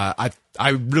that, I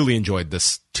really enjoyed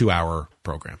this 2-hour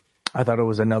program. I thought it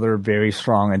was another very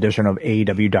strong edition of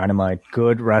AEW Dynamite.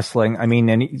 Good wrestling. I mean,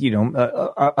 and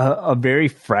a very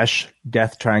fresh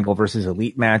Death Triangle versus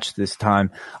Elite match this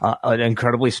time. An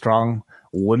incredibly strong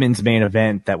women's main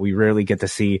event that we rarely get to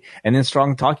see, and then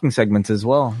strong talking segments as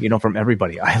well. From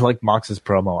everybody. I like Mox's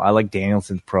promo. I like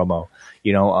Danielson's promo.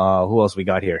 Who else we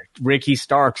got here? Ricky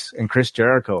Starks and Chris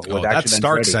Jericho. That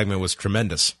Starks segment was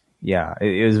tremendous. Yeah,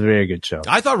 it was a very good show.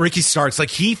 I thought Ricky Starks,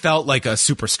 he felt like a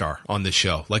superstar on this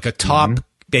show, like a top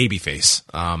babyface.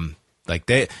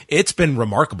 It's been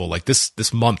remarkable,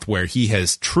 this month where he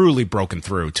has truly broken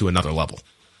through to another level.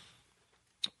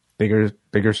 Bigger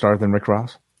star than Rick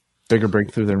Ross? Bigger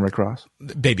breakthrough than Rick Ross?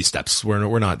 Baby steps.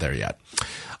 We're not there yet.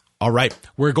 All right.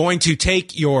 We're going to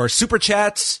take your super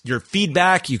chats, your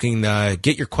feedback. You can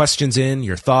get your questions in,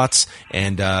 your thoughts,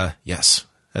 and yes,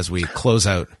 as we close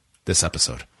out this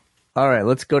episode. All right,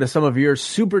 let's go to some of your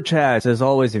super chats. As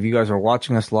always, if you guys are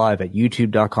watching us live at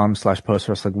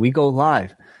youtube.com/postwrestling, we go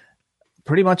live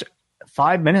pretty much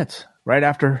 5 minutes right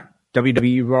after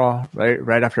WWE Raw,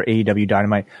 right after AEW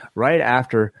Dynamite, right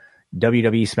after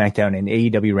WWE SmackDown and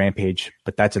AEW Rampage,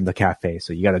 but that's in the cafe,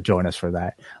 so you got to join us for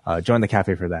that. Join the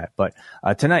cafe for that. But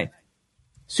tonight,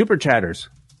 super chatters.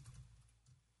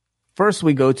 First,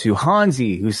 we go to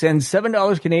Hansi, who sends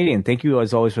 $7 Canadian. Thank you,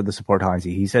 as always, for the support,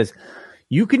 Hansi. He says,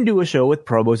 you can do a show with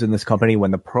promos in this company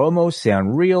when the promos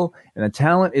sound real and the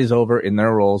talent is over in their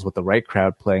roles with the right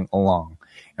crowd playing along.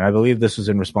 And I believe this was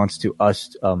in response to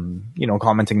us,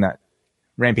 commenting that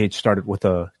Rampage started with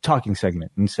a talking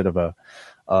segment instead of a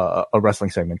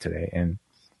wrestling segment today. And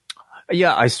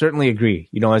yeah, I certainly agree.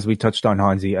 As we touched on,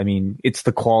 Hansi, I mean, it's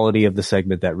the quality of the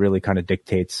segment that really kind of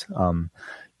dictates,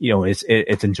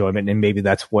 its enjoyment, and maybe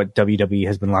that's what WWE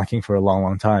has been lacking for a long,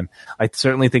 long time. I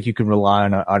certainly think you can rely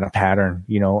on a pattern,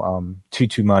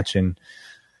 too much, and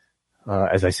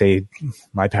as I say,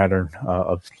 my pattern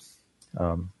of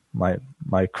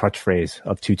my crutch phrase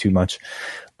of too much.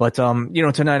 But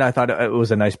tonight I thought it was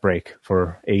a nice break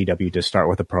for AEW to start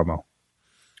with a promo.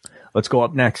 Let's go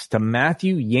up next to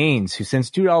Matthew Yanes, who sends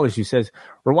 $2, who says,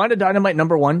 "Rewind to Dynamite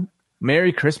 #1.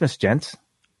 Merry Christmas, gents."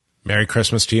 Merry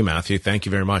Christmas to you, Matthew. Thank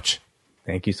you very much.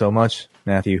 Thank you so much,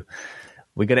 Matthew.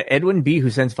 We got a Edwin B,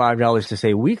 who sends $5 to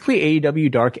say, weekly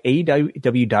AEW Dark,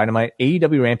 AEW Dynamite,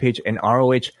 AEW Rampage, and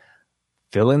ROH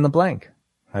fill in the blank.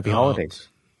 Happy holidays.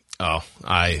 A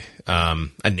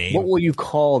name. What will you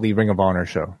call the Ring of Honor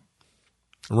show?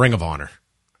 Ring of Honor.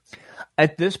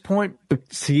 At this point,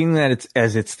 seeing that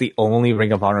it's the only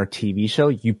Ring of Honor TV show,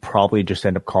 you probably just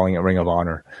end up calling it Ring of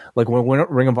Honor. Like when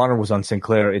Ring of Honor was on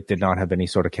Sinclair, it did not have any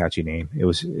sort of catchy name. It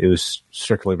was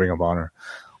strictly Ring of Honor.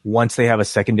 Once they have a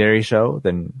secondary show,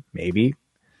 then maybe.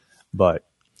 But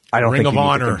I don't think Ring of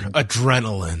Honor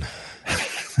Adrenaline.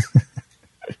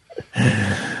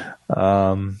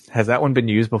 Has that one been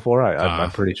used before? I'm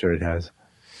pretty sure it has.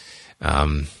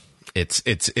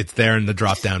 It's there in the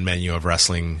drop down menu of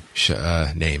wrestling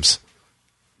names.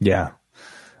 Yeah.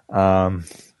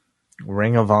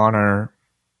 Ring of Honor.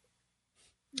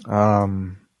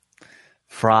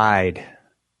 Fried.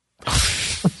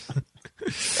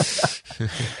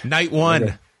 Night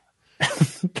one.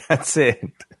 That's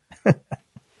it.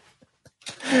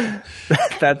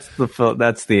 That's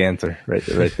the answer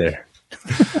right there.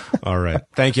 All right.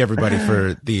 Thank you everybody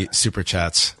for the super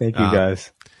chats. Thank you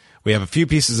guys. We have a few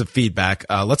pieces of feedback.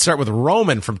 Let's start with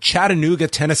Roman from Chattanooga,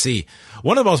 Tennessee.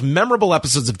 One of the most memorable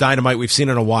episodes of Dynamite we've seen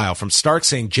in a while, from Stark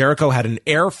saying Jericho had an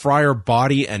air fryer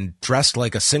body and dressed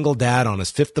like a single dad on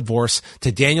his 5th divorce,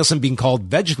 to Danielson being called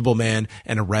Vegetable Man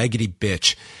and a raggedy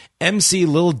bitch. MC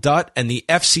Lil Dutt and the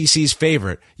FCC's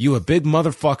favorite, you a big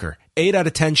motherfucker. 8 out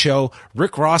of 10 show.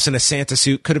 Rick Ross in a Santa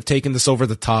suit could have taken this over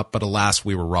the top, but alas,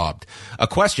 we were robbed. A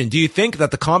question: do you think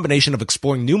that the combination of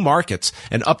exploring new markets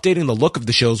and updating the look of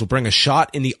the shows will bring a shot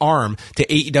in the arm to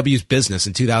AEW's business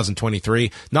in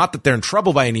 2023? Not that they're in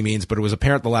trouble by any means, but it was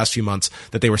apparent the last few months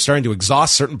that they were starting to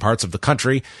exhaust certain parts of the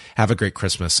country. Have a great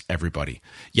Christmas, everybody.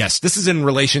 Yes, this is in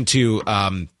relation to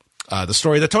the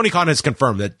story that Tony Khan has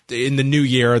confirmed that in the new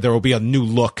year, there will be a new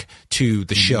look to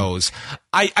the shows.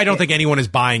 I don't think anyone is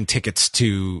buying tickets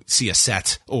to see a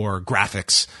set or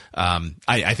graphics.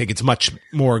 I think it's much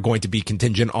more going to be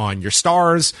contingent on your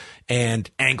stars and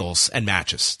angles and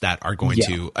matches that are going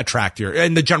to attract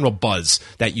and the general buzz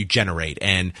that you generate.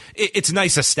 And it's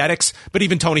nice aesthetics, but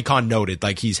even Tony Khan noted,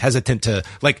 like, he's hesitant to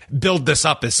like build this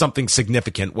up as something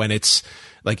significant when it's,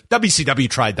 like, WCW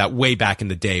tried that way back in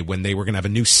the day when they were going to have a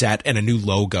new set and a new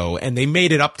logo, and they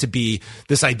made it up to be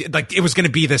this idea, like it was going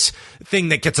to be this thing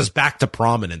that gets us back to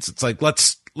prominence. It's like,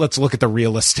 let's look at the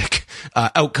realistic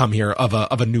outcome here of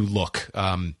a new look.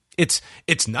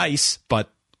 It's nice,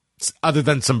 but other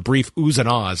than some brief oohs and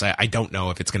ahs, I don't know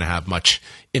if it's going to have much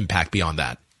impact beyond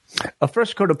that. A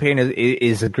fresh coat of paint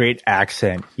is a great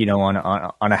accent, you know,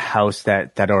 on a house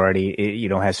that already, you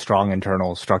know, has strong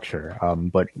internal structure.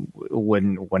 But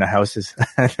when a house is,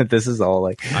 this is all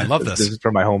like, I love this. This is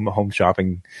from my home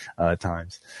shopping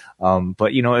times.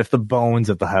 But you know, if the bones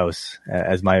of the house,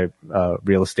 as my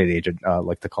real estate agent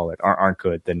like to call it, aren't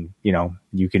good, then you know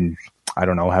you can, I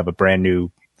don't know, have a brand new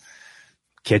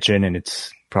kitchen and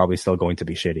it's probably still going to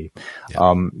be shitty.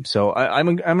 Yeah. So I'm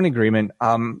in agreement.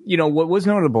 You know, what was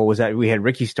notable was that we had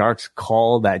Ricky Starks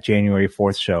call that January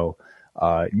 4th show,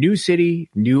 new city,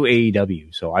 new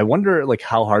AEW. So I wonder like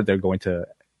how hard they're going to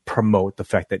promote the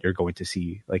fact that you're going to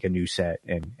see like a new set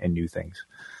and new things.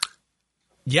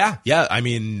 Yeah. I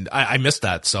mean, I missed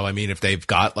that. So, I mean, if they've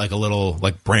got like a little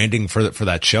like branding for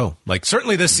that show, like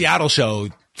certainly the Seattle show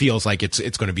feels like it's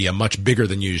going to be a much bigger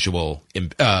than usual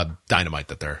Dynamite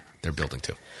that they're building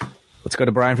to. Let's go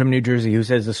to Brian from New Jersey, who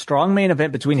says the strong main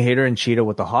event between Hayter and Cheetah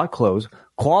with the hot close,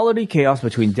 quality chaos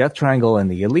between Death Triangle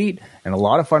and the Elite, and a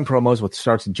lot of fun promos with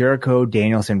Starks and Jericho,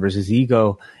 Danielson versus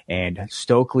Ego, and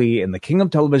Stokely and the King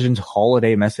of Television's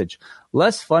holiday message.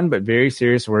 Less fun but very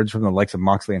serious words from the likes of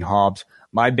Moxley and Hobbs.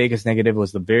 My biggest negative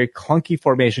was the very clunky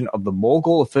formation of the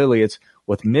Mogul affiliates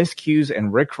with miscues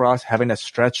and Rick Ross having to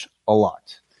stretch a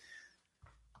lot.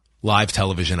 Live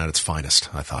television at its finest,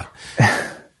 I thought.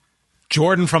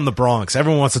 Jordan from the Bronx.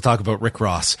 Everyone wants to talk about Rick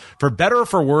Ross. For better or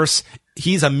for worse,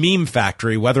 he's a meme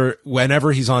factory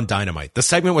whenever he's on Dynamite. The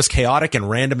segment was chaotic and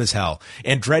random as hell.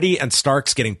 Andretti and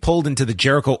Starks getting pulled into the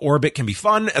Jericho orbit can be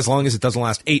fun as long as it doesn't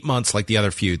last 8 months like the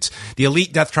other feuds. The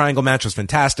Elite Death Triangle match was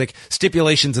fantastic.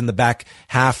 Stipulations in the back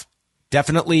half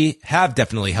definitely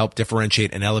helped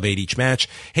differentiate and elevate each match.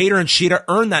 Hayter and Cheetah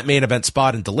earned that main event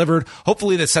spot and delivered.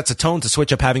 Hopefully this sets a tone to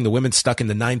switch up having the women stuck in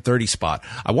the 9:30 spot.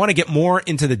 I want to get more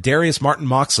into the Darius Martin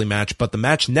Moxley match, but the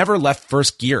match never left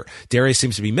first gear. Darius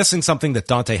seems to be missing something that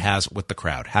Dante has with the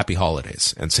crowd. Happy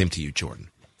holidays. And same to you,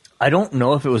 Jordan. I don't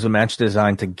know if it was a match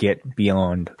designed to get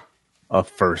beyond a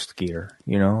first gear,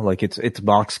 you know, like it's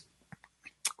Mox,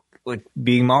 like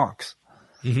being Mox.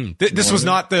 Mm-hmm. This was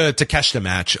not the Takeshita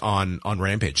match on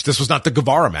Rampage. This was not the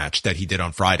Guevara match that he did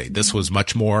on Friday. This was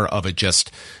much more of a just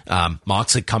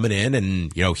Moxley coming in,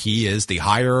 and you know he is the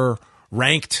higher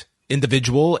ranked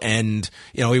individual, and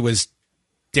you know it was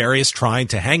Darius trying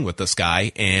to hang with this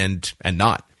guy and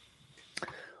not.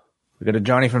 We got a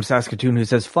Johnny from Saskatoon who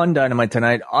says, fun Dynamite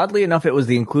tonight. Oddly enough, it was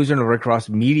the inclusion of Rick Ross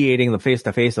mediating the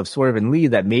face-to-face of Swerve and Lee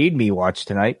that made me watch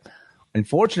tonight.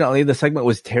 Unfortunately, the segment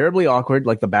was terribly awkward,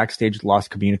 like the backstage lost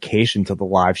communication to the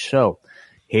live show.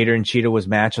 Hayter and Cheetah was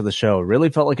match of the show. Really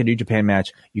felt like a New Japan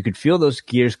match. You could feel those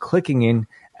gears clicking in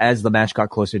as the match got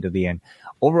closer to the end.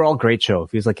 Overall, great show.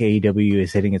 Feels like AEW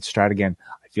is hitting its stride again.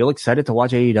 I feel excited to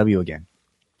watch AEW again.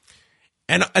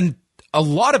 And a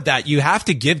lot of that you have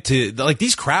to give to, like,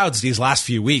 these crowds these last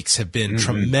few weeks have been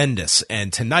tremendous.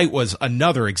 And tonight was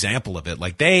another example of it.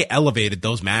 Like, they elevated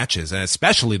those matches, and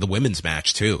especially the women's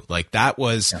match too. Like, that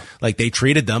was like, they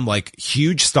treated them like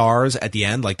huge stars at the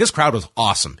end. Like, this crowd was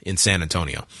awesome in San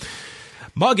Antonio.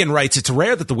 Muggin writes, it's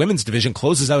rare that the women's division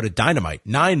closes out at Dynamite.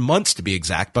 9 months to be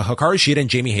exact, but Hikaru Shida and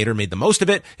Jamie Hayter made the most of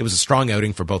it. It was a strong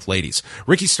outing for both ladies.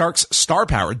 Ricky Stark's star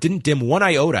power didn't dim one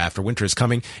iota after Winter is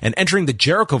Coming, and entering the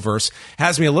Jericho-verse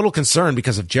has me a little concerned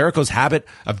because of Jericho's habit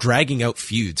of dragging out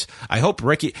feuds. I hope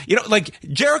Ricky,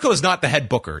 Jericho is not the head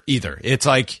booker either. It's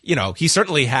like, he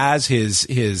certainly has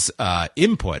his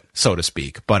input, so to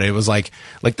speak, but it was like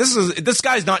this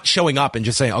guy's not showing up and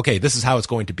just saying, okay, this is how it's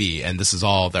going to be, and this is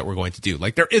all that we're going to do.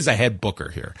 Like, there is a head booker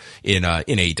here in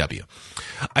AEW.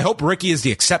 I hope Ricky is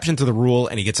the exception to the rule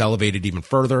and he gets elevated even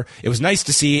further. It was nice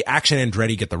to see Action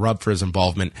Andretti get the rub for his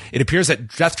involvement. It appears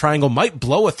that Death Triangle might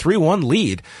blow a 3-1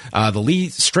 lead. The Lee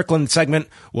Strickland segment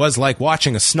was like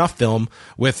watching a snuff film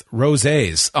with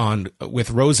Rosé's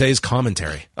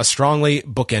commentary. A strongly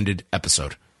bookended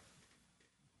episode.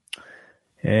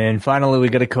 And finally, we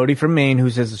got a Cody from Maine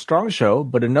who says, a strong show,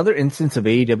 but another instance of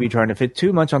AEW trying to fit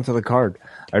too much onto the card.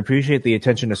 I appreciate the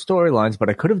attention to storylines, but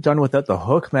I could have done without the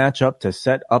Hook matchup to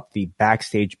set up the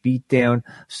backstage beatdown,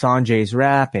 Sanjay's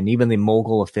rap, and even the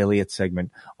Mogul affiliate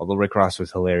segment, although Rick Ross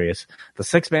was hilarious. The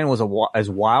six-man was as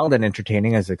wild and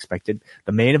entertaining as expected.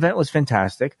 The main event was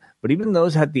fantastic, but even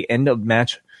those had the end of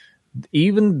match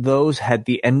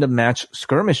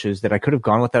skirmishes that I could have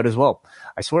gone without as well.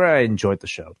 I swear I enjoyed the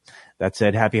show. That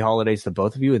said, happy holidays to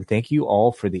both of you, and thank you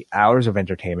all for the hours of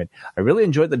entertainment. I really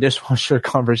enjoyed the dishwasher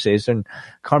conversation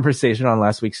on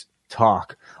last week's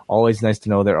talk. Always nice to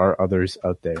know there are others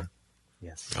out there.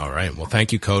 Yes. All right. Well,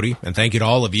 thank you, Cody, and thank you to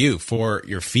all of you for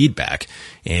your feedback.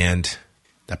 And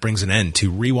that brings an end to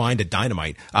Rewind at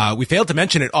Dynamite. We failed to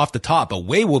mention it off the top, but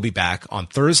Way will be back on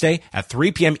Thursday at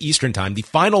 3 p.m. Eastern Time, the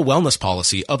final wellness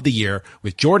policy of the year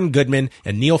with Jordan Goodman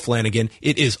and Neil Flanagan.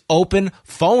 It is open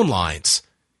phone lines.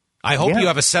 I hope you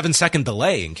have a 7-second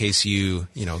delay in case you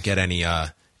get any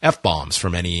F-bombs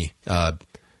from any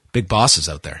big bosses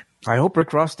out there. I hope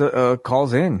Rick Ross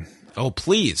calls in. Oh,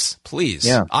 please.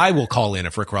 Yeah. I will call in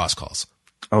if Rick Ross calls.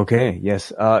 Okay,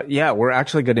 yes. We're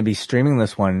actually going to be streaming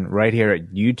this one right here at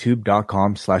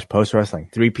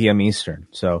youtube.com/postwrestling, 3 p.m. Eastern.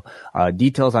 So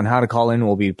details on how to call in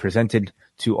will be presented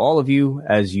to all of you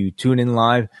as you tune in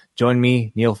live. Join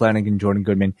me, Neil Flanagan, Jordan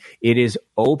Goodman. It is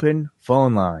open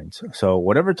phone lines. So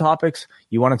whatever topics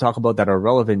you want to talk about that are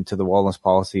relevant to the wellness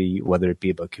policy, whether it be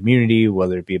about community,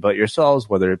 whether it be about yourselves,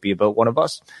 whether it be about one of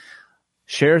us,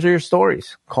 share your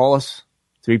stories. Call us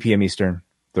 3 p.m. Eastern,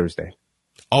 Thursday.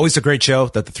 Always a great show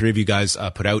that the three of you guys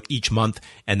put out each month.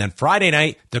 And then Friday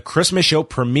night, the Christmas show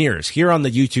premieres here on the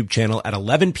YouTube channel at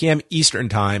 11 p.m. Eastern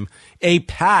Time. A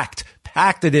packed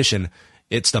edition.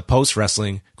 It's the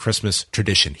post-wrestling Christmas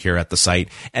tradition here at the site.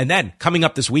 And then coming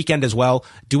up this weekend as well,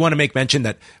 do want to make mention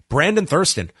that Brandon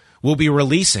Thurston will be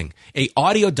releasing a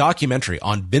audio documentary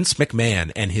on Vince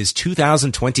McMahon and his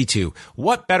 2022.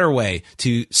 What better way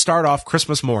to start off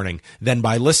Christmas morning than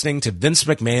by listening to Vince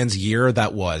McMahon's year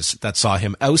that saw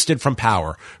him ousted from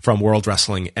power from World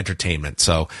Wrestling Entertainment.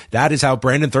 So that is how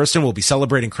Brandon Thurston will be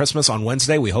celebrating Christmas on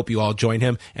Wednesday. We hope you all join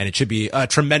him, and it should be a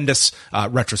tremendous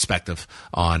retrospective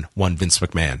on one Vince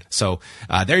McMahon. So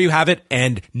there you have it,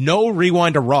 and no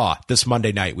Rewind to Raw this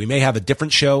Monday night. We may have a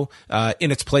different show in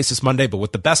its place this Monday, but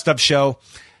with the best of show,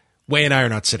 Way and I are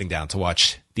not sitting down to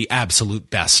watch the absolute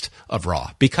best of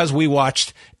Raw because we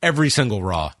watched every single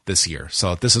Raw this year.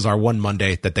 So this is our one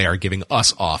Monday that they are giving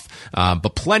us off.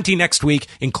 But plenty next week,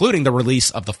 including the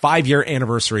release of the 5-year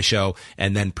anniversary show,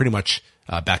 and then pretty much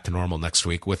back to normal next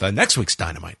week with next week's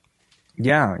Dynamite.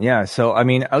 Yeah. So, I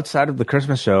mean, outside of the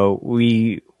Christmas show,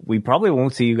 we probably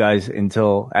won't see you guys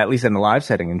until, at least in the live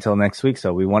setting, until next week.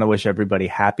 So we want to wish everybody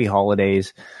happy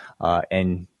holidays,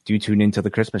 and do tune into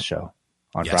the Christmas show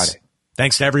on Friday.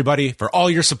 Thanks to everybody for all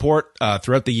your support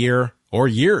throughout the year, or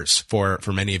years for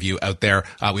many of you out there.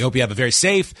 We hope you have a very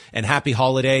safe and happy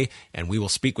holiday, and we will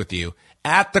speak with you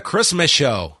at the Christmas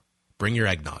show. Bring your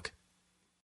eggnog.